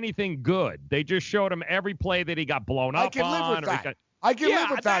show him anything good. They just showed him every play that he got blown up on. I can live with that. I can live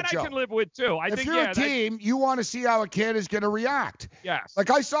with that, Joe. I can live with too. If you're a team, you want to see how a kid is going to react. Yes.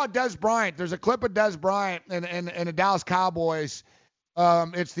 Like I saw Des Bryant. There's a clip of Des Bryant in the Dallas Cowboys.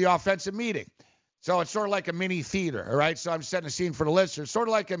 It's the offensive meeting. So it's sort of like a mini theater, all right? So I'm setting a scene for the listeners. Sort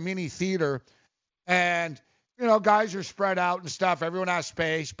of like a mini theater. And, you know, guys are spread out and stuff. Everyone has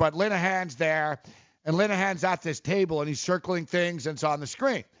space. But Linehan's there. And Linehan's at this table, and he's circling things, and it's on the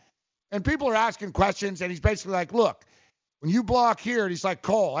screen. And people are asking questions, and he's basically like, look, when you block here, and he's like,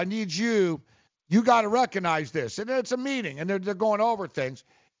 Cole, I need you. You got to recognize this. And it's a meeting, and they're going over things.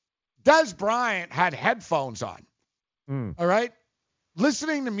 Des Bryant had headphones on, all right?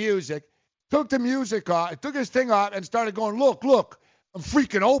 Listening to music. Took the music off, took his thing off, and started going, look, I'm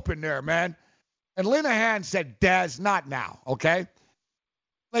freaking open there, man. And Linehan said, Des, not now, okay?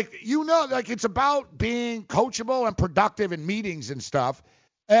 Like, you know, like it's about being coachable and productive in meetings and stuff.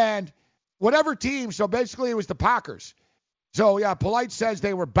 And whatever team, so basically it was the Packers. So, yeah, Polite says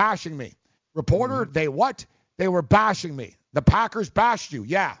they were bashing me. Reporter, they what? They were bashing me. The Packers bashed you.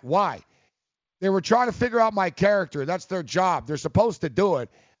 Yeah, why? They were trying to figure out my character. That's their job. They're supposed to do it.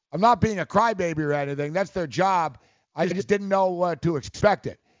 I'm not being a crybaby or anything. That's their job. I just didn't know to expect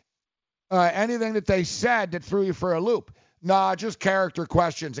it. Anything that they said that threw you for a loop. Nah, just character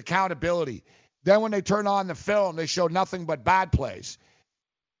questions, accountability. Then when they turned on the film, they showed nothing but bad plays.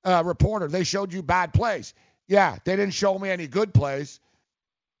 Reporter, they showed you bad plays. Yeah, they didn't show me any good plays.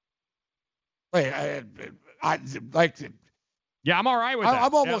 Yeah, I'm all right with that.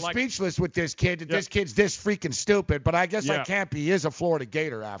 I'm almost speechless with this kid. This kid's this freaking stupid, but I guess I can't be. He is a Florida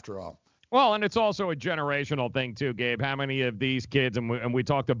Gator after all. Well, and it's also a generational thing, too, Gabe. How many of these kids, and we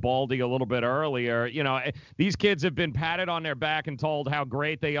talked to Baldy a little bit earlier, you know, these kids have been patted on their back and told how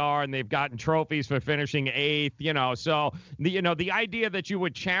great they are, and they've gotten trophies for finishing 8th, you know. So, the idea that you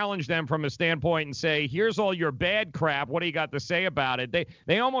would challenge them from a standpoint and say, here's all your bad crap, what do you got to say about it?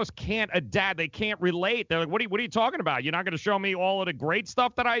 They almost can't adapt. They can't relate. They're like, what are you talking about? You're not going to show me all of the great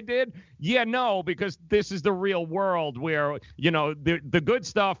stuff that I did? Yeah, no, because this is the real world where, you know, the good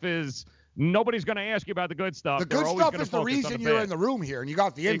stuff is – nobody's going to ask you about the good stuff. The good stuff is the reason you're in the room here and you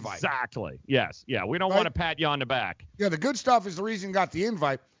got the invite. Exactly. Yes. Yeah. We don't want to pat you on the back. Yeah. The good stuff is the reason you got the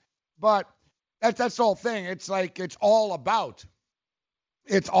invite. But that's the whole thing. It's like it's all about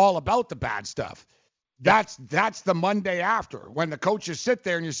the bad stuff. That's the Monday after when the coaches sit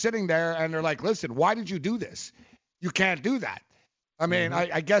there and you're sitting there and they're like, listen, why did you do this? You can't do that. I mean,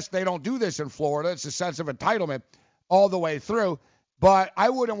 I guess they don't do this in Florida. It's a sense of entitlement all the way through. But I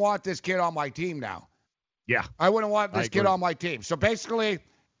wouldn't want this kid on my team now. Yeah. I wouldn't want this kid on my team. So basically,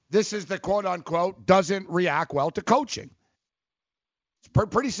 this is the quote-unquote doesn't react well to coaching. It's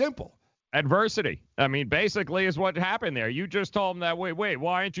pretty simple. Adversity. I mean, basically is what happened there. You just told him that, wait,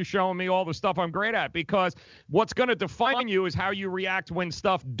 why aren't you showing me all the stuff I'm great at? Because what's going to define you is how you react when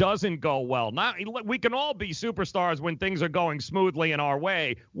stuff doesn't go well. Not, we can all be superstars when things are going smoothly in our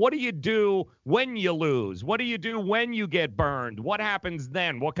way. What do you do when you lose? What do you do when you get burned? What happens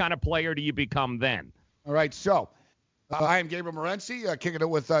then? What kind of player do you become then? All right, so I am Gabriel Morency, kicking it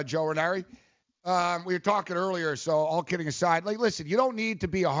with Joe Ranieri. We were talking earlier, so all kidding aside, like, listen, you don't need to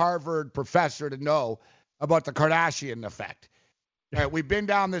be a Harvard professor to know about the Kardashian effect. All right, we've been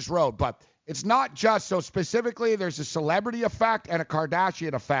down this road, but it's not just so specifically. There's a celebrity effect and a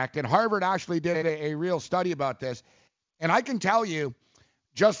Kardashian effect, and Harvard actually did a real study about this. And I can tell you,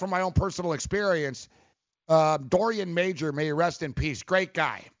 just from my own personal experience, Dorian Major, may he rest in peace, great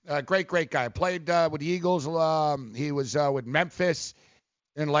guy, great guy. Played with the Eagles. He was with Memphis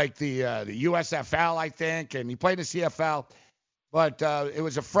in like the USFL, I think, and he played in the CFL. But it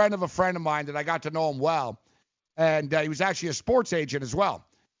was a friend of mine that I got to know him well. And he was actually a sports agent as well.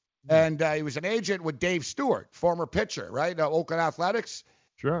 And he was an agent with Dave Stewart, former pitcher, right? Oakland Athletics.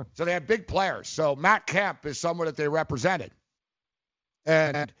 Sure. So they had big players. So Matt Kemp is someone that they represented.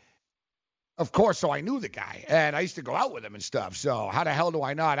 And, of course, so I knew the guy. And I used to go out with him and stuff. So how the hell do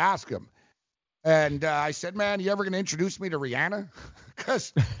I not ask him? And I said, man, you ever going to introduce me to Rihanna?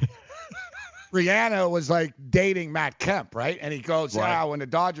 Because Rihanna was like dating Matt Kemp, right? And he goes, Right. when the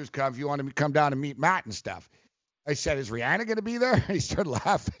Dodgers come, if you want to come down and meet Matt and stuff. I said, is Rihanna going to be there? He started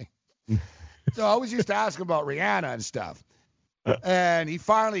laughing. So I always used to ask him about Rihanna and stuff. And he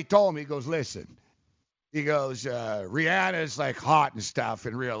finally told me, he goes, listen. He goes, Rihanna's like hot and stuff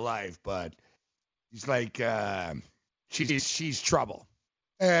in real life, but he's like, she's trouble.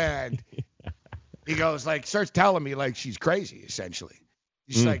 And he goes, like, starts telling me, like, she's crazy, essentially.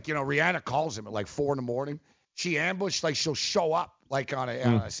 He's like, Rihanna calls him at, like, 4 a.m. She ambushed, like, she'll show up, like,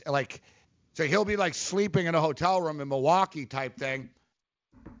 like, so he'll be, like, sleeping in a hotel room in Milwaukee type thing.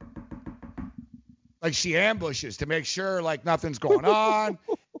 Like, she ambushes to make sure, like, nothing's going on.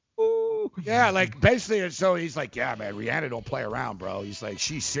 Yeah, like, basically, so he's like, yeah, man, Rihanna don't play around, bro. He's like,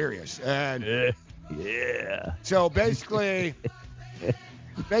 she's serious. And yeah. So basically,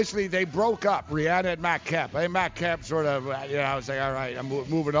 they broke up, Rihanna and Matt Kemp. I think Matt Kemp sort of, I was like, all right, I'm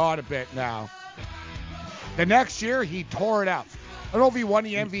moving on a bit now. The next year, he tore it out. I don't know if he won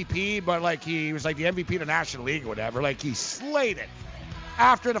the MVP, but, like, he was, like, the MVP of the National League or whatever. Like, he slayed it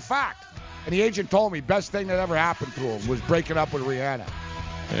after the fact. And the agent told me best thing that ever happened to him was breaking up with Rihanna.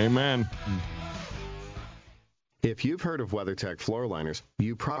 Amen. If you've heard of WeatherTech floor liners,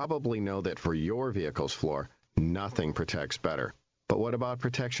 you probably know that for your vehicle's floor, nothing protects better. But what about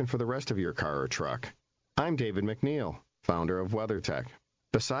protection for the rest of your car or truck? I'm David McNeil, founder of WeatherTech.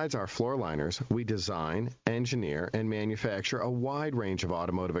 Besides our floor liners, we design, engineer, and manufacture a wide range of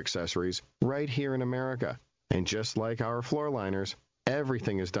automotive accessories right here in America. And just like our floor liners,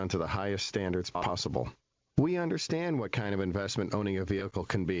 everything is done to the highest standards possible. We understand what kind of investment owning a vehicle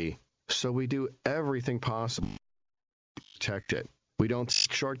can be, so we do everything possible to protect it. We don't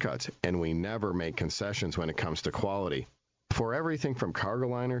take shortcuts, and we never make concessions when it comes to quality. For everything from cargo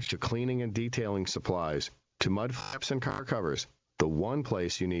liners to cleaning and detailing supplies to mud flaps and car covers, the one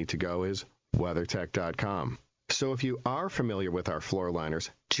place you need to go is WeatherTech.com. So if you are familiar with our floor liners,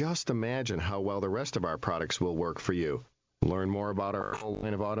 just imagine how well the rest of our products will work for you. Learn more about our whole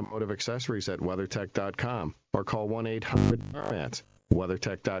line of automotive accessories at WeatherTech.com or call 1-800-MATS.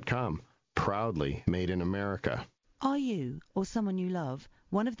 WeatherTech.com, proudly made in America. Are you, or someone you love,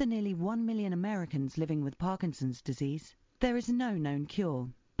 one of the nearly 1 million Americans living with Parkinson's disease? There is no known cure,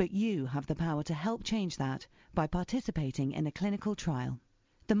 but you have the power to help change that by participating in a clinical trial.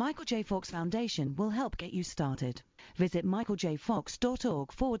 The Michael J. Fox Foundation will help get you started. Visit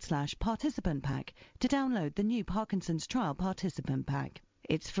michaeljfox.org/participant pack to download the new Parkinson's Trial Participant Pack.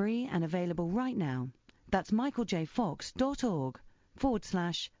 It's free and available right now. That's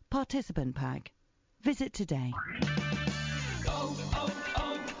michaeljfox.org/participant pack. Visit today.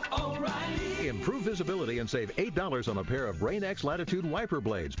 Improve visibility and save $8 on a pair of Rain-X Latitude wiper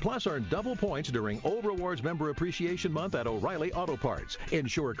blades, plus earn double points during Old Rewards Member Appreciation Month at O'Reilly Auto Parts.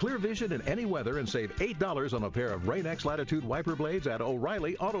 Ensure clear vision in any weather and save $8 on a pair of Rain-X Latitude wiper blades at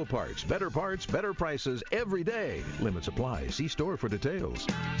O'Reilly Auto Parts. Better parts, better prices every day. Limits apply. See store for details.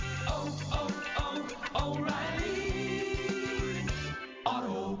 O'Reilly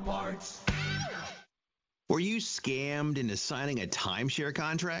Auto Parts. Were you scammed into signing a timeshare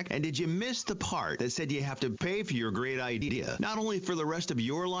contract? And did you miss the part that said you have to pay for your great idea? Not only for the rest of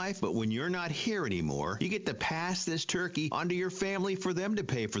your life, but when you're not here anymore, you get to pass this turkey onto your family for them to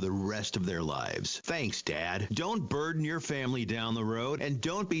pay for the rest of their lives. Thanks, Dad. Don't burden your family down the road, and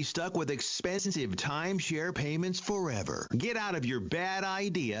don't be stuck with expensive timeshare payments forever. Get out of your bad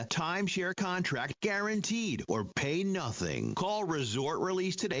idea timeshare contract guaranteed, or pay nothing. Call Resort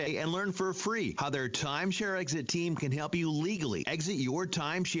Release today and learn for free how their timeshare exit team can help you legally exit your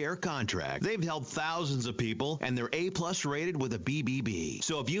timeshare contract. They've helped thousands of people, and they're A+ rated with a BBB.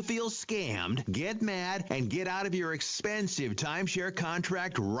 So if you feel scammed, get mad and get out of your expensive timeshare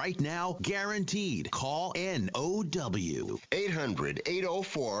contract right now, guaranteed. Call NOW.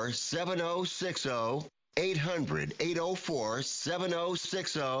 800-804-7060.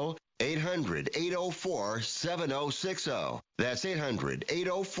 800-804-7060. 800-804-7060. That's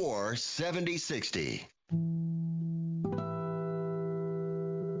 800-804-7060.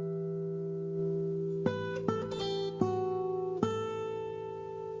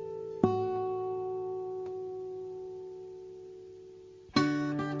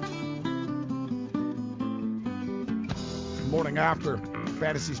 Morning after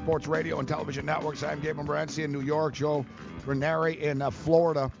Fantasy Sports Radio and Television Networks. I'm Gabe Morency in New York, Joe Ranieri in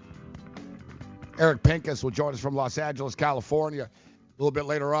Florida. Eric Pincus will join us from Los Angeles, California. A little bit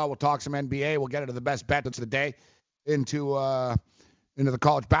later on, we'll talk some NBA. We'll get into the best bets of the day into the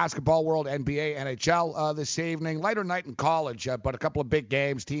college basketball world, NBA, NHL this evening. Lighter night in college, but a couple of big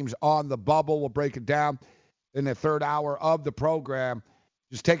games. Teams on the bubble. We'll break it down in the third hour of the program.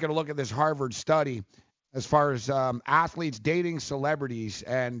 Just taking a look at this Harvard study as far as athletes dating celebrities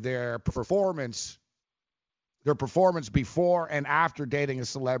and their performance before and after dating a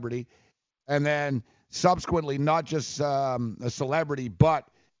celebrity, and then subsequently not just a celebrity but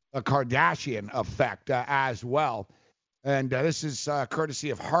a Kardashian effect as well. And this is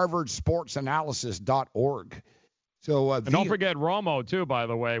courtesy of HarvardSportsAnalysis.org. So and don't forget Romo too, by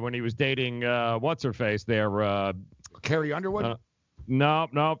the way, when he was dating what's her face there, Carrie Underwood. No,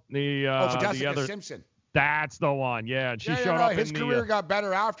 the Jessica the other Simpson. That's the one. Yeah, and she showed up his in career got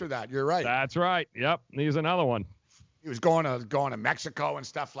better after that. You're right. That's right. Yep, he's another one. He was going to Mexico and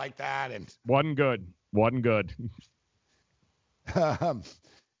stuff like that, and wasn't good.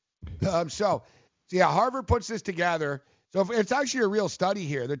 So yeah, Harvard puts this together. So it's actually a real study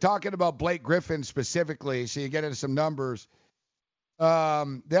here. They're talking about Blake Griffin specifically. So you get into some numbers.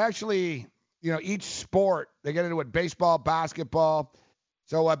 They actually, each sport, they get into it: baseball, basketball.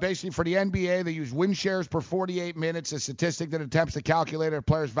 So basically for the NBA, they use win shares per 48 minutes, a statistic that attempts to calculate a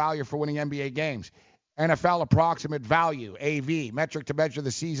player's value for winning NBA games. NFL approximate value, AV, metric to measure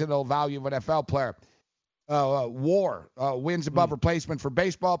the seasonal value of an NFL player. WAR, wins above replacement for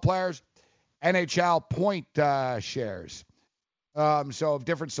baseball players. NHL point shares. So of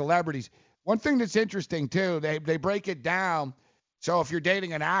different celebrities. One thing that's interesting, too, they break it down. So if you're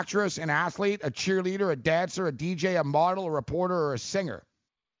dating an actress, an athlete, a cheerleader, a dancer, a DJ, a model, a reporter, or a singer.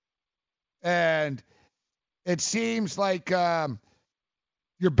 And it seems like you're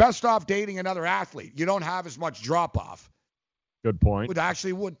best off dating another athlete. You don't have as much drop-off. Good point. Would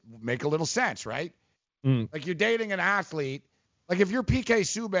make a little sense, right? Like you're dating an athlete. Like if you're PK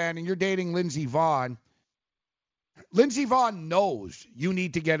Subban and you're dating Lindsey Vonn knows you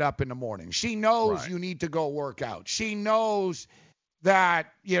need to get up in the morning. She knows you need to go work out. She knows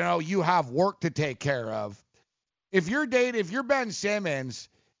that, you have work to take care of. If you're Ben Simmons,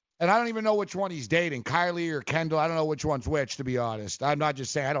 and I don't even know which one he's dating, Kylie or Kendall. I don't know which one's which, to be honest. I'm not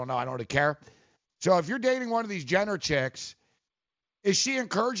just saying I don't know. I don't really care. So if you're dating one of these Jenner chicks, is she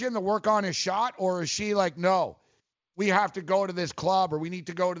encouraging him to work on his shot, or is she like, no, we have to go to this club or we need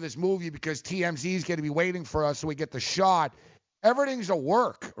to go to this movie because TMZ is going to be waiting for us so we get the shot? Everything's a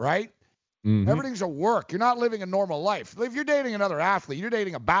work, right? Mm-hmm. Everything's a work. You're not living a normal life. If you're dating another athlete, you're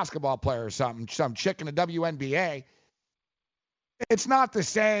dating a basketball player or something, some chick in the WNBA, it's not the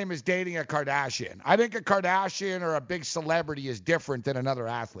same as dating a Kardashian. I think a Kardashian or a big celebrity is different than another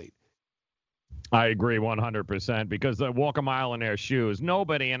athlete. I agree 100% because they walk a mile in their shoes.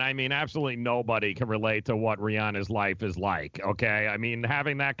 Nobody, and I mean absolutely nobody, can relate to what Rihanna's life is like. Okay, I mean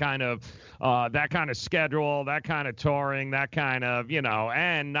having that kind of schedule, that kind of touring, that kind of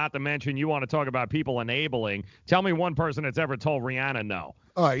and not to mention you want to talk about people enabling. Tell me one person that's ever told Rihanna no.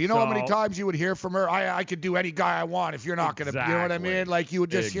 You know how many times you would hear from her, I could do any guy I want if you're not going to, you know what I mean? Like you would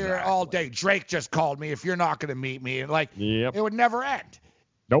just hear it all day. Drake just called me if you're not going to meet me. And it would never end.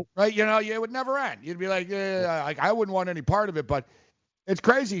 Nope. Right? It would never end. You'd be like, I wouldn't want any part of it, but it's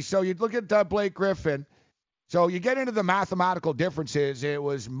crazy. So you'd look at Blake Griffin. So you get into the mathematical differences. It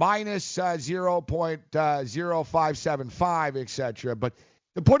was minus 0.0575, etc. But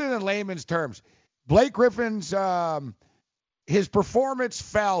to put it in layman's terms, Blake Griffin's his performance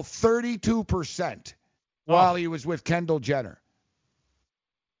fell 32% while he was with Kendall Jenner.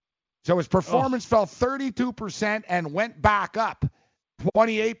 So his performance fell 32% and went back up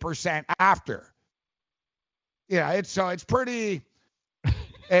 28% after. Yeah, it's pretty,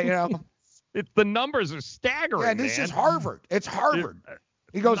 The numbers are staggering. Yeah, this man. is Harvard. It's Harvard.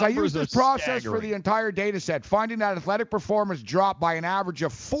 He goes, I used this process for the entire data set, finding that athletic performance dropped by an average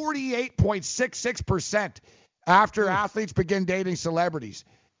of 48.66% after athletes begin dating celebrities.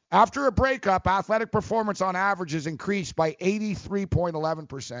 After a breakup, athletic performance on average is increased by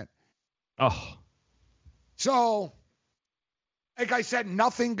 83.11%. Oh. So, like I said,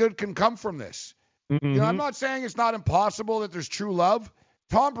 nothing good can come from this. Mm-hmm. I'm not saying it's not impossible that there's true love.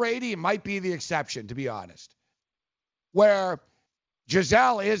 Tom Brady might be the exception, to be honest. Where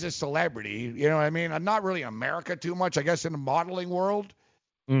Giselle is a celebrity, you know what I mean? I'm not really in America too much, I guess, in the modeling world.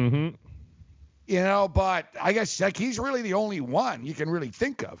 Mm-hmm. But I guess he's really the only one you can really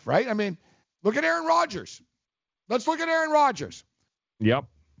think of, right? I mean, look at Aaron Rodgers. Let's look at Aaron Rodgers. Yep.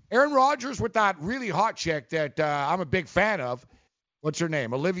 Aaron Rodgers with that really hot chick that I'm a big fan of. What's her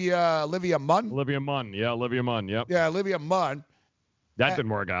name? Olivia Munn? Olivia Munn. Yeah, Olivia Munn. Yep. Yeah, Olivia Munn. That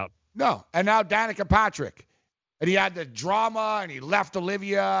didn't work out. No. And now Danica Patrick. And he had the drama, and he left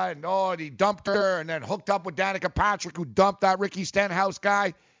Olivia, and he dumped her, and then hooked up with Danica Patrick, who dumped that Ricky Stenhouse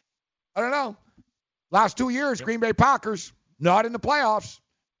guy. I don't know. Last 2 years, Green Bay Packers, not in the playoffs.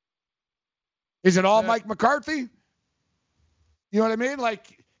 Is it all Mike McCarthy? You know what I mean?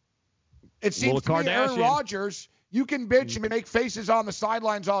 Like, it seems to me Aaron Rodgers, you can bitch and make faces on the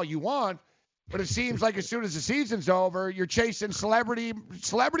sidelines all you want, but it seems like as soon as the season's over, you're chasing celebrity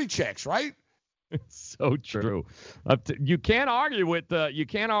chicks, right? It's so true. You can't argue with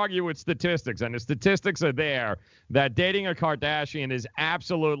statistics, and the statistics are there that dating a Kardashian is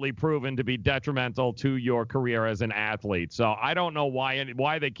absolutely proven to be detrimental to your career as an athlete. So I don't know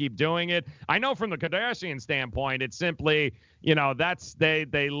why they keep doing it. I know from the Kardashian standpoint, it's simply they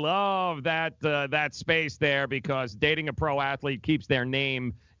love that space there because dating a pro athlete keeps their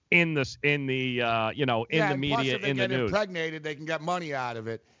name in the media, plus if they in the get news. Impregnated, they can get money out of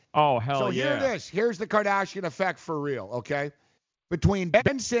it. Oh, hell yeah. So here it is. Here's the Kardashian effect for real, okay? Between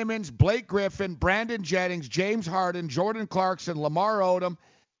Ben Simmons, Blake Griffin, Brandon Jennings, James Harden, Jordan Clarkson, Lamar Odom,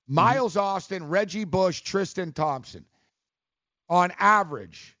 Miles Austin, Reggie Bush, Tristan Thompson. On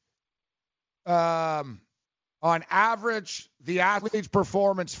average, the athlete's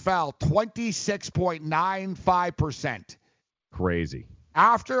performance fell 26.95%. Crazy.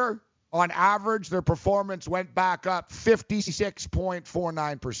 After, on average, their performance went back up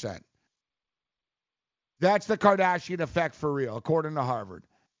 56.49%. That's the Kardashian effect for real, according to Harvard.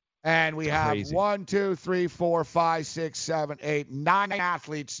 And we have 9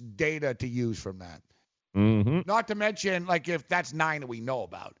 athletes' data to use from that. Mm-hmm. Not to mention, if that's 9 that we know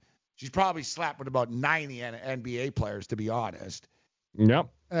about. She's probably slept with about 90 NBA players, to be honest. Yep.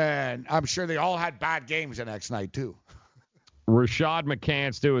 And I'm sure they all had bad games the next night, too. Rashad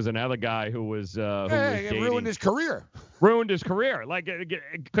McCants, too, is another guy who was it ruined his career.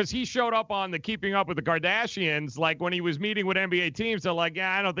 Because he showed up on the Keeping Up with the Kardashians, when he was meeting with NBA teams, they're like,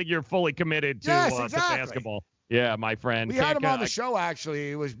 I don't think you're fully committed to basketball. Yeah, my friend. We had him on the show, actually.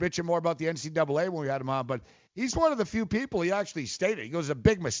 He was bitching more about the NCAA when we had him on, but he's one of the few people he actually stated. He goes, a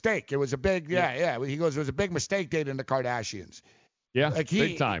big mistake. It was a big, He goes, it was a big mistake dating the Kardashians. Yeah,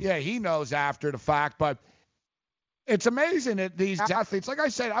 big time. Yeah, he knows after the fact, but it's amazing that these athletes, like I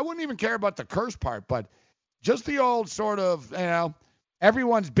said, I wouldn't even care about the curse part, but just the old sort of,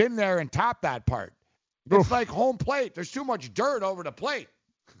 everyone's been there and tapped that part. It's like home plate. There's too much dirt over the plate.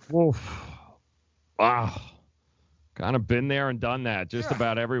 Oof. Wow. Kind of been there and done that. Just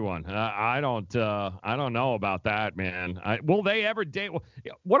about everyone. I don't know about that, man. Will they ever date?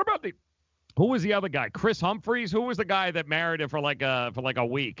 What about who was the other guy? Chris Humphries? Who was the guy that married her for like a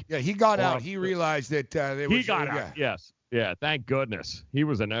week? Yeah, he got out. He realized that he got out. Yes. Yeah. Thank goodness. He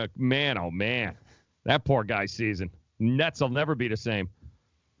was man. Oh man, that poor guy's season. Nets will never be the same.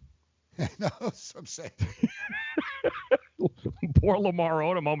 No, that's what I'm saying. Poor Lamar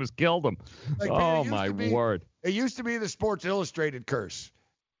Odom almost killed him. Oh my word! It used to be the Sports Illustrated curse.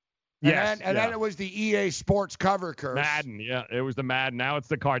 Yes, and then it was the EA Sports cover curse. Madden, yeah, it was the Madden. Now it's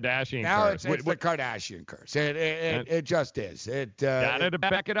the Kardashian Now curse. it's the Kardashian curse. It just is. Data to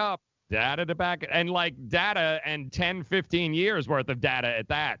back it up. Data to back it. And data and 10, 15 years worth of data at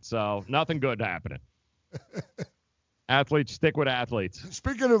that. So nothing good happening. Athletes stick with athletes.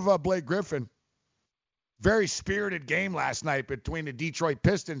 Speaking of Blake Griffin, very spirited game last night between the Detroit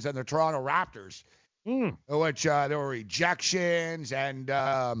Pistons and the Toronto Raptors, which there were ejections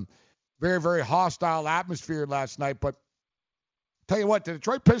and very, very hostile atmosphere last night. But tell you what, the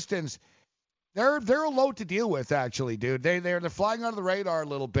Detroit Pistons, they're a load to deal with, actually, dude. They're flying under the radar a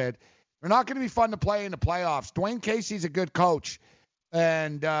little bit. They're not going to be fun to play in the playoffs. Dwayne Casey's a good coach.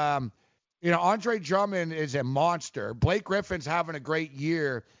 And, Andre Drummond is a monster. Blake Griffin's having a great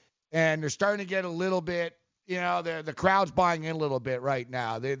year. And they're starting to get a little bit, the crowd's buying in a little bit right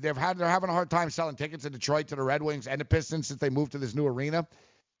now. They're having a hard time selling tickets in Detroit to the Red Wings and the Pistons since they moved to this new arena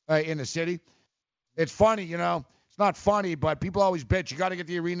in the city. It's funny, it's not funny, but people always bitch. You got to get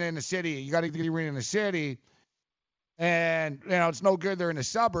the arena in the city. You got to get the arena in the city. And, it's no good they're in the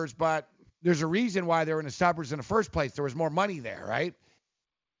suburbs, but there's a reason why they're in the suburbs in the first place. There was more money there, right?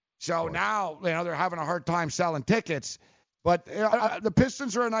 So now, they're having a hard time selling tickets. But the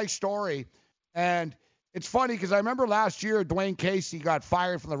Pistons are a nice story. And it's funny because I remember last year Dwayne Casey got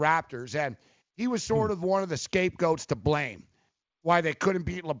fired from the Raptors, and he was sort of one of the scapegoats to blame why they couldn't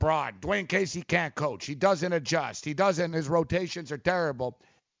beat LeBron. Dwayne Casey can't coach. He doesn't adjust. His rotations are terrible.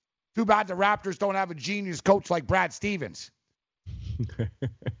 Too bad the Raptors don't have a genius coach like Brad Stevens.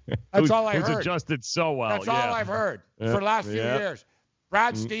 That's all I heard. Who's adjusted so well. That's all I've heard for the last few years.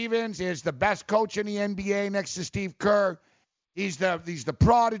 Brad Stevens is the best coach in the NBA next to Steve Kerr. He's the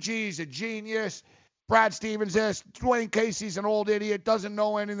prodigy. He's a genius. Brad Stevens is. Dwayne Casey's an old idiot, doesn't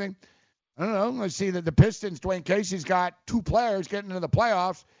know anything. I don't know. I see that the Pistons, Dwayne Casey's got 2 players getting into the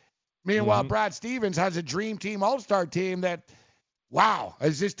playoffs. Meanwhile, Brad Stevens has a dream team, all-star team that, wow,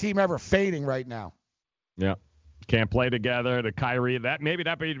 is this team ever fading right now? Yeah. Can't play together. The Kyrie, maybe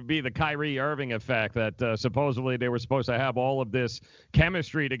that would be the Kyrie Irving effect that supposedly they were supposed to have all of this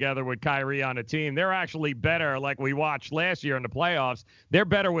chemistry together with Kyrie on a team. They're actually better, like we watched last year in the playoffs. They're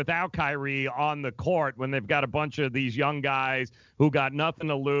better without Kyrie on the court when they've got a bunch of these young guys who got nothing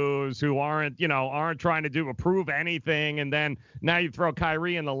to lose, who aren't trying to prove anything. And then now you throw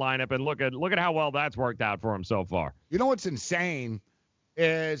Kyrie in the lineup and look at how well that's worked out for him so far. You know what's insane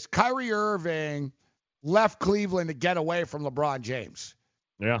is Kyrie Irving left Cleveland to get away from LeBron James.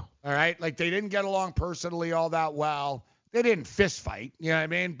 Yeah. All right? Like, they didn't get along personally all that well. They didn't fist fight, you know what I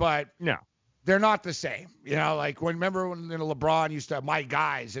mean? But no, they're not the same. Like, remember when LeBron used to have my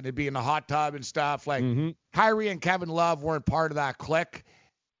guys and it'd be in the hot tub and stuff? Like, Kyrie and Kevin Love weren't part of that clique.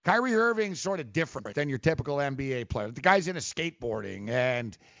 Kyrie Irving's sort of different than your typical NBA player. The guy's into skateboarding,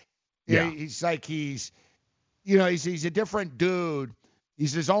 and he's a different dude.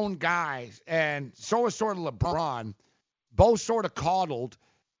 He's his own guy, and so is sort of LeBron. Both sort of coddled.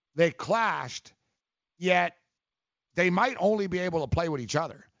 They clashed, yet they might only be able to play with each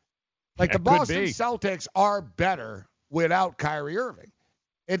other. Like, the Boston Celtics are better without Kyrie Irving.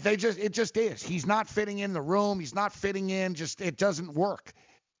 It just is. He's not fitting in the room. He's not fitting in. It doesn't work.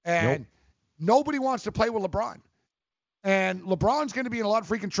 And nobody wants to play with LeBron. And LeBron's going to be in a lot of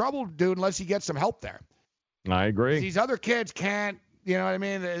freaking trouble, dude, unless he gets some help there. I agree. These other kids can't. You know what I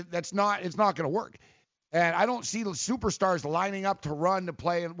mean? It's not going to work. And I don't see the superstars lining up to run to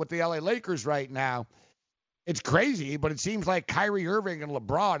play with the LA Lakers right now. It's crazy, but it seems like Kyrie Irving and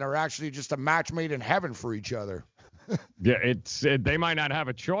LeBron are actually just a match made in heaven for each other. Yeah, they might not have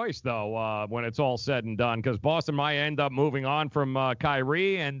a choice, though, when it's all said and done, because Boston might end up moving on from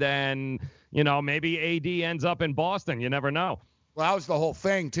Kyrie, and then, maybe AD ends up in Boston. You never know. Well, that was the whole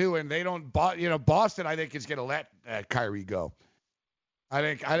thing, too, and they don't, Boston, I think, is going to let Kyrie go.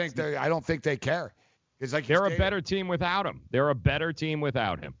 I don't think they care. It's like they're a better team without him. They're a better team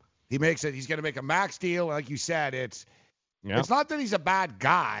without him. He's going to make a max deal. Like you said, it's not that he's a bad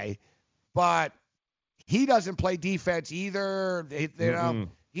guy, but he doesn't play defense either.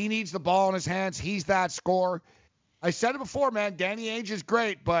 He needs the ball in his hands. He's that scorer. I said it before, man. Danny Ainge is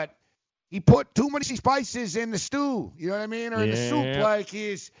great, but he put too many spices in the stew. You know what I mean? Or in the soup. Like,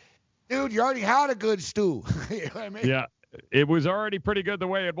 dude, you already had a good stew. You know what I mean? Yeah. It was already pretty good the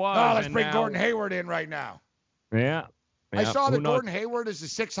way it was. Oh, let's bring Gordon Hayward in right now. Yeah. I saw that Gordon Hayward is the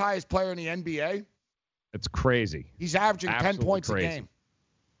 6th highest player in the NBA. It's crazy. He's averaging Absolutely 10 points crazy. a game.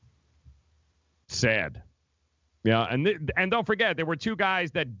 Sad. Yeah, and don't forget, there were 2 guys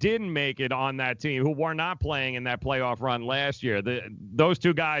that didn't make it on that team who were not playing in that playoff run last year. Those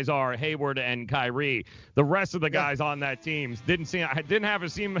 2 guys are Hayward and Kyrie. The rest of the guys on that team didn't seem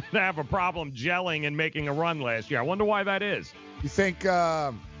to have a problem gelling and making a run last year. I wonder why that is. You think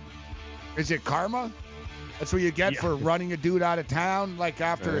is it karma? That's what you get for running a dude out of town, like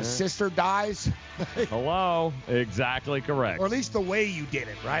after his sister dies. Hello, exactly correct. Or at least the way you did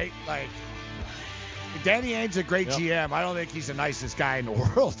it, right? Like, Danny Ainge's a great GM. I don't think he's the nicest guy in the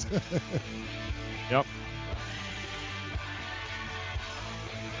world. Yep.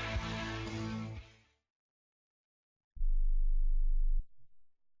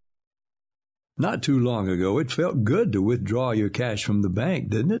 Not too long ago, it felt good to withdraw your cash from the bank,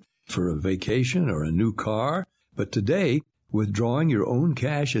 didn't it? For a vacation or a new car. But today, withdrawing your own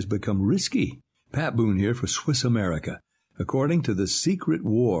cash has become risky. Pat Boone here for Swiss America. According to The Secret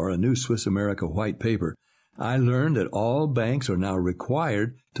War, a new Swiss America white paper, I learned that all banks are now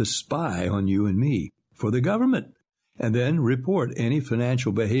required to spy on you and me for the government, and then report any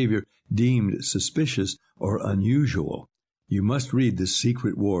financial behavior deemed suspicious or unusual. You must read The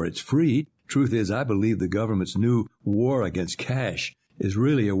Secret War. It's free. Truth is, I believe the government's new war against cash is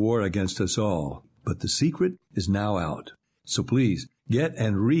really a war against us all. But the secret is now out. So please, get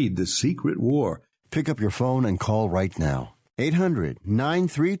and read The Secret War. Pick up your phone and call right now.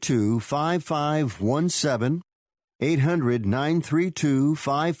 800-932-5517.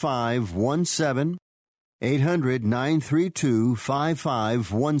 800-932-5517.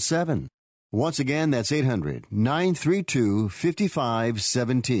 800-932-5517. Once again, that's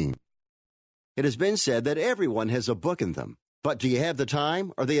 800-932-5517. It has been said that everyone has a book in them. But do you have the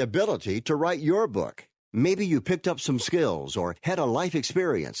time or the ability to write your book? Maybe you picked up some skills or had a life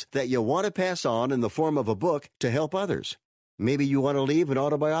experience that you want to pass on in the form of a book to help others. Maybe you want to leave an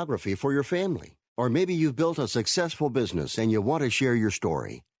autobiography for your family. Or maybe you've built a successful business and you want to share your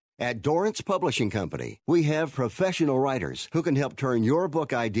story. At Dorrance Publishing Company, we have professional writers who can help turn your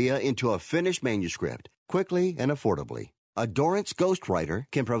book idea into a finished manuscript quickly and affordably. A Dorrance ghostwriter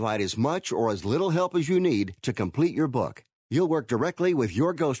can provide as much or as little help as you need to complete your book. You'll work directly with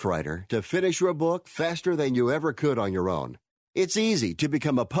your ghostwriter to finish your book faster than you ever could on your own. It's easy to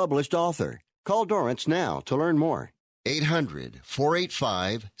become a published author. Call Dorrance now to learn more.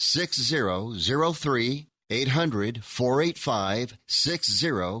 800-485-6003.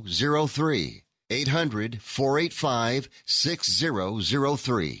 800-485-6003.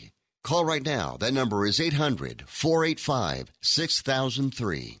 800-485-6003. Call right now. That number is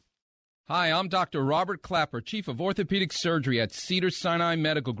 800-485-6003. Hi, I'm Dr. Robert Clapper, Chief of Orthopedic Surgery at Cedars-Sinai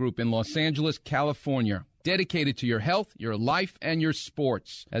Medical Group in Los Angeles, California. Dedicated to your health, your life, and your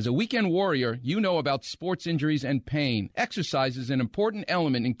sports. As a weekend warrior, you know about sports injuries and pain. Exercise is an important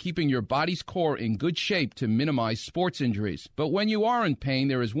element in keeping your body's core in good shape to minimize sports injuries. But when you are in pain,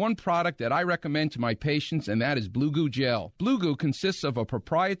 there is one product that I recommend to my patients, and that is Blue Goo Gel. Blue Goo consists of a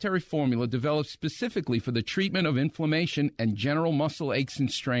proprietary formula developed specifically for the treatment of inflammation and general muscle aches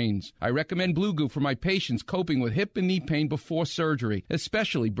and strains. I recommend Blue Goo for my patients coping with hip and knee pain before surgery,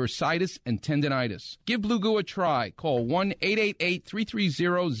 especially bursitis and tendinitis. Give Blue Goo a try. Call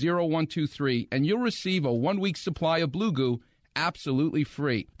 1-888-330-0123 and you'll receive a 1-week supply of Blue Goo absolutely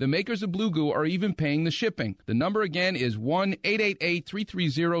free. The makers of Blue Goo are even paying the shipping. The number again is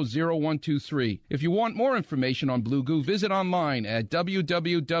 1-888-330-0123. If you want more information on Blue Goo, visit online at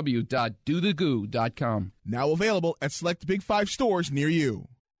www.dothegoo.com. Now available at select Big 5 stores near you.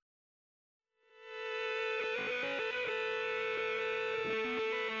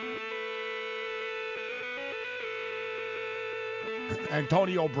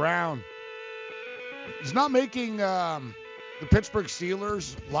 Antonio Brown. He's not making the Pittsburgh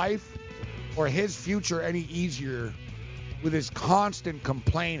Steelers' life or his future any easier with his constant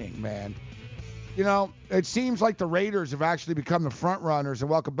complaining, man. You know, it seems like the Raiders have actually become the front runners. And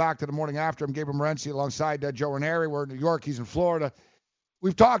welcome back to the morning after. I'm Gabriel Morency alongside Joe Ranieri. We're in New York. He's in Florida.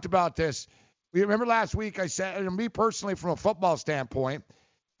 We've talked about this. We remember last week I said, and me personally, from a football standpoint,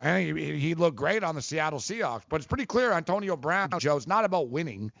 I think he looked great on the Seattle Seahawks. But it's pretty clear Antonio Brown, Joe, it's not about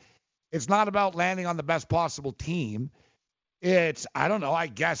winning. It's not about landing on the best possible team. It's, I don't know, I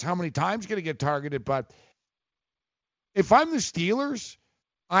guess how many times going to get targeted. But if I'm the Steelers,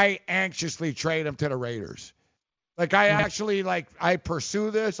 I anxiously trade him to the Raiders. Like, I actually, I pursue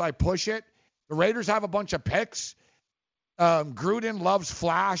this. I push it. The Raiders have a bunch of picks. Gruden loves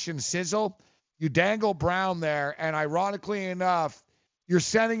flash and sizzle. You dangle Brown there, and ironically enough, you're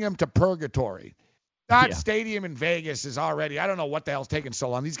sending him to purgatory. That stadium in Vegas is already, I don't know what the hell's taking so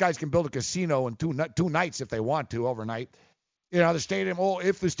long. These guys can build a casino in two nights if they want to overnight. You know, the stadium,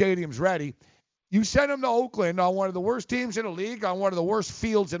 if the stadium's ready. You send them to Oakland on one of the worst teams in the league, on one of the worst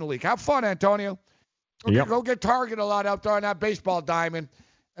fields in the league. Have fun, Antonio. Go get targeted a lot out there on that baseball diamond.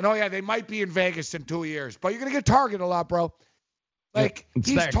 And, they might be in Vegas in 2 years. But you're going to get targeted a lot, bro. Like,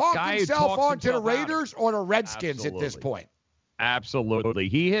 he's talking himself onto the Raiders or the Redskins at this point. Absolutely.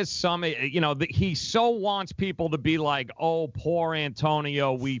 He has some, he so wants people to be like, oh, poor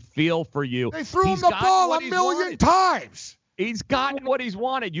Antonio, we feel for you. They threw him the ball a million times. He's got what he's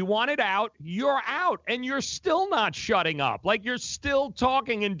wanted. You wanted out, you're out, and you're still not shutting up. Like, you're still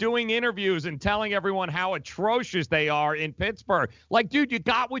talking and doing interviews and telling everyone how atrocious they are in Pittsburgh. Like, dude, you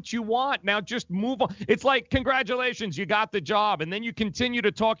got what you want. Now just move on. It's like, congratulations, you got the job, and then you continue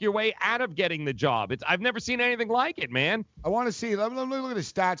to talk your way out of getting the job. I've never seen anything like it, man. I want to see. Let me look at the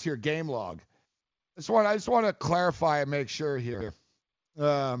stats here, game log. I just want to clarify and make sure here.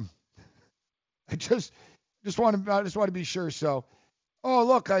 I just want to be sure. So, oh,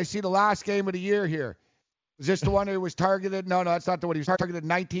 look, I see the last game of the year here. Is this the one that was targeted? No, that's not the one. He was targeted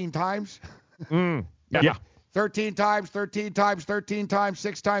 19 times. Yeah. 13 times, 13 times, 13 times,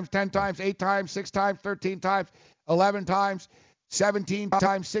 6 times, 10 times, 8 times, 6 times, 13 times, 11 times, 17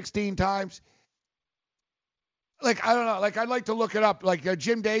 times, 16 times. Like, I don't know. Like, I'd like to look it up. Like,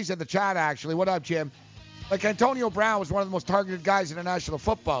 Jim Day's in the chat, actually. What up, Jim? Like, Antonio Brown was one of the most targeted guys in the National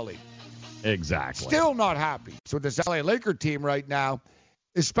Football League. Exactly. Still not happy. So this LA Laker team right now,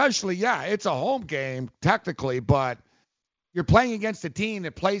 especially, it's a home game, technically, but you're playing against a team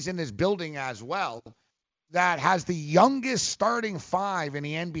that plays in this building as well that has the youngest starting 5 in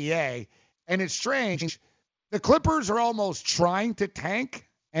the NBA. And it's strange. The Clippers are almost trying to tank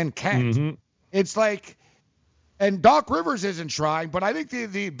and can't. Mm-hmm. It's like... And Doc Rivers isn't trying, but I think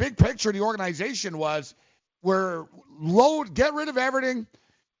the big picture of the organization was get rid of everything.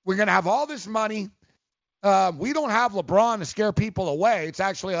 We're going to have all this money. We don't have LeBron to scare people away. It's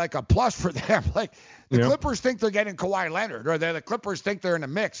actually like a plus for them. Like the Clippers think they're getting Kawhi Leonard, or the Clippers think they're in a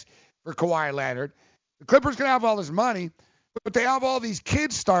mix for Kawhi Leonard. The Clippers can have all this money, but they have all these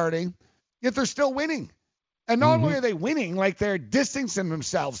kids starting, yet they're still winning. And not only are they winning, like they're distancing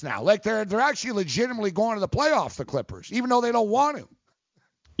themselves now. Like they're actually legitimately going to the playoffs, the Clippers, even though they don't want to.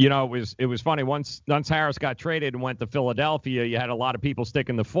 You know, it was funny. Once Harris got traded and went to Philadelphia, you had a lot of people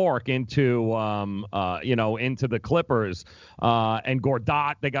sticking the fork into the Clippers. And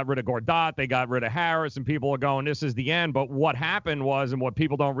Gordat, they got rid of Gordat, they got rid of Harris, and people are going, this is the end. But what happened was, and what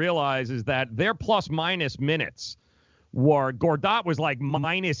people don't realize, is that their plus-minus minutes Gordat was like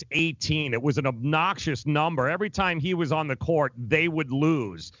minus 18. It was an obnoxious number. Every time he was on the court, they would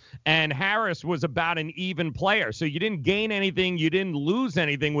lose. And Harris was about an even player. So you didn't gain anything. You didn't lose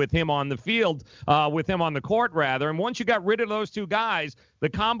anything with him on the field, with him on the court, rather. And once you got rid of those two guys, the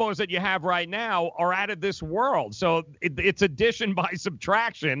combos that you have right now are out of this world. So it's addition by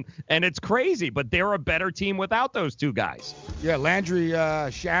subtraction, and it's crazy. But they're a better team without those two guys. Yeah, Landry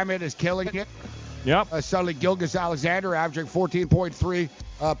Shamet is killing it. Yep. Suddenly Gilgeous-Alexander averaging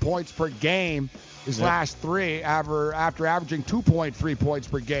 14.3 points per game his last three, after averaging 2.3 points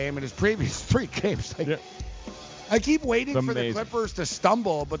per game in his previous 3 games. I keep waiting for the Clippers to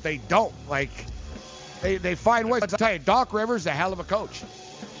stumble, but they don't. Like, they find ways. I'll tell you, Doc Rivers is a hell of a coach.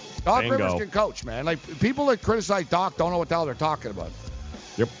 Doc Rivers can coach, man. Like, people that criticize Doc don't know what the hell they're talking about.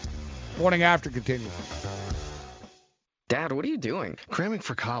 Yep. Morning after continues. Dad, what are you doing? Cramming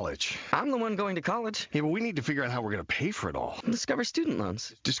for college. I'm the one going to college. Yeah, but we need to figure out how we're going to pay for it all. Discover Student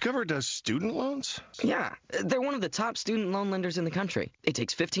Loans. Discover does student loans? Yeah, they're one of the top student loan lenders in the country. It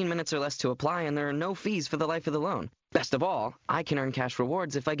takes 15 minutes or less to apply, and there are no fees for the life of the loan. Best of all, I can earn cash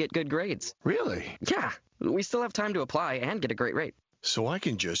rewards if I get good grades. Really? Yeah, we still have time to apply and get a great rate. So I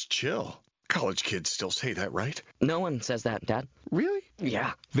can just chill. College kids still say that, right? No one says that, Dad. Really?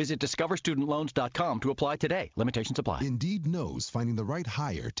 Yeah. Visit discoverstudentloans.com to apply today. Limitations apply. Indeed knows finding the right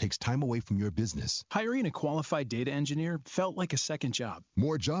hire takes time away from your business. Hiring a qualified data engineer felt like a second job.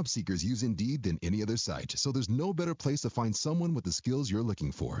 More job seekers use Indeed than any other site, so there's no better place to find someone with the skills you're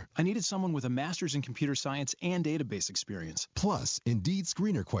looking for. I needed someone with a master's in computer science and database experience. Plus, Indeed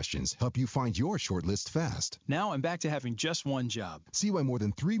screener questions help you find your shortlist fast. Now I'm back to having just one job. See why more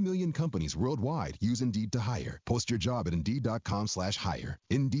than 3 million companies worldwide use Indeed to hire. Post your job at Indeed.com/hire.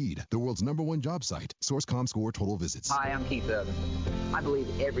 Indeed, the world's #1 job site. Source.com score total visits. Hi, I'm Keith Urban. I believe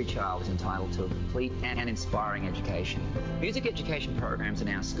every child is entitled to a complete and inspiring education. Music education programs in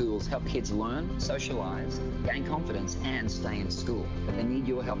our schools help kids learn, socialize, gain confidence, and stay in school. But they need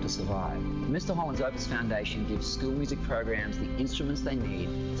your help to survive. Mr. Holland's Opus Foundation gives school music programs the instruments they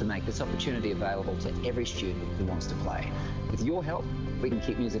need to make this opportunity available to every student who wants to play. With your help, we can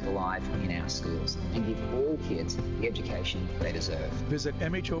keep music alive in our schools and give all kids the education they deserve. Visit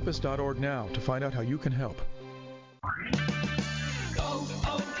mhopus.org now to find out how you can help.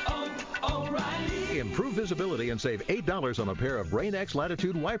 Improve visibility and save $8 on a pair of Rain-X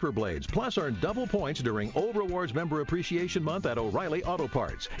Latitude wiper blades. Plus, earn double points during O Rewards Member Appreciation Month at O'Reilly Auto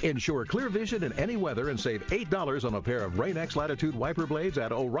Parts. Ensure clear vision in any weather and save $8 on a pair of Rain-X Latitude wiper blades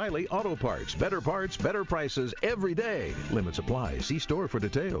at O'Reilly Auto Parts. Better parts, better prices every day. Limits apply. See store for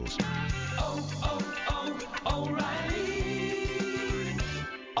details. O'Reilly.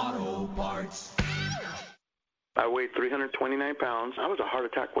 Parts. I weighed 329 pounds. I was a heart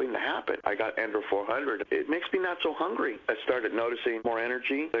attack waiting to happen. I got Andro 400. It makes me not so hungry. I started noticing more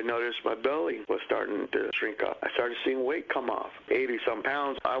energy. I noticed my belly was starting to shrink up. I started seeing weight come off, 80-some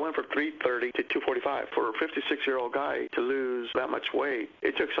pounds. I went from 330 to 245. For a 56-year-old guy to lose that much weight,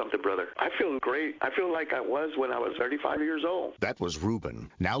 it took something, brother. I feel great. I feel like I was when I was 35 years old. That was Ruben.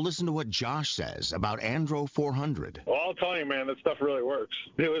 Now listen to what Josh says about Andro 400. Well, I'll tell you, man, that stuff really works.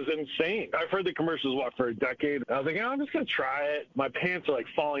 It was insane. I've heard the commercials, for a decade. I was like, I'm just going to try it. My pants are,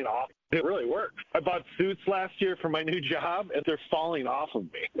 falling off. It really works. I bought suits last year for my new job, and they're falling off of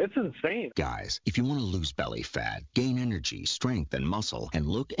me. It's insane. Guys, if you want to lose belly fat, gain energy, strength, and muscle, and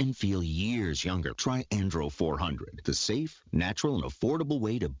look and feel years younger, try Andro 400, the safe, natural, and affordable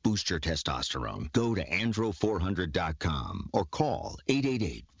way to boost your testosterone. Go to andro400.com or call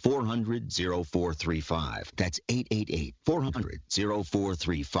 888-400-0435. That's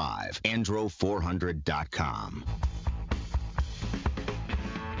 888-400-0435. andro400.com.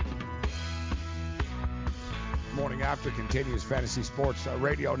 Morning After continues. Fantasy Sports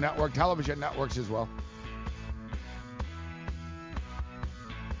Radio Network, television networks as well.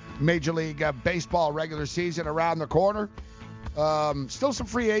 Major League Baseball regular season around the corner. Still some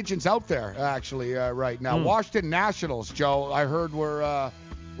free agents out there, actually, right now. Washington Nationals, Joe, I heard we're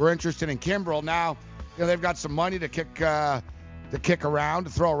interested in Kimbrel. Now, they've got some money to kick around, to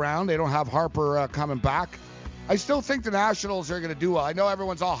throw around. They don't have Harper coming back. I still think the Nationals are going to do well. I know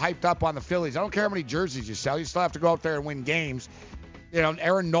everyone's all hyped up on the Phillies. I don't care how many jerseys you sell. You still have to go out there and win games.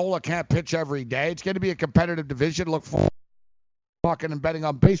 Aaron Nola can't pitch every day. It's going to be a competitive division. Look for talking and betting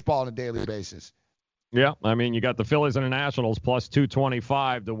on baseball on a daily basis. Yeah, I mean, you got the Phillies and the Nationals plus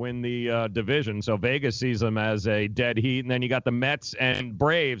 225 to win the division. So Vegas sees them as a dead heat. And then you got the Mets and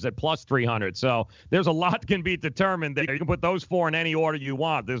Braves at plus 300. So there's a lot can be determined there. You can put those four in any order you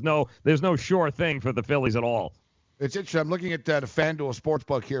want. There's no sure thing for the Phillies at all. It's interesting. I'm looking at the FanDuel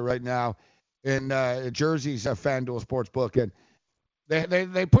Sportsbook here right now in Jersey's FanDuel Sportsbook. And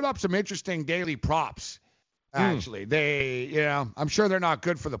they put up some interesting daily props. Actually, I'm sure they're not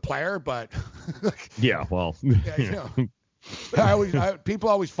good for the player, but yeah, well, people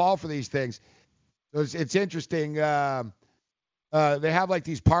always fall for these things. It's interesting. They have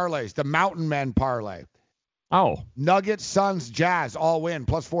these parlays, the Mountain Men parlay. Oh, Nuggets, Suns, Jazz all win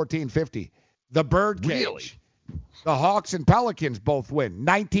plus 1450. The Birdcage, really? The Hawks and Pelicans both win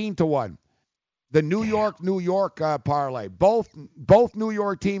 19-1. The New York parlay. Both New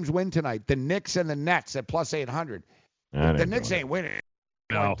York teams win tonight. The Knicks and the Nets at plus 800. The Knicks ain't winning.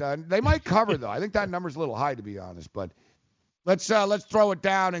 No. They might cover though. I think that number's a little high to be honest. But let's throw it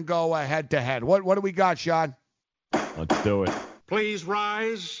down and go head to head. What do we got, Sean? Let's do it. Please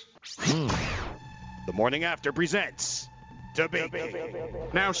rise. The Morning After presents Debate.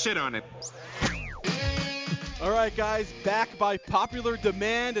 Now sit on it. All right, guys, back by popular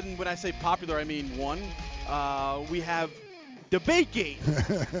demand, and when I say popular, I mean one. We have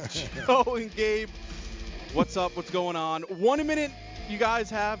DebateGate. Joe and Gabe, what's up? What's going on? 1 minute you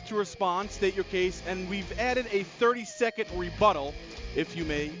guys have to respond, state your case, and we've added a 30-second rebuttal, if you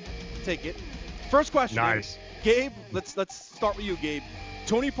may take it. First question. Nice. Gabe, let's start with you, Gabe.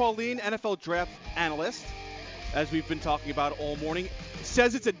 Tony Pauline, NFL draft analyst, as we've been talking about all morning,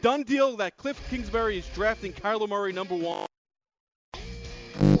 says it's a done deal that Cliff Kingsbury is drafting Kyler Murray number 1.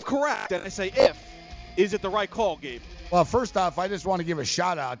 Correct. And I say if. Is it the right call, Gabe? Well, first off, I just want to give a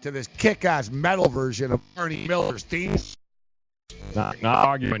shout-out to this kick-ass metal version of Bernie Miller's theme. Not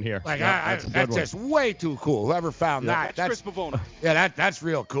arguing here. That's just way too cool. Whoever found that. That's Chris Pavona. Yeah, that's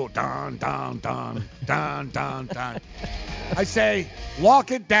real cool. Dun, dun, dun, dun, dun, dun. I say,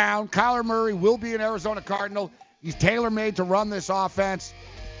 lock it down. Kyler Murray will be an Arizona Cardinal. He's tailor-made to run this offense.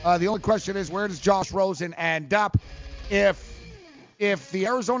 The only question is, where does Josh Rosen end up? If the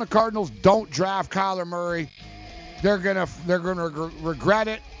Arizona Cardinals don't draft Kyler Murray, they're gonna regret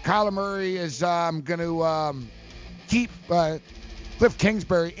it. Kyler Murray is going to keep Cliff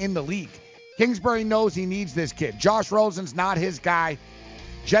Kingsbury in the league. Kingsbury knows he needs this kid. Josh Rosen's not his guy.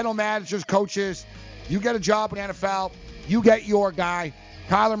 General managers, coaches, you get a job in the NFL, you get your guy.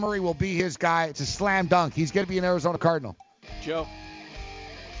 Kyler Murray will be his guy. It's a slam dunk. He's going to be an Arizona Cardinal. Joe?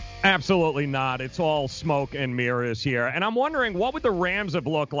 Absolutely not. It's all smoke and mirrors here. And I'm wondering, what would the Rams have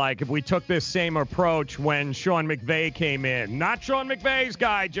looked like if we took this same approach when Sean McVay came in? Not Sean McVay's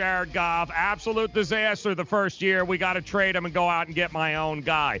guy, Jared Goff. Absolute disaster the first year. We got to trade him and go out and get my own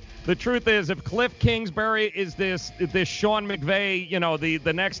guy. The truth is, if Cliff Kingsbury is this Sean McVay,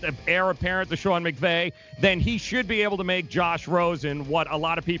 the next heir apparent to Sean McVay, then he should be able to make Josh Rosen what a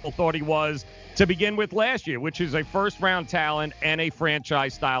lot of people thought he was to begin with last year, which is a first-round talent and a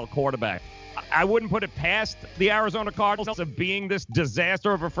franchise-style quarterback. I wouldn't put it past the Arizona Cardinals of being this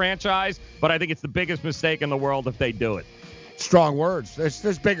disaster of a franchise, but I think it's the biggest mistake in the world if they do it. Strong words.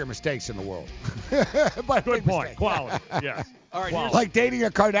 There's bigger mistakes in the world. But good point. Quality. Yes. All right. Like dating a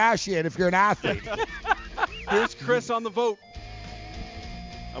Kardashian if you're an athlete. Here's Chris on the vote.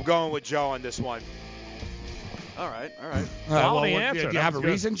 I'm going with Joe on this one. All right. Quality answer. Do you have a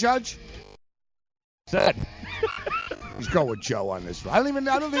reason, Judge? Said. He's going with Joe on this one.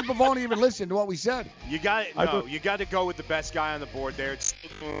 I don't think Pavoni even listened to what we said. You got to go with the best guy on the board there. It's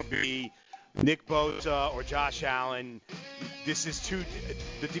going to be Nick Bosa or Josh Allen. This is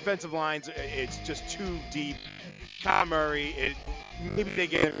the defensive lines, it's just too deep. Kyle Murray, maybe they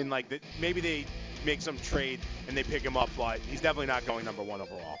get him in maybe they make some trade and they pick him up, but he's definitely not going number 1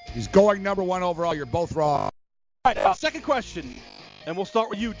 overall. He's going number 1 overall. You're both wrong. All right, second question, and we'll start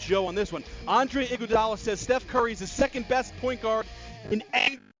with you, Joe, on this one. Andre Iguodala says Steph Curry is the second best point guard in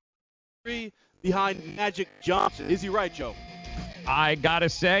NBA behind Magic Johnson. Is he right, Joe? I got to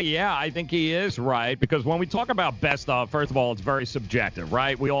say, yeah, I think he is right, because when we talk about best of, first of all, it's very subjective,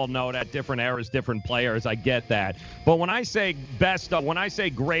 right? We all know that different eras, different players. I get that. But when I say best of, when I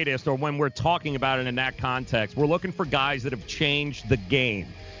say greatest, or when we're talking about it in that context, we're looking for guys that have changed the game.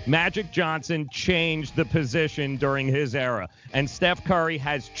 Magic Johnson changed the position during his era, and Steph Curry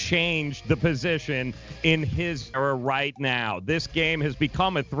has changed the position in his era right now. This game has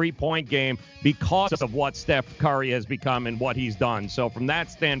become a three-point game because of what Steph Curry has become and what he's done. So from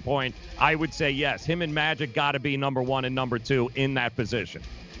that standpoint, I would say yes, him and Magic got to be number 1 and number 2 in that position.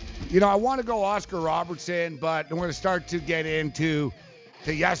 I want to go Oscar Robertson, but we're going to start to get into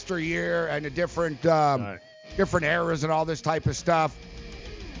the yesteryear and the different eras and all this type of stuff.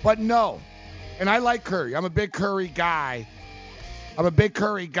 But no, and I like Curry. I'm a big Curry guy,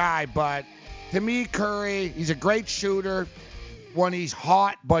 but to me, Curry, he's a great shooter when he's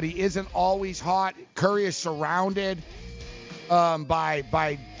hot, but he isn't always hot. Curry is surrounded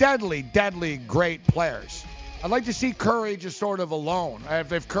by deadly great players. I'd like to see Curry just sort of alone.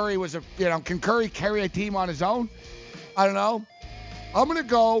 If Curry was can Curry carry a team on his own? I don't know. I'm gonna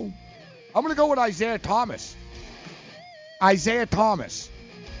go with Isaiah Thomas.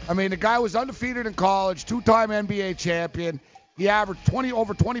 I mean, the guy was undefeated in college, 2-time NBA champion. He averaged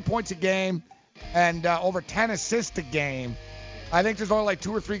over 20 points a game and over 10 assists a game. I think there's only like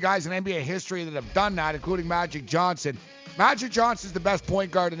 2 or 3 guys in NBA history that have done that, including Magic Johnson. Magic Johnson's the best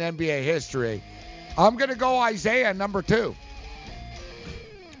point guard in NBA history. I'm going to go Isaiah, number 2.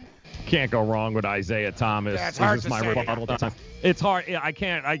 Can't go wrong with Isaiah Thomas. Yeah, it's hard to my say. rebuttal time. It's hard. I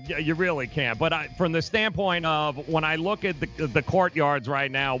can't. You really can't. But from the standpoint of when I look at the courtyards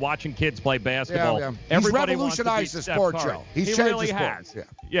right now, watching kids play basketball, He's everybody revolutionized the Steph sport, Curry. Joe. He really the sport. has.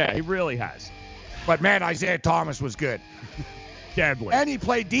 Yeah, he really has. But, man, Isaiah Thomas was good. Deadly. And he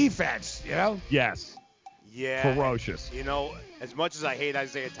played defense, Yes. Yeah. Ferocious. As much as I hate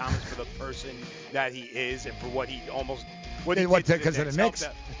Isaiah Thomas for the person that he is and for what he did because of the Knicks?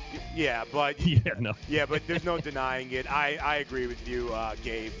 Yeah, but but there's no denying it. I agree with you,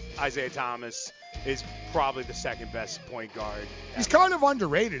 Gabe. Isaiah Thomas is probably the second best point guard. He's kind of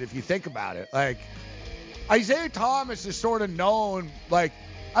underrated if you think about it. Like, Isaiah Thomas is sort of known, I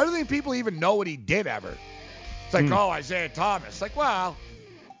don't think people even know what he did ever. It's like, Isaiah Thomas. Like, well,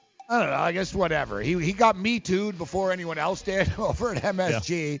 I don't know. I guess whatever. He got Me Too'd before anyone else did over at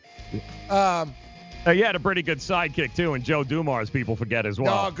MSG. Yeah. He had a pretty good sidekick, too, and Joe Dumars, people forget as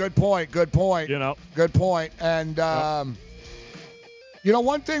well. No, good point. Good point. And,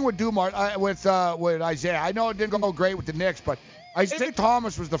 one thing with Dumars, with Isaiah, I know it didn't go great with the Knicks, but Isaiah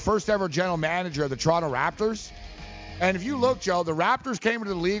Thomas was the first ever general manager of the Toronto Raptors. And if you look, Joe, the Raptors came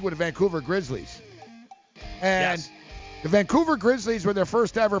into the league with the Vancouver Grizzlies. And the Vancouver Grizzlies, with their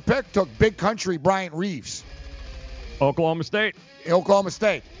first ever pick, took big country Bryant Reeves. Oklahoma State.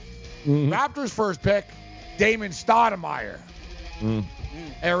 Mm-hmm. Raptors' first pick, Damon Stoudemire.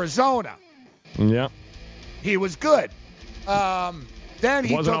 Arizona. Yeah. He was good. Then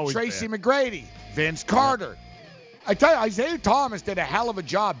he took Tracy McGrady, Vince Carter. I tell you, Isaiah Thomas did a hell of a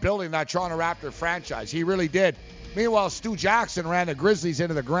job building that Toronto Raptor franchise. He really did. Meanwhile, Stu Jackson ran the Grizzlies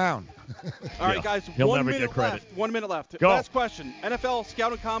into the ground. All right, guys, He'll 1 never minute get credit. left. 1 minute left. Go. Last question. NFL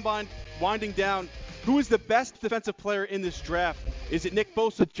Scouting Combine winding down. Who is the best defensive player in this draft? Is it Nick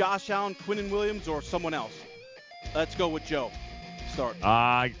Bosa, Josh Allen, Quinnen Williams, or someone else? Let's go with Joe. Start.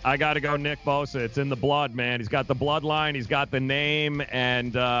 I got to go Nick Bosa. It's in the blood, man. He's got the bloodline. He's got the name,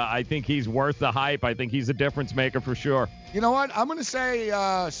 and I think he's worth the hype. I think he's a difference maker for sure. You know what? I'm going to say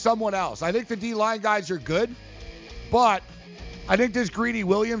someone else. I think the D-line guys are good, but I think this Greedy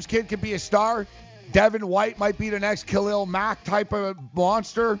Williams kid could be a star. Devin White might be the next Khalil Mack type of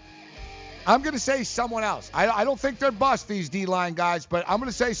monster. I'm going to say someone else. I don't think they're bust, these D-line guys, but I'm going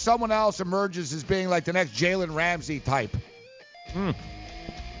to say someone else emerges as being like the next Jalen Ramsey type.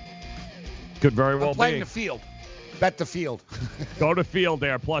 Could very well I'm playing be. the field. Bet the field. Go to field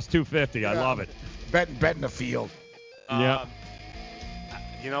there, plus 250. I love it. Betting the field. Yeah.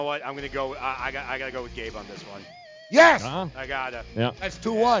 You know what? I'm going to go. I got to go with Gabe on this one. Yes. I got to. Yeah. That's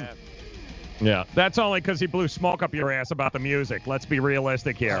 2-1. Yeah, that's only because he blew smoke up your ass about the music. Let's be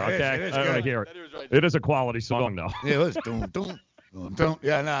realistic here, okay? It is I want to good. hear it. It is a quality song, though. It was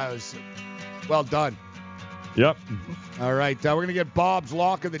Yeah, no, it was well done. Yep. All right, we're going to get Bob's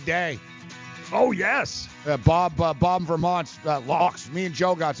lock of the day. Oh, yes. Bob Vermont's locks. Me and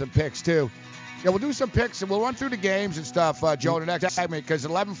Joe got some picks, too. Yeah, we'll do some picks, and we'll run through the games and stuff, Joe, the next segment, because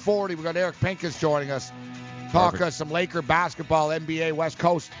at 11:40, we got Eric Pincus joining us. Talk some Laker basketball, NBA West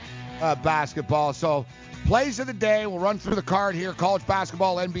Coast basketball. So, plays of the day. We'll run through the card here. College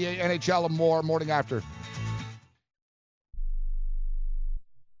basketball, NBA, NHL, and more morning after.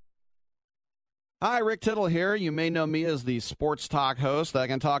 Hi, Rick Tittle here. You may know me as the sports talk host that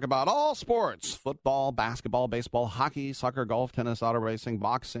can talk about all sports: football, basketball, baseball, hockey, soccer, golf, tennis, auto racing,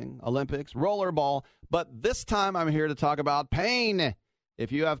 boxing, Olympics, rollerball. But this time I'm here to talk about pain.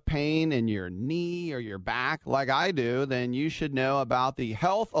 If you have pain in your knee or your back like I do, then you should know about the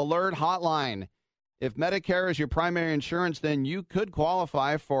Health Alert Hotline. If Medicare is your primary insurance, then you could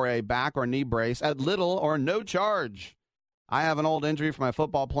qualify for a back or knee brace at little or no charge. I have an old injury from my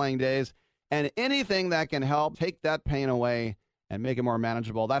football playing days, and anything that can help take that pain away and make it more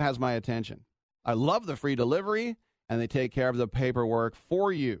manageable, that has my attention. I love the free delivery, and they take care of the paperwork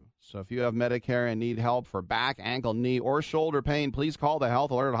for you. So if you have Medicare and need help for back, ankle, knee, or shoulder pain, please call the Health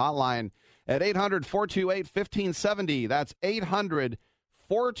Alert Hotline at 800-428-1570. That's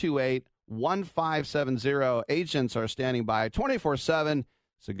 800-428-1570. Agents are standing by 24/7,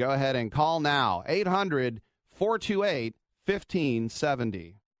 so go ahead and call now.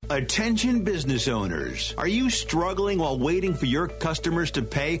 800-428-1570. Attention business owners. Are you struggling while waiting for your customers to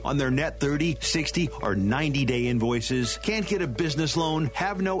pay on their net 30, 60, or 90-day invoices? Can't get a business loan?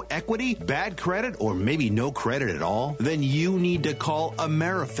 Have no equity? Bad credit? Or maybe no credit at all? Then you need to call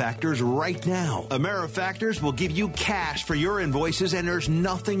AmeriFactors right now. AmeriFactors will give you cash for your invoices and there's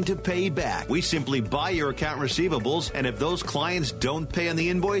nothing to pay back. We simply buy your account receivables, and if those clients don't pay on the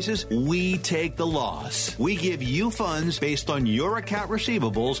invoices, we take the loss. We give you funds based on your account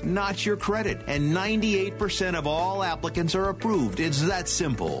receivables, not your credit, and 98% of all applicants are approved. It's that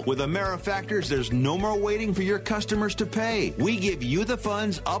simple. With AmeriFactors, there's no more waiting for your customers to pay. We give you the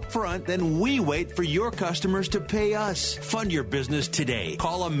funds up front, then we wait for your customers to pay us. Fund your business today.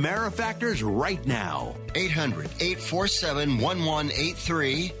 Call AmeriFactors right now.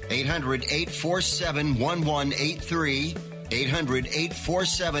 800-847-1183. 800-847-1183.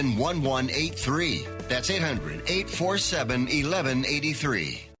 800-847-1183. That's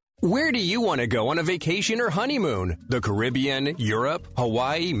 800-847-1183. Where do you want to go on a vacation or honeymoon? The Caribbean, Europe,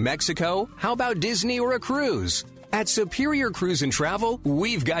 Hawaii, Mexico? How about Disney or a cruise? At Superior Cruise and Travel,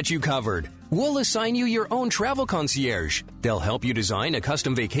 we've got you covered. We'll assign you your own travel concierge. They'll help you design a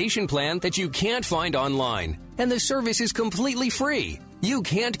custom vacation plan that you can't find online. And the service is completely free. You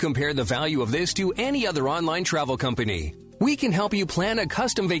can't compare the value of this to any other online travel company. We can help you plan a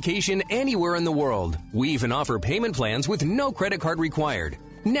custom vacation anywhere in the world. We even offer payment plans with no credit card required.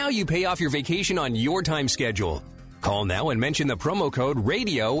 Now you pay off your vacation on your time schedule. Call now and mention the promo code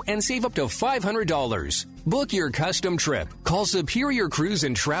RADIO and save up to $500. Book your custom trip. Call Superior Cruise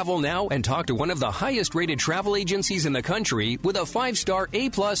and Travel now and talk to one of the highest rated travel agencies in the country with a 5-star A+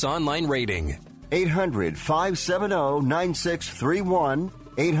 online rating. 800-570-9631.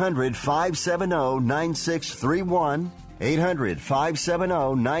 800-570-9631.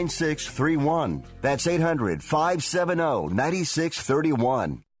 800-570-9631. That's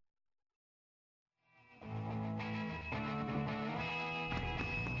 800-570-9631.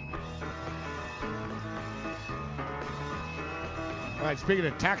 All right, speaking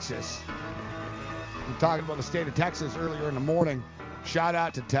of Texas, we were talking about the state of Texas earlier in the morning. Shout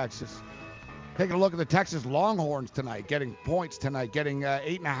out to Texas. Taking a look at the Texas Longhorns tonight, getting points tonight, getting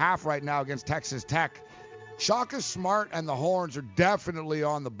 8.5 right now against Texas Tech. Shaka Smart and the Horns are definitely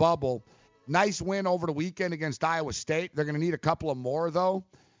on the bubble. Nice win over the weekend against Iowa State. They're going to need a couple of more, though.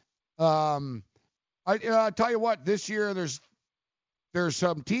 I tell you what, this year there's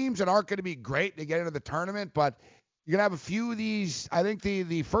some teams that aren't going to be great to get into the tournament, but you're going to have a few of these. I think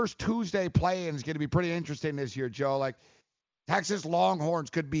the first Tuesday play-in is going to be pretty interesting this year, Joe. Like, Texas Longhorns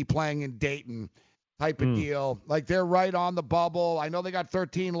could be playing in Dayton type of deal. Like, they're right on the bubble. I know they got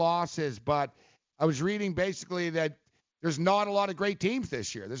 13 losses, but I was reading basically that there's not a lot of great teams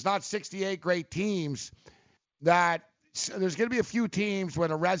this year. There's not 68 great teams. There's going to be a few teams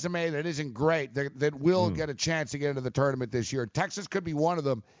with a resume that isn't great that will get a chance to get into the tournament this year. Texas could be one of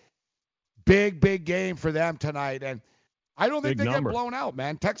them. Big game for them tonight. And I don't think they get blown out,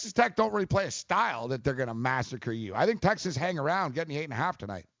 man. Texas Tech don't really play a style that they're going to massacre you. I think Texas hang around getting the 8.5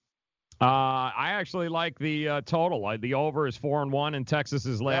 tonight. I actually like the total. The over is 4-1 in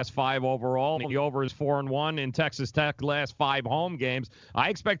Texas's last 5 overall. The over is 4-1 in Texas Tech last 5 home games. I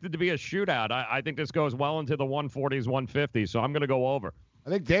expect it to be a shootout. I think this goes well into the 140s, 150s, so I'm going to go over. I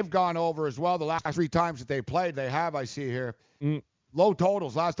think they've gone over as well. The last 3 times that they played, they have, I see here. Low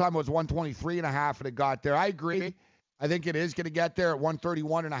totals. Last time it was 123.5 and it got there. I agree. I think it is going to get there at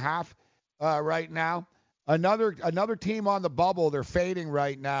 131.5 right now. Another team on the bubble, they're fading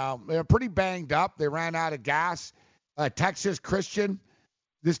right now. They're pretty banged up. They ran out of gas. Texas Christian,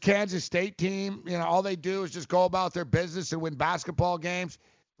 this Kansas State team, all they do is just go about their business and win basketball games.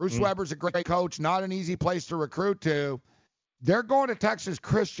 Bruce Weber's a great coach, not an easy place to recruit to. They're going to Texas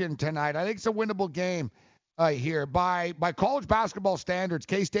Christian tonight. I think it's a winnable game here. By college basketball standards,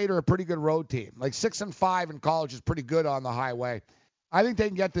 K-State are a pretty good road team. Like 6-5 in college is pretty good on the highway. I think they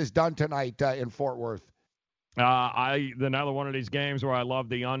can get this done tonight in Fort Worth. Another one of these games where I love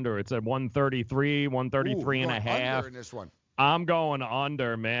the under. It's at 133, 133 and a half. Under in this one. I'm going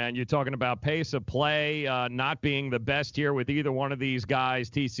under, man. You're talking about pace of play not being the best here with either one of these guys.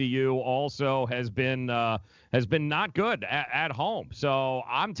 TCU also has been not good at home. So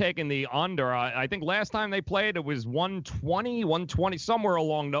I'm taking the under. I think last time they played it was 120, somewhere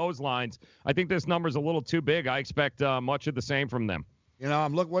along those lines. I think this number's a little too big. I expect much of the same from them.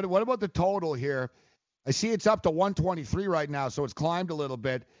 I'm looking. What about the total here? I see it's up to 123 right now, so it's climbed a little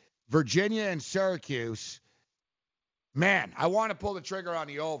bit. Virginia and Syracuse. Man, I want to pull the trigger on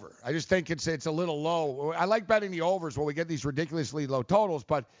the over. I just think it's a little low. I like betting the overs when we get these ridiculously low totals,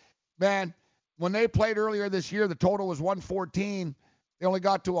 but, man, when they played earlier this year, the total was 114. They only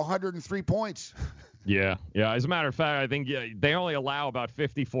got to 103 points. Yeah. As a matter of fact, I think they only allow about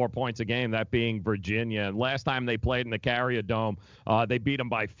 54 points a game, that being Virginia. And last time they played in the Carrier Dome, they beat them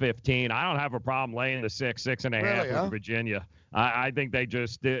by 15. I don't have a problem laying the 6.5 with Virginia. I think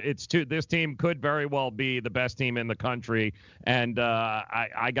this team could very well be the best team in the country, and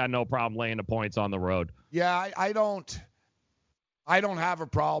I got no problem laying the points on the road. Yeah, I don't have a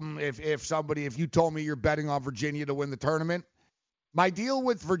problem if you told me you're betting on Virginia to win the tournament. My deal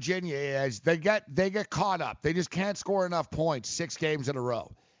with Virginia is they get caught up. They just can't score enough points 6 games in a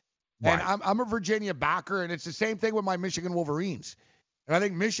row. Right. And I'm a Virginia backer, and it's the same thing with my Michigan Wolverines. And I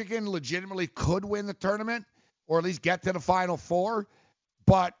think Michigan legitimately could win the tournament or at least get to the Final Four.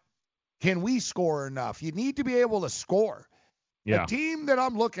 But can we score enough? You need to be able to score. Yeah. The team that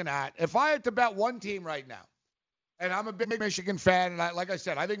I'm looking at, if I had to bet one team right now, and I'm a big Michigan fan, and like I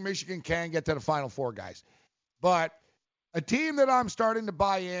said, I think Michigan can get to the Final Four, guys. But a team that I'm starting to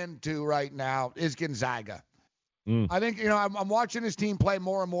buy into right now is Gonzaga. I think, I'm watching this team play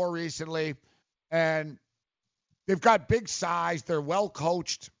more and more recently, and they've got big size. They're well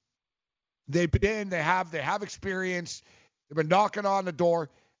coached. They have experience. They've been knocking on the door.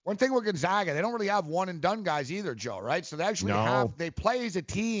 One thing with Gonzaga, they don't really have one and done guys either, Joe, right? So they actually they play as a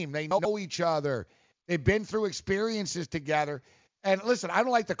team. They know each other. They've been through experiences together. And listen, I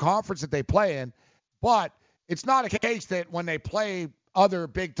don't like the conference that they play in, but it's not a case that when they play other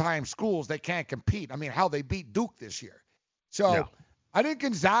big-time schools, they can't compete. I mean, they beat Duke this year. So I think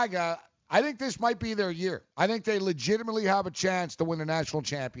Gonzaga, I think this might be their year. I think they legitimately have a chance to win the national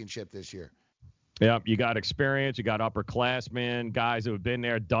championship this year. Yeah, you got experience. You got upperclassmen, guys who have been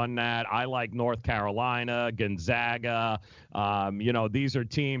there, done that. I like North Carolina, Gonzaga. These are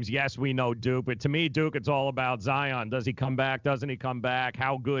teams. Yes, we know Duke, but to me, Duke, it's all about Zion. Does he come back? Doesn't he come back?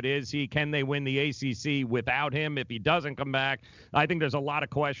 How good is he? Can they win the ACC without him if he doesn't come back? I think there's a lot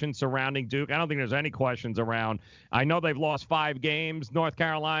of questions surrounding Duke. I don't think there's any questions around. I know they've lost 5 games, North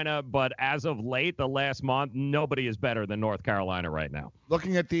Carolina, but as of late, the last month, nobody is better than North Carolina right now.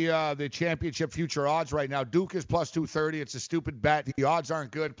 Looking at the championship future odds right now, Duke is plus 230. It's a stupid bet. The odds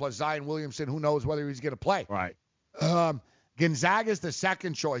aren't good. Plus Zion Williamson, who knows whether he's going to play. Right. Gonzaga is the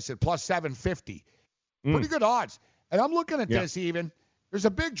second choice at plus 750. Pretty good odds. And I'm looking at this even. There's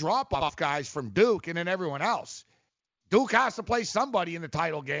a big drop-off, guys, from Duke and then everyone else. Duke has to play somebody in the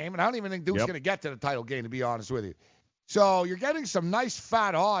title game, and I don't even think Duke's going to get to the title game, to be honest with you. So you're getting some nice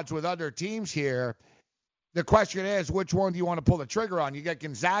fat odds with other teams here. The question is, which one do you want to pull the trigger on? You get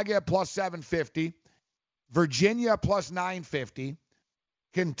Gonzaga plus 750, Virginia plus 950,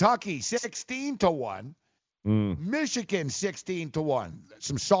 Kentucky 16-1, Michigan 16-1.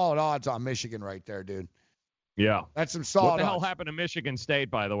 Some solid odds on Michigan right there, dude. Yeah. That's some solid What the hell odds. happened to Michigan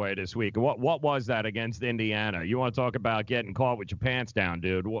State, by the way, this week? What was that against Indiana? You want to talk about getting caught with your pants down,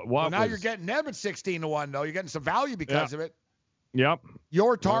 dude? Well, now you're getting them at 16-1, though. You're getting some value because of it. Yep.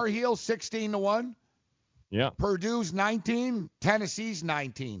 Your Tar Heels 16-1. Yep. Purdue's 19. Tennessee's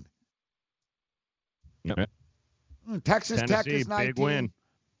 19. Yep. Texas Tech is 19. Big win.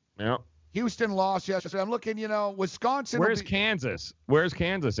 Yep. Houston lost yesterday. I'm looking, Wisconsin. Where's Kansas? Where's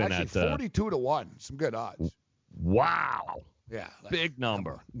Kansas in actually, that? 42-1. Some good odds. Wow. Yeah. Big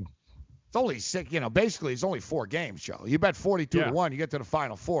number. It's only 6, basically it's only 4 games, Joe. You bet 42-1, you get to the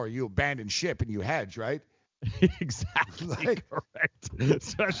Final Four, you abandon ship and you hedge, right? Exactly correct.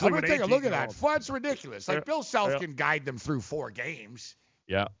 Especially I'm going to take a look at that. That's ridiculous. Like, Bill Self Yeah. can guide them through 4 games.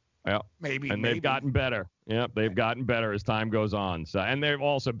 Yeah. Yeah. Maybe. They've gotten better. Yep, they've gotten better as time goes on. So, and they've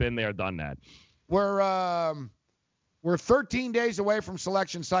also been there, done that. We're 13 days away from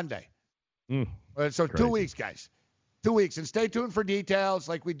Selection Sunday. So 2 weeks, guys. 2 weeks. And stay tuned for details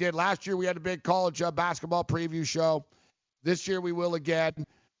like we did last year. We had a big college basketball preview show. This year we will again.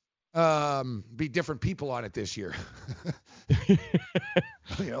 Be different people on it this year.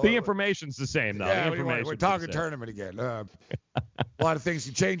 The information's the same, though. Yeah, the information's we're talking the same. tournament again. A lot of things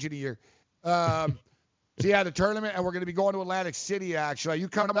can change in a year. So, yeah, the tournament, and we're going to be going to Atlantic City, actually. Are you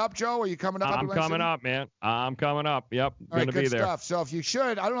coming up, Joe? Are you coming up? I'm coming up, man. I'm coming up. Yep, All right, going to be good there. stuff. So if you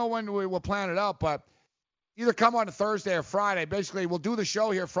should, I don't know when we'll plan it out, but either come on a Thursday or Friday. Basically, we'll do the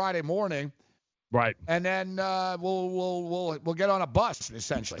show here Friday morning. Right. And then we'll get on a bus,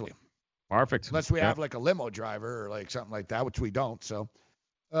 essentially. Perfect. Unless we have like a limo driver or like something like that, which we don't. So,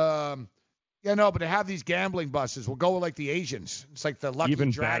 but they have these gambling buses. We'll go with like the Asians. It's like the Lucky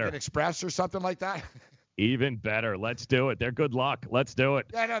Dragon Express or something like that. Even better. Let's do it. They're good luck. Let's do it.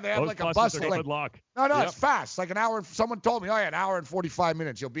 Yeah, no, they have Those like a buses bus. are good luck. No, Yep. it's fast. Like an hour. Someone told me, an hour and 45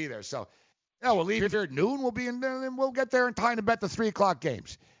 minutes, you'll be there. So, yeah, we'll leave here at noon. We'll be in there, and we'll get there in time to bet the 3 o'clock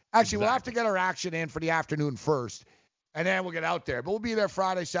games. Actually, we'll have to get our action in for the afternoon first, and then we'll get out there. But we'll be there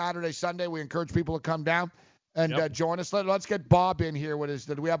Friday, Saturday, Sunday. We encourage people to come down and join us. Let's get Bob in here.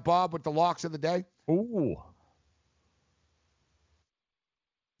 Do we have Bob with the locks of the day? Ooh.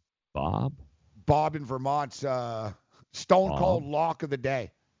 Bob in Vermont's Stone Cold Lock of the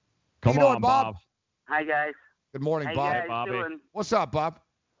Day. Come How you on, doing, Bob? Hi, guys. Good morning, How Bob. you guys doing? What's up, Bob?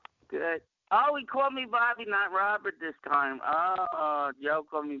 Good. Oh, he called me Bobby, not Robert this time. Oh, Joe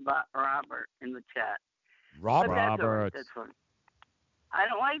called me Robert in the chat. But that's all right. That's fine. I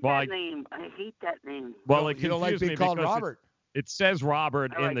don't like that name. I hate that name. Well, it you don't like confused being me called because Robert. It says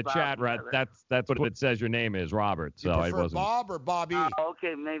Robert I in like the Bob chat, right? better. That's what it says your name is, Robert. So You I prefer wasn't. Bob or Bobby? Oh,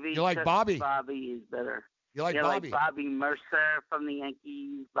 okay, maybe You like Bobby? Bobby is better. You like yeah, Bobby? like Bobby Mercer from the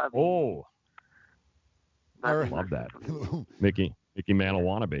Yankees. Bobby. Oh, Bobby All right. love Mercer that. from the Yankees. Mickey Mantle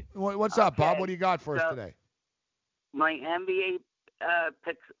wannabe. What's up, Bob? Okay, What do you got for us so- today? My NBA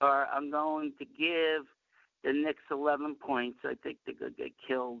picks are I'm going to give the Knicks 11 points. I think they're going to get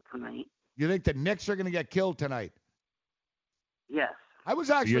killed tonight. You think the Knicks are going to get killed tonight? Yes. I was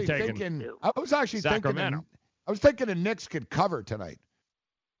actually You're taking thinking. I was actually Sacramento. thinking the Knicks could cover tonight.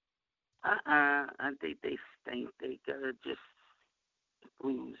 I think they stink. They got to just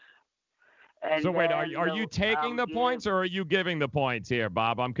lose. And So wait, then are you taking the points or are you giving the points here,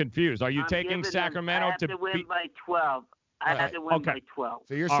 Bob? I'm confused. Are you I'm taking giving them- Sacramento I have to win beat? by 12. I had to win Okay. by 12.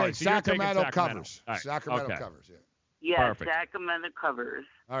 So you're All saying right, so you're taking Sacramento Sacramento. covers. All right, Sacramento okay. covers. Yeah. Yeah, Perfect. Sacramento covers.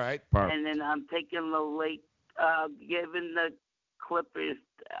 All right. Perfect. And then I'm taking the late, giving the Clippers.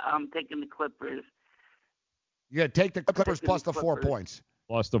 I'm taking the Clippers. You got to take the Clippers taking plus the the 4 Clippers. points.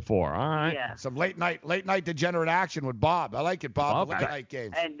 Plus the 4. All right. Yeah. Some late night degenerate action with Bob. I like it, Bob. Love Late it. night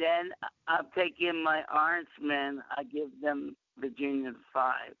games. And then I'm taking my Orange Men. I give them Virginia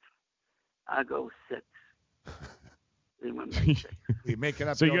 5. I go 6. They win by 6. You're making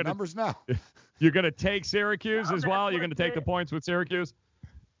up So your you're own gonna- numbers now. You're going to take Syracuse No, as that's well? You're what going to take the it- points with Syracuse?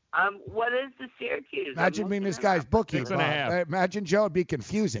 What is the Syracuse? Imagine I'm being this looking guy's it up. bookie. 6.5. Bob. Imagine Joe. It'd be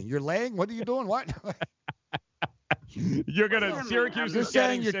confusing. You're laying? What are you doing? What? You're going Wait a to minute, Syracuse You're is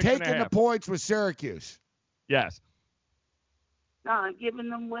saying getting you're 6.5. taking the points with Syracuse. Yes. No, I'm giving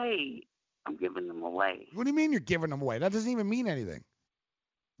them away. I'm giving them away. What do you mean you're giving them away? That doesn't even mean anything.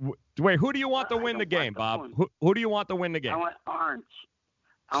 Wait, who do you want to I win the don't want game, the Bob? points. Who do you want to win the I game? want Orange.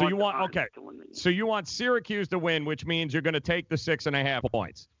 I So want you the want Orange okay. to win the game. So you want Syracuse to win, which means you're going to take the 6.5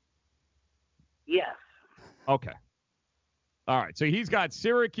 points. Yes. Okay. All right. So he's got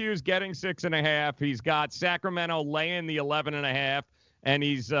Syracuse getting 6.5. He's got Sacramento laying the 11.5, and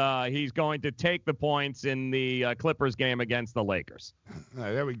he's going to take the points in the Clippers game against the Lakers. All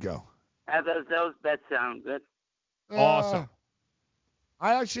right, there we go. Those bets sound good. Awesome.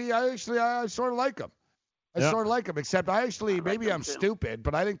 I sort of like them. I Yep. sort of like them, except maybe I'm stupid,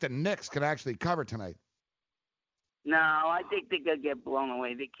 but I think the Knicks can actually cover tonight. No, I think they're going to get blown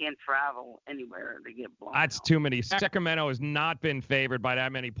away. They can't travel anywhere. They get blown That's too many. Sacramento has not been favored by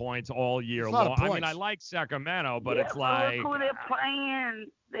that many points all year It's a lot long. of I mean, points. I like Sacramento, but Yeah, it's but like look who they're playing.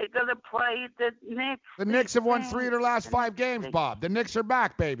 They're going to play the Knicks. The Knicks have won 3 of their last 5 games, Bob. The Knicks are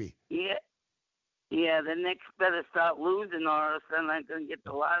back, baby. Yeah. Yeah, the Knicks better start losing or else they're not going to get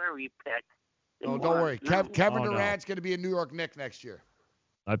the lottery pick. Oh, don't worry. Kevin Durant's going to be a New York Knick next year.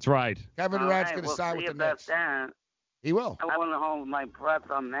 That's right. Kevin Durant's going to sign with the Knicks. That. He will. I want to hold my breath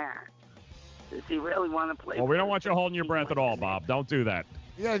on that. Does he really want to play? Well, we don't want you holding your breath at all, Bob. Don't do that.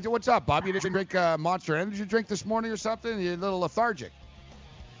 Yeah, what's up, Bob? You didn't drink Monster Energy drink this morning or something? You're a little lethargic.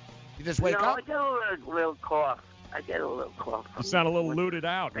 You just wake up? I get a little cough. You sound a little looted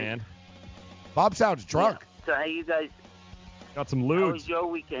out, man. Bob sounds drunk. Yeah. So how you guys? Got some How lewds. was your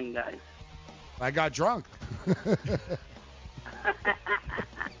weekend, guys? I got drunk.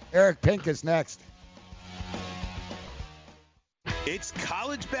 Eric Pink is next. It's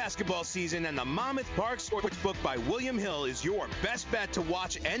college basketball season, and the Monmouth Park Sportsbook by William Hill is your best bet to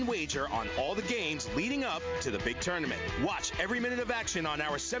watch and wager on all the games leading up to the big tournament. Watch every minute of action on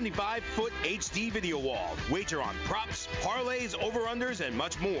our 75-foot HD video wall. Wager on props, parlays, over-unders, and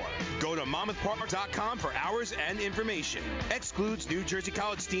much more. Go to monmouthpark.com for hours and information. Excludes New Jersey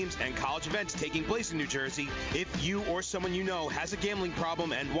college teams and college events taking place in New Jersey. If you or someone you know has a gambling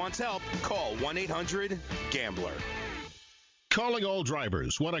problem and wants help, call 1-800-GAMBLER. Calling all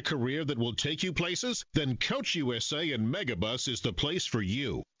drivers. Want a career that will take you places? Then Coach USA and Megabus is the place for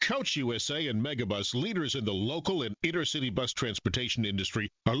you. Coach USA and Megabus, leaders in the local and intercity bus transportation industry,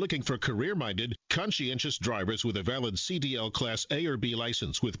 are looking for career-minded, conscientious drivers with a valid CDL Class A or B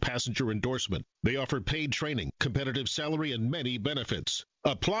license with passenger endorsement. They offer paid training, competitive salary, and many benefits.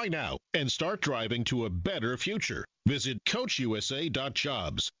 Apply now and start driving to a better future. Visit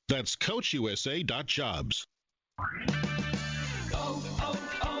CoachUSA.jobs. That's CoachUSA.jobs.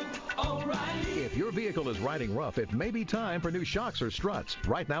 If your vehicle is riding rough, it may be time for new shocks or struts.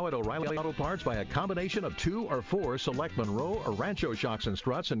 Right now at O'Reilly Auto Parts, buy a combination of 2 or 4 select Monroe or Rancho shocks and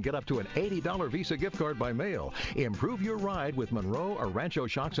struts and get up to an $80 Visa gift card by mail. Improve your ride with Monroe or Rancho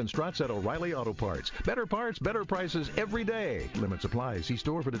shocks and struts at O'Reilly Auto Parts. Better parts, better prices every day. Limit supply. See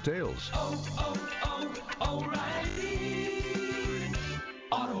store for details. O'Reilly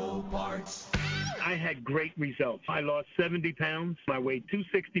Auto Parts. I had great results. I lost 70 pounds. I weighed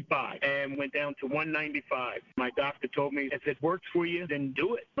 265 and went down to 195. My doctor told me, if it works for you, then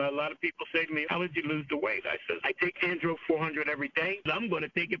do it. A lot of people say to me, how did you lose the weight? I said, I take Andro 400 every day. I'm going to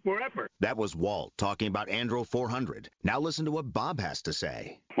take it forever. That was Walt talking about Andro 400. Now listen to what Bob has to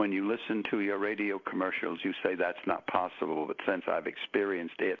say. When you listen to your radio commercials, you say that's not possible, but since I've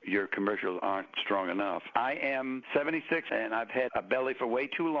experienced it, your commercials aren't strong enough. I am 76, and I've had a belly for way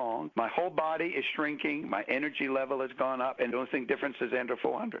too long. My whole body is shrinking. My energy level has gone up, and the only thing difference is Andro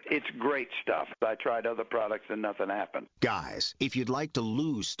 400. It's great stuff. I tried other products, and nothing happened. Guys, if you'd like to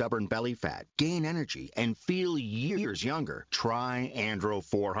lose stubborn belly fat, gain energy, and feel years younger, try Andro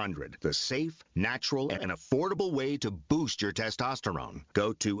 400, the safe, natural, and affordable way to boost your testosterone.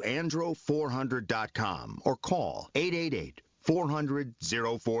 Go to andro400.com or call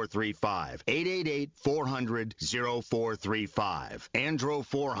 888-400-0435. 888-400-0435.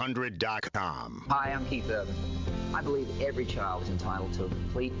 Andro400.com. Hi, I'm Keith Urban. I believe every child is entitled to a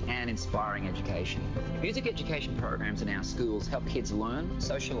complete and inspiring education. Music education programs in our schools help kids learn,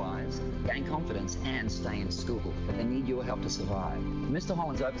 socialize, gain confidence, and stay in school. But they need your help to survive. The Mr.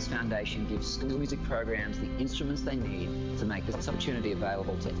 Holland's Opus Foundation gives school music programs the instruments they need to make this opportunity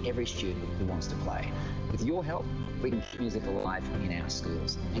available to every student who wants to play. With your help, we can keep music alive in our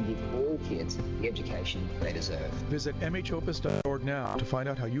schools and give all kids the education they deserve. Visit mhopus.org now to find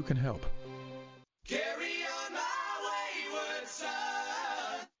out how you can help. Carry on my wayward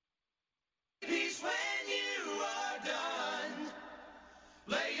son. Peace when you are done.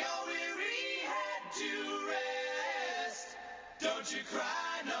 Lay your weary head to rest. Don't you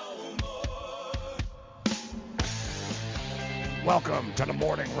cry no more. Welcome to the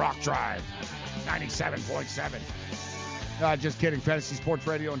Morning Rock Drive, 97.7. Just kidding. Fantasy Sports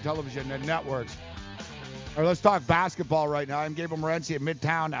Radio and Television and Networks. All right, let's talk basketball right now. I'm Gabriel Morency at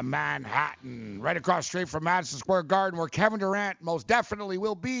Midtown Manhattan, right across street from Madison Square Garden, where Kevin Durant most definitely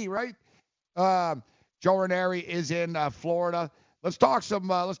will be, right? Joe Ranieri is in Florida. Let's talk some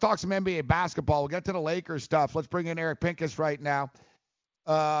NBA basketball. We'll get to the Lakers stuff. Let's bring in Eric Pincus right now.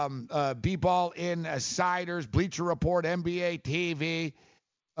 B-Ball Insiders, Bleacher Report, NBA TV.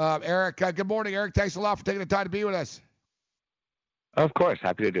 Eric, good morning, Eric. Thanks a lot for taking the time to be with us. Of course.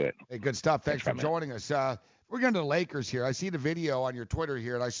 Happy to do it. Hey, good stuff. Thanks for joining us. We're getting to the Lakers here. I see the video on your Twitter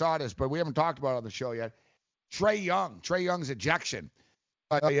here, and I saw this, but we haven't talked about it on the show yet. Trae Young's ejection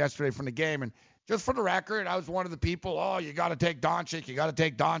yesterday from the game. And just for the record, I was one of the people, you got to take Doncic. You got to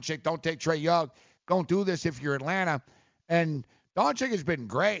take Doncic. Don't take Trae Young. Don't do this if you're Atlanta. And Doncic has been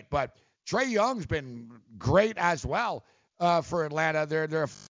great, but Trae Young's been great as well for Atlanta.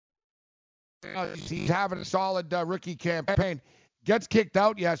 He's having a solid rookie campaign. Gets kicked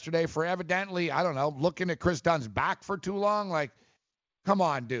out yesterday for evidently, I don't know, looking at Chris Dunn's back for too long. Like, come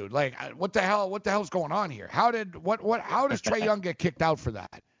on, dude. Like, what the hell's going on here? How does Trae Young get kicked out for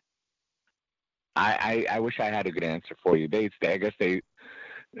that? I wish I had a good answer for you. I guess they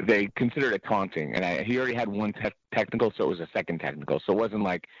considered it taunting, and he already had one technical, so it was a second technical. So it wasn't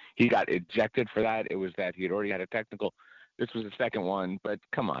like he got ejected for that. It was that he had already had a technical. This was the second one, but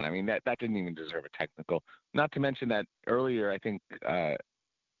come on. I mean, that didn't even deserve a technical. Not to mention that earlier, I think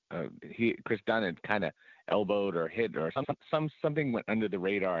Chris Dunn had kind of elbowed or hit or something went under the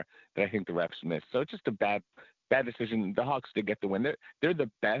radar that I think the refs missed. So it's just a bad decision. The Hawks did get the win. They're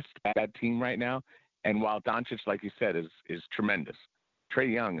the bad team right now. And while Doncic, like you said, is tremendous,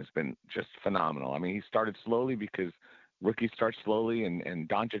 Trae Young has been just phenomenal. I mean, he started slowly because rookies start slowly, and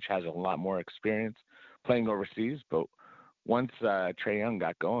Doncic has a lot more experience playing overseas, but once Trae Young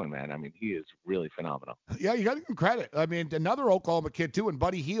got going, man, I mean, he is really phenomenal. Yeah, you got to give him credit. I mean, another Oklahoma kid, too, and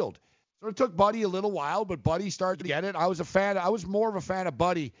Buddy Hield. So it took Buddy a little while, but Buddy started to get it. I was more of a fan of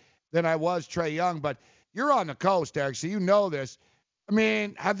Buddy than I was Trae Young, but you're on the coast, Eric, so you know this. I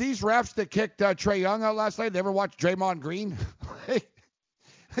mean, have these refs that kicked Trae Young out last night, they ever watched Draymond Green? I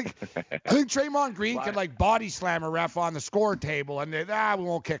think Draymond Green can, body slam a ref on the score table, and we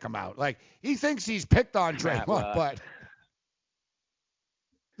won't kick him out. Like, he thinks he's picked on Draymond, but...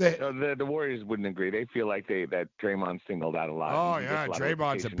 The Warriors wouldn't agree. They feel like that Draymond singled out a lot. Oh, yeah,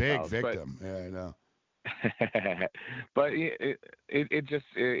 Draymond's a big victim. Yeah, I know. But it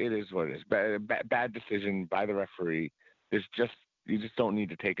is what it is. Bad decision by the referee. You just don't need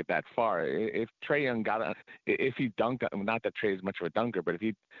to take it that far. If Trae Young if he dunked, not that Trae is much of a dunker, but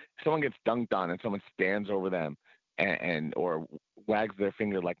if someone gets dunked on and someone stands over them and or wags their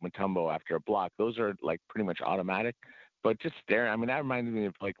finger like Mutombo after a block, those are like pretty much automatic. But just staring, I mean, that reminds me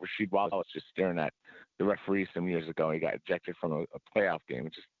of like Rasheed Wallace just staring at the referee some years ago. He got ejected from a playoff game.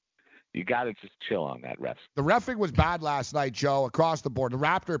 You got to just chill on that, refs. The reffing was bad last night, Joe, across the board. The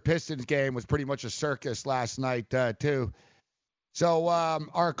Raptor-Pistons game was pretty much a circus last night, too. So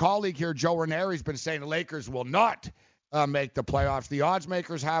our colleague here, Joe Ranieri, has been saying the Lakers will not make the playoffs. The odds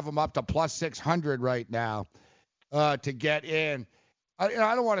makers have them up to plus 600 right now to get in. I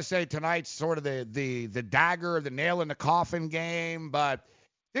don't want to say tonight's sort of the dagger, the nail in the coffin game, but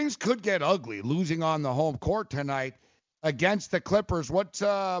things could get ugly losing on the home court tonight against the Clippers. What's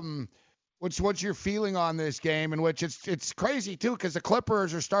your feeling on this game, in which it's crazy, too, because the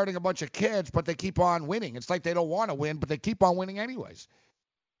Clippers are starting a bunch of kids, but they keep on winning. It's like they don't want to win, but they keep on winning anyways.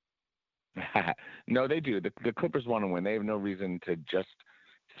 No, they do. The Clippers want to win. They have no reason to just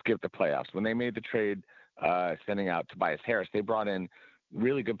skip the playoffs. When they made the trade sending out Tobias Harris, they brought in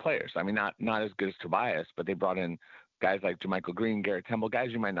really good players. I mean, not as good as Tobias, but they brought in guys like JaMychal Green, Garrett Temple, guys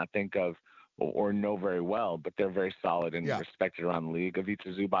you might not think of or know very well, but they're very solid and respected around the league. Ivica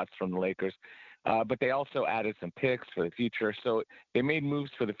Zubac from the Lakers. But they also added some picks for the future. So they made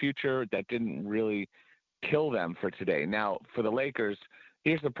moves for the future that didn't really kill them for today. Now, for the Lakers,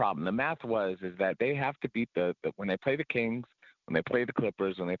 here's the problem. The math is that they have to beat when they play the Kings, when they play the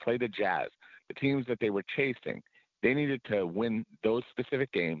Clippers, when they play the Jazz, the teams that they were chasing, they needed to win those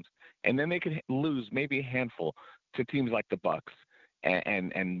specific games, and then they could lose maybe a handful to teams like the Bucks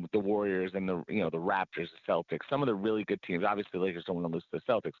and the Warriors and the Raptors, the Celtics, some of the really good teams. Obviously, the Lakers don't want to lose to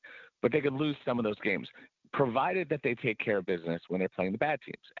the Celtics, but they could lose some of those games, provided that they take care of business when they're playing the bad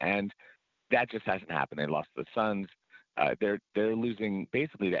teams. And that just hasn't happened. They lost to the Suns. They're losing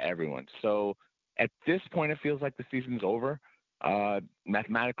basically to everyone. So at this point, it feels like the season's over.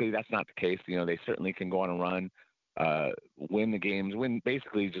 Mathematically, that's not the case. They certainly can go on a run, win the games,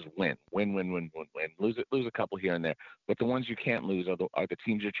 basically just win, lose a couple here and there. But the ones you can't lose are the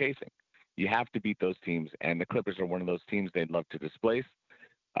teams you're chasing. You have to beat those teams, and the Clippers are one of those teams they'd love to displace.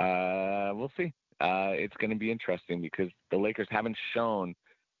 We'll see. It's going to be interesting because the Lakers haven't shown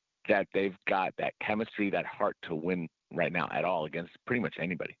that they've got that chemistry, that heart to win right now at all against pretty much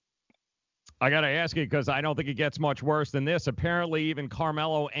anybody. I got to ask you, because I don't think it gets much worse than this. Apparently, even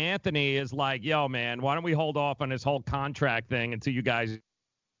Carmelo Anthony is like, yo, man, why don't we hold off on this whole contract thing until you guys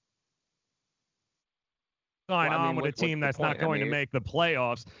sign on with a team that's not going to make the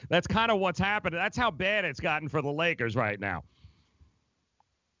playoffs. That's kind of what's happened. That's how bad it's gotten for the Lakers right now.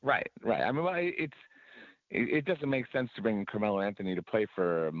 Right. I mean, it doesn't make sense to bring Carmelo Anthony to play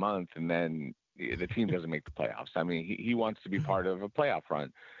for a month and then the team doesn't make the playoffs. I mean, he wants to be part of a playoff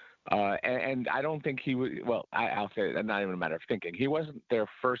run. And I don't think he would. Well, I'll say it's not even a matter of thinking. He wasn't their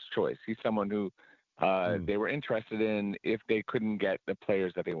first choice. He's someone who they were interested in if they couldn't get the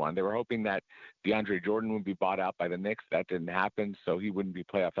players that they wanted. They were hoping that DeAndre Jordan would be bought out by the Knicks. That didn't happen, so he wouldn't be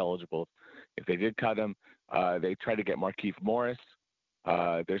playoff eligible if they did cut him. They tried to get Markieff Morris.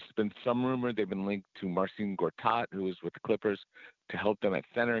 There's been some rumor they've been linked to Marcin Gortat, who was with the Clippers, to help them at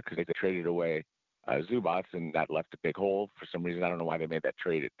center because they traded away Zubats, and that left a big hole for some reason. I don't know why they made that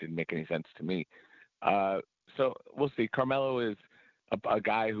trade. It didn't make any sense to me. So we'll see. Carmelo is a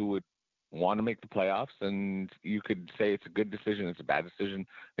guy who would want to make the playoffs, and you could say it's a good decision, it's a bad decision.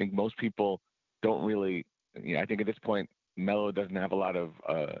 I think most people don't really, I think at this point, Melo doesn't have a lot of,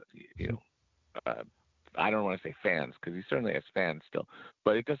 I don't want to say fans, because he certainly has fans still,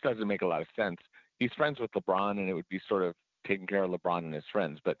 but it just doesn't make a lot of sense. He's friends with LeBron, and it would be sort of taking care of LeBron and his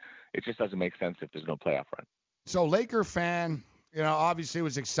friends, but it just doesn't make sense if there's no playoff run. So Laker fan, obviously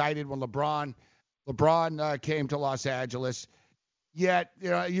was excited when LeBron came to Los Angeles. Yet,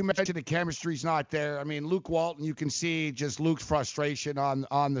 you mentioned the chemistry's not there. I mean, Luke Walton, you can see just Luke's frustration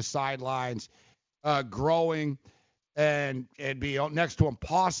on the sidelines growing, and it'd be next to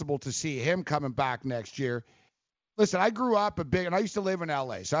impossible to see him coming back next year. Listen, I grew up and I used to live in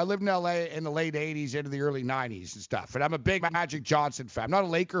L.A. So I lived in L.A. in the late 80s into the early 90s and stuff. And I'm a big Magic Johnson fan. I'm not a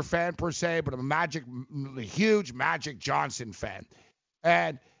Laker fan per se, but I'm a huge Magic Johnson fan.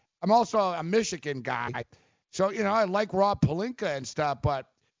 And I'm also a Michigan guy. So, I like Rob Pelinka and stuff, but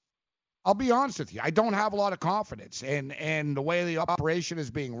I'll be honest with you. I don't have a lot of confidence in the way the operation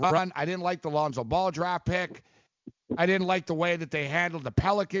is being run. I didn't like the Lonzo Ball draft pick. I didn't like the way that they handled the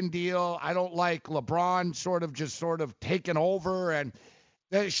Pelican deal. I don't like LeBron sort of taking over, and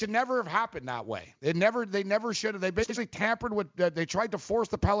it should never have happened that way. They never should have. They basically tampered with. They tried to force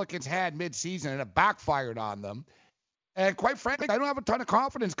the Pelicans' hand mid-season, and it backfired on them. And quite frankly, I don't have a ton of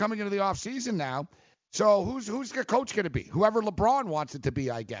confidence coming into the offseason now. So who's the coach going to be? Whoever LeBron wants it to be,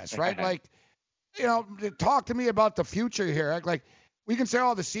 I guess, right? Like, talk to me about the future here. Like, we can say,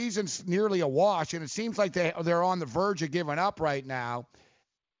 the season's nearly a wash, and it seems like they're on the verge of giving up right now.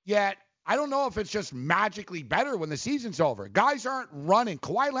 Yet, I don't know if it's just magically better when the season's over. Guys aren't running.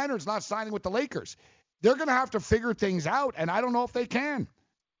 Kawhi Leonard's not signing with the Lakers. They're going to have to figure things out, and I don't know if they can.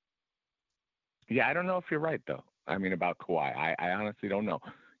 Yeah, I don't know if you're right, though. I mean, about Kawhi. I honestly don't know.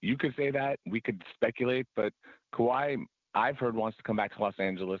 You could say that. We could speculate, but Kawhi, I've heard, wants to come back to Los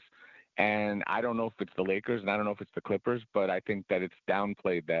Angeles. And I don't know if it's the Lakers, and I don't know if it's the Clippers, but I think that it's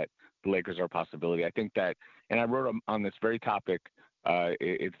downplayed that the Lakers are a possibility. I think that, and I wrote on this very topic,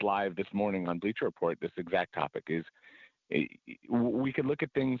 it's live this morning on Bleacher Report, this exact topic is, we could look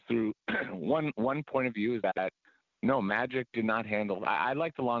at things through one point of view is that, no, Magic did not handle. I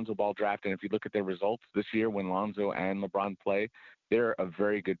like the Lonzo Ball draft, and if you look at their results this year when Lonzo and LeBron play, they're a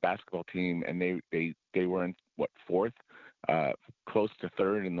very good basketball team, and they were in, fourth? Close to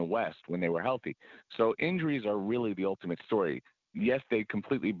third in the West when they were healthy. So injuries are really the ultimate story. Yes, they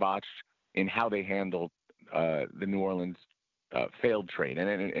completely botched in how they handled the New Orleans failed trade.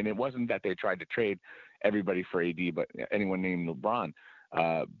 And it wasn't that they tried to trade everybody for AD, but anyone named LeBron.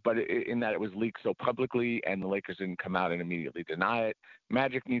 But in that it was leaked so publicly and the Lakers didn't come out and immediately deny it.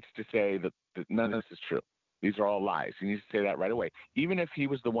 Magic needs to say that none of this is true. These are all lies. He needs to say that right away. Even if he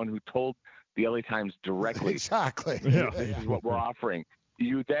was the one who told the LA Times directly, exactly, this is what we're offering,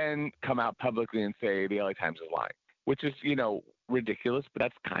 you then come out publicly and say the LA Times is lying, which is, ridiculous, but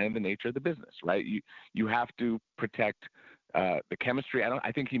that's kind of the nature of the business, right? You have to protect the chemistry.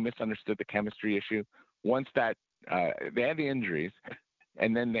 I think he misunderstood the chemistry issue. Once that they had the injuries,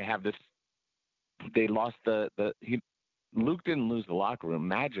 and then they have this, they lost Luke didn't lose the locker room.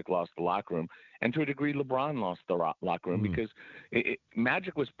 Magic lost the locker room. And to a degree, LeBron lost the locker room because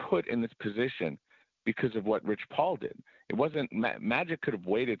Magic was put in this position because of what Rich Paul did. It wasn't Magic could have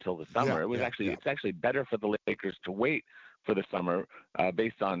waited till the summer. It's actually better for the Lakers to wait for the summer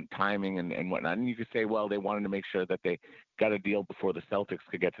based on timing and whatnot. And you could say, well, they wanted to make sure that they got a deal before the Celtics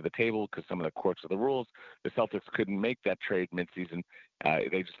could get to the table because some of the quirks of the rules. The Celtics couldn't make that trade midseason.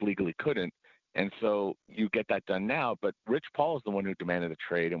 They just legally couldn't. And so you get that done now, but Rich Paul is the one who demanded the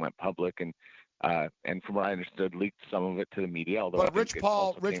trade and went public and from what I understood, leaked some of it to the media. But Rich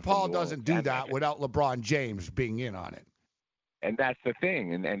Paul doesn't do that without LeBron James being in on it. And that's the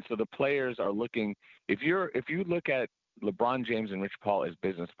thing. And so the players are looking. If you look at LeBron James and Rich Paul as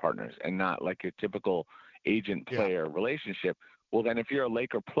business partners and not like your typical agent-player relationship. Well, then if you're a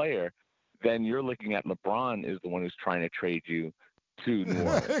Laker player, then you're looking at LeBron is the one who's trying to trade you to New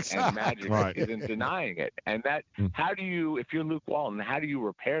Orleans, Exactly. and Magic isn't denying it. And that, how do you, if you're Luke Walton, how do you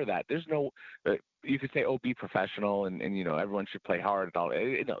repair that? There's no, you could say, oh, be professional, and everyone should play hard and all.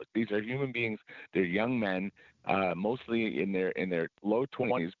 No, these are human beings. They're young men, mostly in their low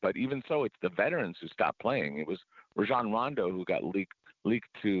 20s. But even so, it's the veterans who stopped playing. It was Rajon Rondo who got leaked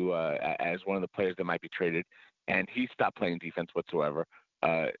to as one of the players that might be traded, and he stopped playing defense whatsoever.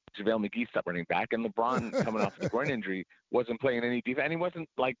 JaVale McGee stopped running back, and LeBron, coming off the groin injury, wasn't playing any defense, and he wasn't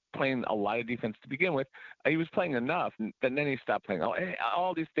playing a lot of defense to begin with. He was playing enough, and then he stopped playing.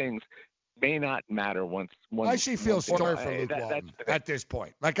 All these things may not matter once. I actually feel sorry for Luke Walton at this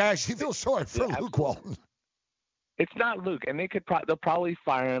point. I actually feel sorry for Luke Walton. It's not Luke, and they'll probably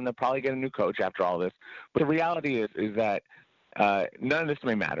fire him. They'll probably get a new coach after all this. But the reality is that none of this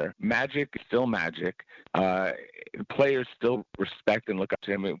may matter. Magic is still Magic. Players still respect and look up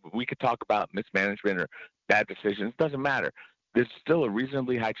to him. We could talk about mismanagement or bad decisions. It doesn't matter. There's still a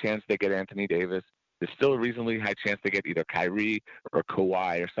reasonably high chance they get Anthony Davis. There's still a reasonably high chance they get either Kyrie or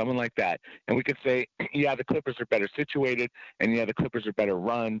Kawhi or someone like that. And we could say, yeah, the Clippers are better situated, and yeah, the Clippers are better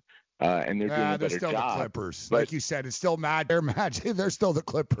run, and they're doing a better they're still job. The Clippers. But, like you said, it's still Magic. They're still the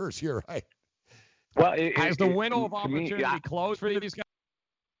Clippers. You're right. Well, has the window of opportunity closed for these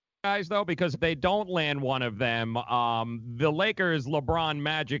guys, though? Because if they don't land one of them, the Lakers, LeBron,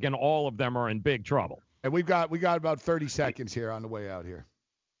 Magic, and all of them are in big trouble. And we got about 30 seconds here on the way out here.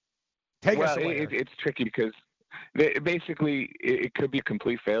 Take us away. It's tricky because basically it could be a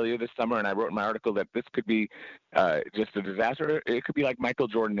complete failure this summer, and I wrote in my article that this could be just a disaster. It could be like Michael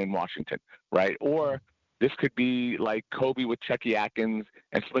Jordan in Washington, right? Or this could be like Kobe with Chucky Atkins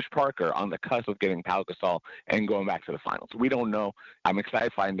and Smush Parker on the cusp of getting Pau Gasol and going back to the finals. We don't know. I'm excited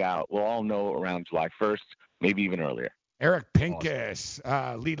to find out. We'll all know around July 1st, maybe even earlier. Eric Pincus,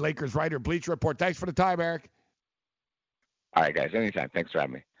 lead Lakers writer, Bleacher Report. Thanks for the time, Eric. All right, guys. Anytime. Thanks for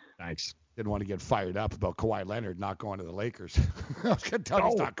having me. Thanks. Didn't want to get fired up about Kawhi Leonard not going to the Lakers. I was going to tell you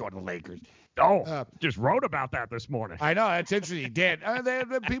he's not going to the Lakers. Just wrote about that this morning. I know. That's interesting. He did.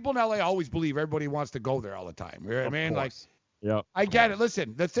 The people in L.A. always believe everybody wants to go there all the time. You know what I mean? Like, yeah. I get it.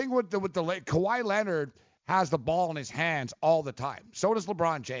 Listen, the thing with the Kawhi Leonard has the ball in his hands all the time. So does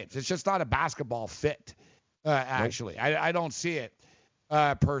LeBron James. It's just not a basketball fit, actually. Nope. I don't see it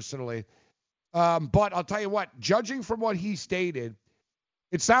personally. But I'll tell you what, judging from what he stated,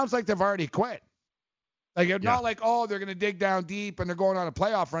 it sounds like they've already quit. Like, it's not like, oh, they're going to dig down deep and they're going on a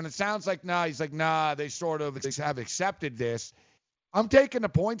playoff run. It sounds like, he's like, they sort of have accepted this. I'm taking the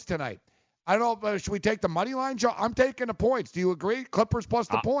points tonight. I don't know, should we take the money line, Joe? I'm taking the points. Do you agree? Clippers plus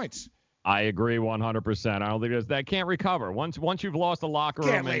the points. I agree 100%. I don't think that can't recover. Once you've lost the locker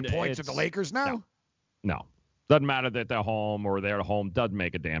room. Can't lay points at the Lakers now? No. Doesn't matter that they're home or they're at home. Doesn't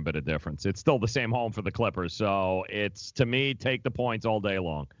make a damn bit of difference. It's still the same home for the Clippers. So it's, to me, take the points all day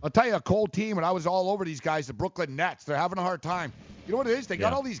long. I'll tell you, a cold team, and I was all over these guys, the Brooklyn Nets. They're having a hard time. You know what it is? They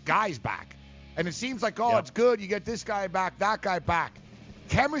got all these guys back. And it seems like, it's good. You get this guy back, that guy back.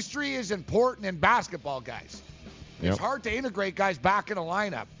 Chemistry is important in basketball, guys. It's hard to integrate guys back in a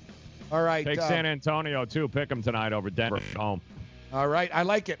lineup. All right. Take San Antonio, too. Pick them tonight over Denver at home. All right. I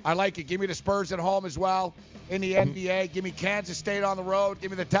like it. Give me the Spurs at home as well. In the NBA, give me Kansas State on the road.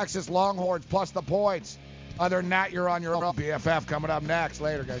 Give me the Texas Longhorns plus the points. Other than that, you're on your own. BFF coming up next.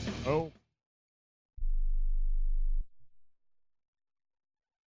 Later, guys.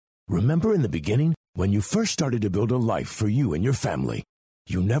 Remember in the beginning, when you first started to build a life for you and your family,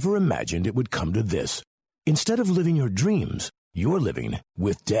 you never imagined it would come to this. Instead of living your dreams, you're living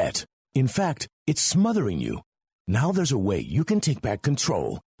with debt. In fact, it's smothering you. Now there's a way you can take back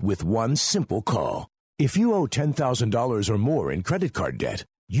control with one simple call. If you owe $10,000 or more in credit card debt,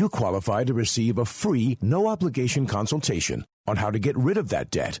 you qualify to receive a free, no-obligation consultation on how to get rid of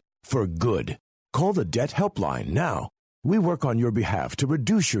that debt for good. Call the Debt Helpline now. We work on your behalf to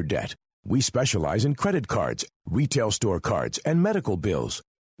reduce your debt. We specialize in credit cards, retail store cards, and medical bills.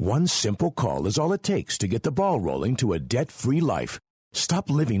 One simple call is all it takes to get the ball rolling to a debt-free life. Stop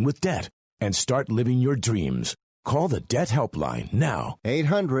living with debt and start living your dreams. Call the Debt Helpline now.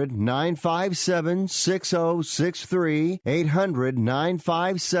 800-957-6063.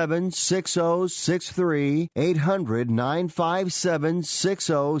 800-957-6063.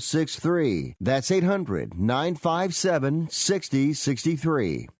 800-957-6063. That's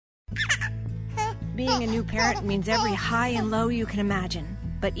 800-957-6063. Being a new parent means every high and low you can imagine.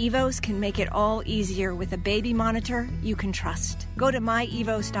 But Evos can make it all easier with a baby monitor you can trust. Go to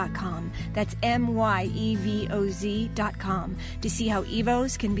myevos.com. That's MYEVOZ.com to see how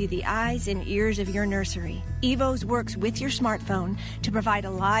Evos can be the eyes and ears of your nursery. Evos works with your smartphone to provide a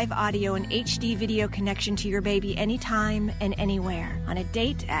live audio and HD video connection to your baby anytime and anywhere. On a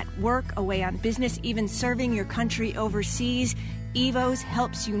date, at work, away on business, even serving your country overseas, Evos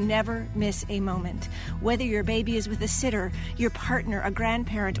helps you never miss a moment. Whether your baby is with a sitter, your partner, a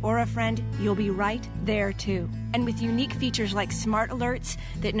grandparent, or a friend, you'll be right there too. And with unique features like smart alerts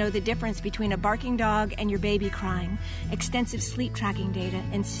that know the difference between a barking dog and your baby crying, extensive sleep tracking data,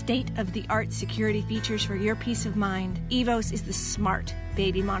 and state-of-the-art security features for your peace of mind, Evos is the smart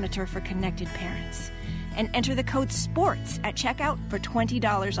baby monitor for connected parents. And enter the code SPORTS at checkout for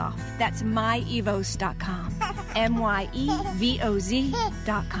 $20 off. That's myevos.com. MYEVOZ.com.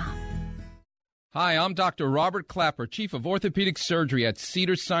 Hi, I'm Dr. Robert Clapper, Chief of Orthopedic Surgery at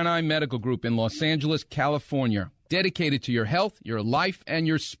Cedars-Sinai Medical Group in Los Angeles, California. Dedicated to your health, your life, and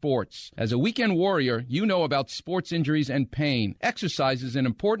your sports. As a weekend warrior, you know about sports injuries and pain. Exercise is an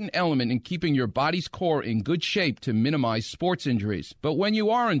important element in keeping your body's core in good shape to minimize sports injuries. But when you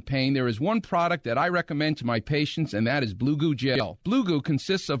are in pain, there is one product that I recommend to my patients, and that is Blue Goo Gel. Blue Goo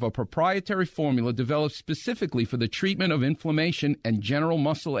consists of a proprietary formula developed specifically for the treatment of inflammation and general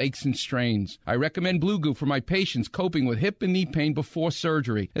muscle aches and strains. I recommend Blue Goo for my patients coping with hip and knee pain before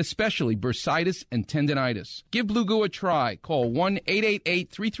surgery, especially bursitis and tendinitis. Give Blue Goo a try. Call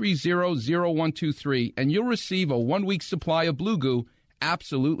 1-888-330-0123 and you'll receive a 1-week supply of Blue Goo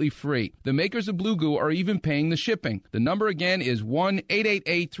absolutely free. The makers of Blue Goo are even paying the shipping. The number again is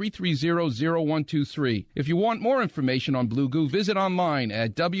 1-888-330-0123. If you want more information on Blue Goo, visit online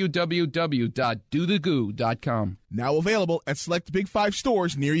at www.dothegoo.com. Now available at select Big 5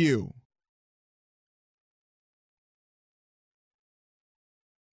 stores near you.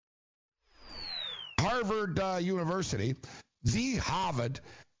 Harvard University, the Harvard,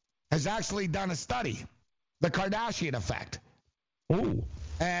 has actually done a study, the Kardashian effect. Ooh.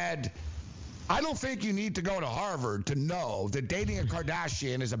 And I don't think you need to go to Harvard to know that dating a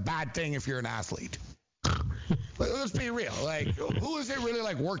Kardashian is a bad thing if you're an athlete. Let's be real. Like, who is it really,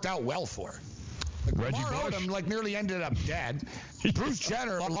 like, worked out well for? Like, Lamar Odom, like, nearly ended up dead. Bruce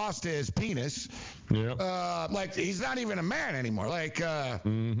Jenner lost his penis. Yeah. Like, he's not even a man anymore. Like,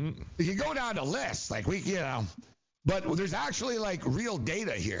 you can go down the list. Like, but there's actually, like, real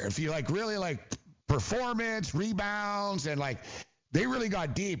data here. If you, like, really, like, performance, rebounds, and, like, they really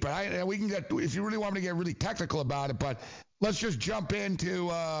got deep. But we can get, if you really want me to get really technical about it, but let's just jump into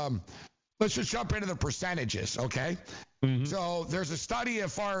the percentages, okay? So there's a study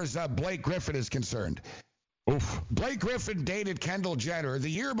as far as Blake Griffin is concerned. Oof. Blake Griffin dated Kendall Jenner. The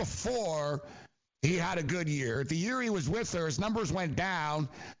year before, he had a good year. The year he was with her, his numbers went down.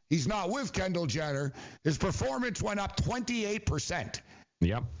 He's not with Kendall Jenner. His performance went up 28%.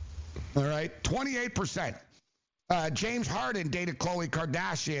 Yep. All right, 28%. James Harden dated Khloe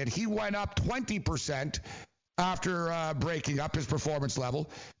Kardashian. He went up 20%. After breaking up his performance level.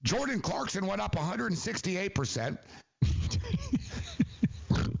 Jordan Clarkson went up 168%.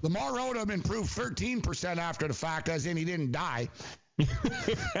 Lamar Odom improved 13% after the fact, as in he didn't die.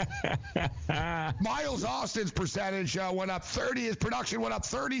 Miles Austin's percentage went up 30. His production went up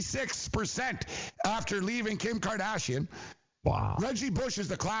 36% after leaving Kim Kardashian. Wow. Reggie Bush is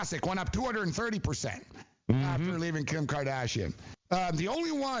the classic, went up 230% after leaving Kim Kardashian. The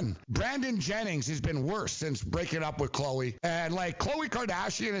only one, Brandon Jennings, has been worse since breaking up with Khloe. And, like, Khloe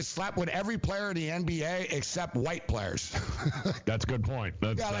Kardashian has slept with every player in the NBA except white players. That's a good point.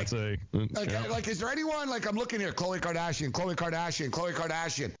 Like, is there anyone, like, I'm looking here, Khloe Kardashian.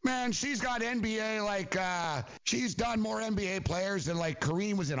 Man, she's got NBA, like, she's done more NBA players than, like,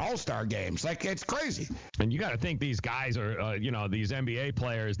 Kareem was in All-Star games. Like, it's crazy. And you got to think these guys are, these NBA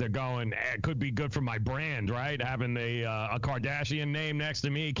players, they're going, it could be good for my brand, right? Having a Kardashian name next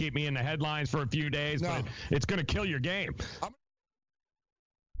to me, keep me in the headlines for a few days, but it's going to kill your game.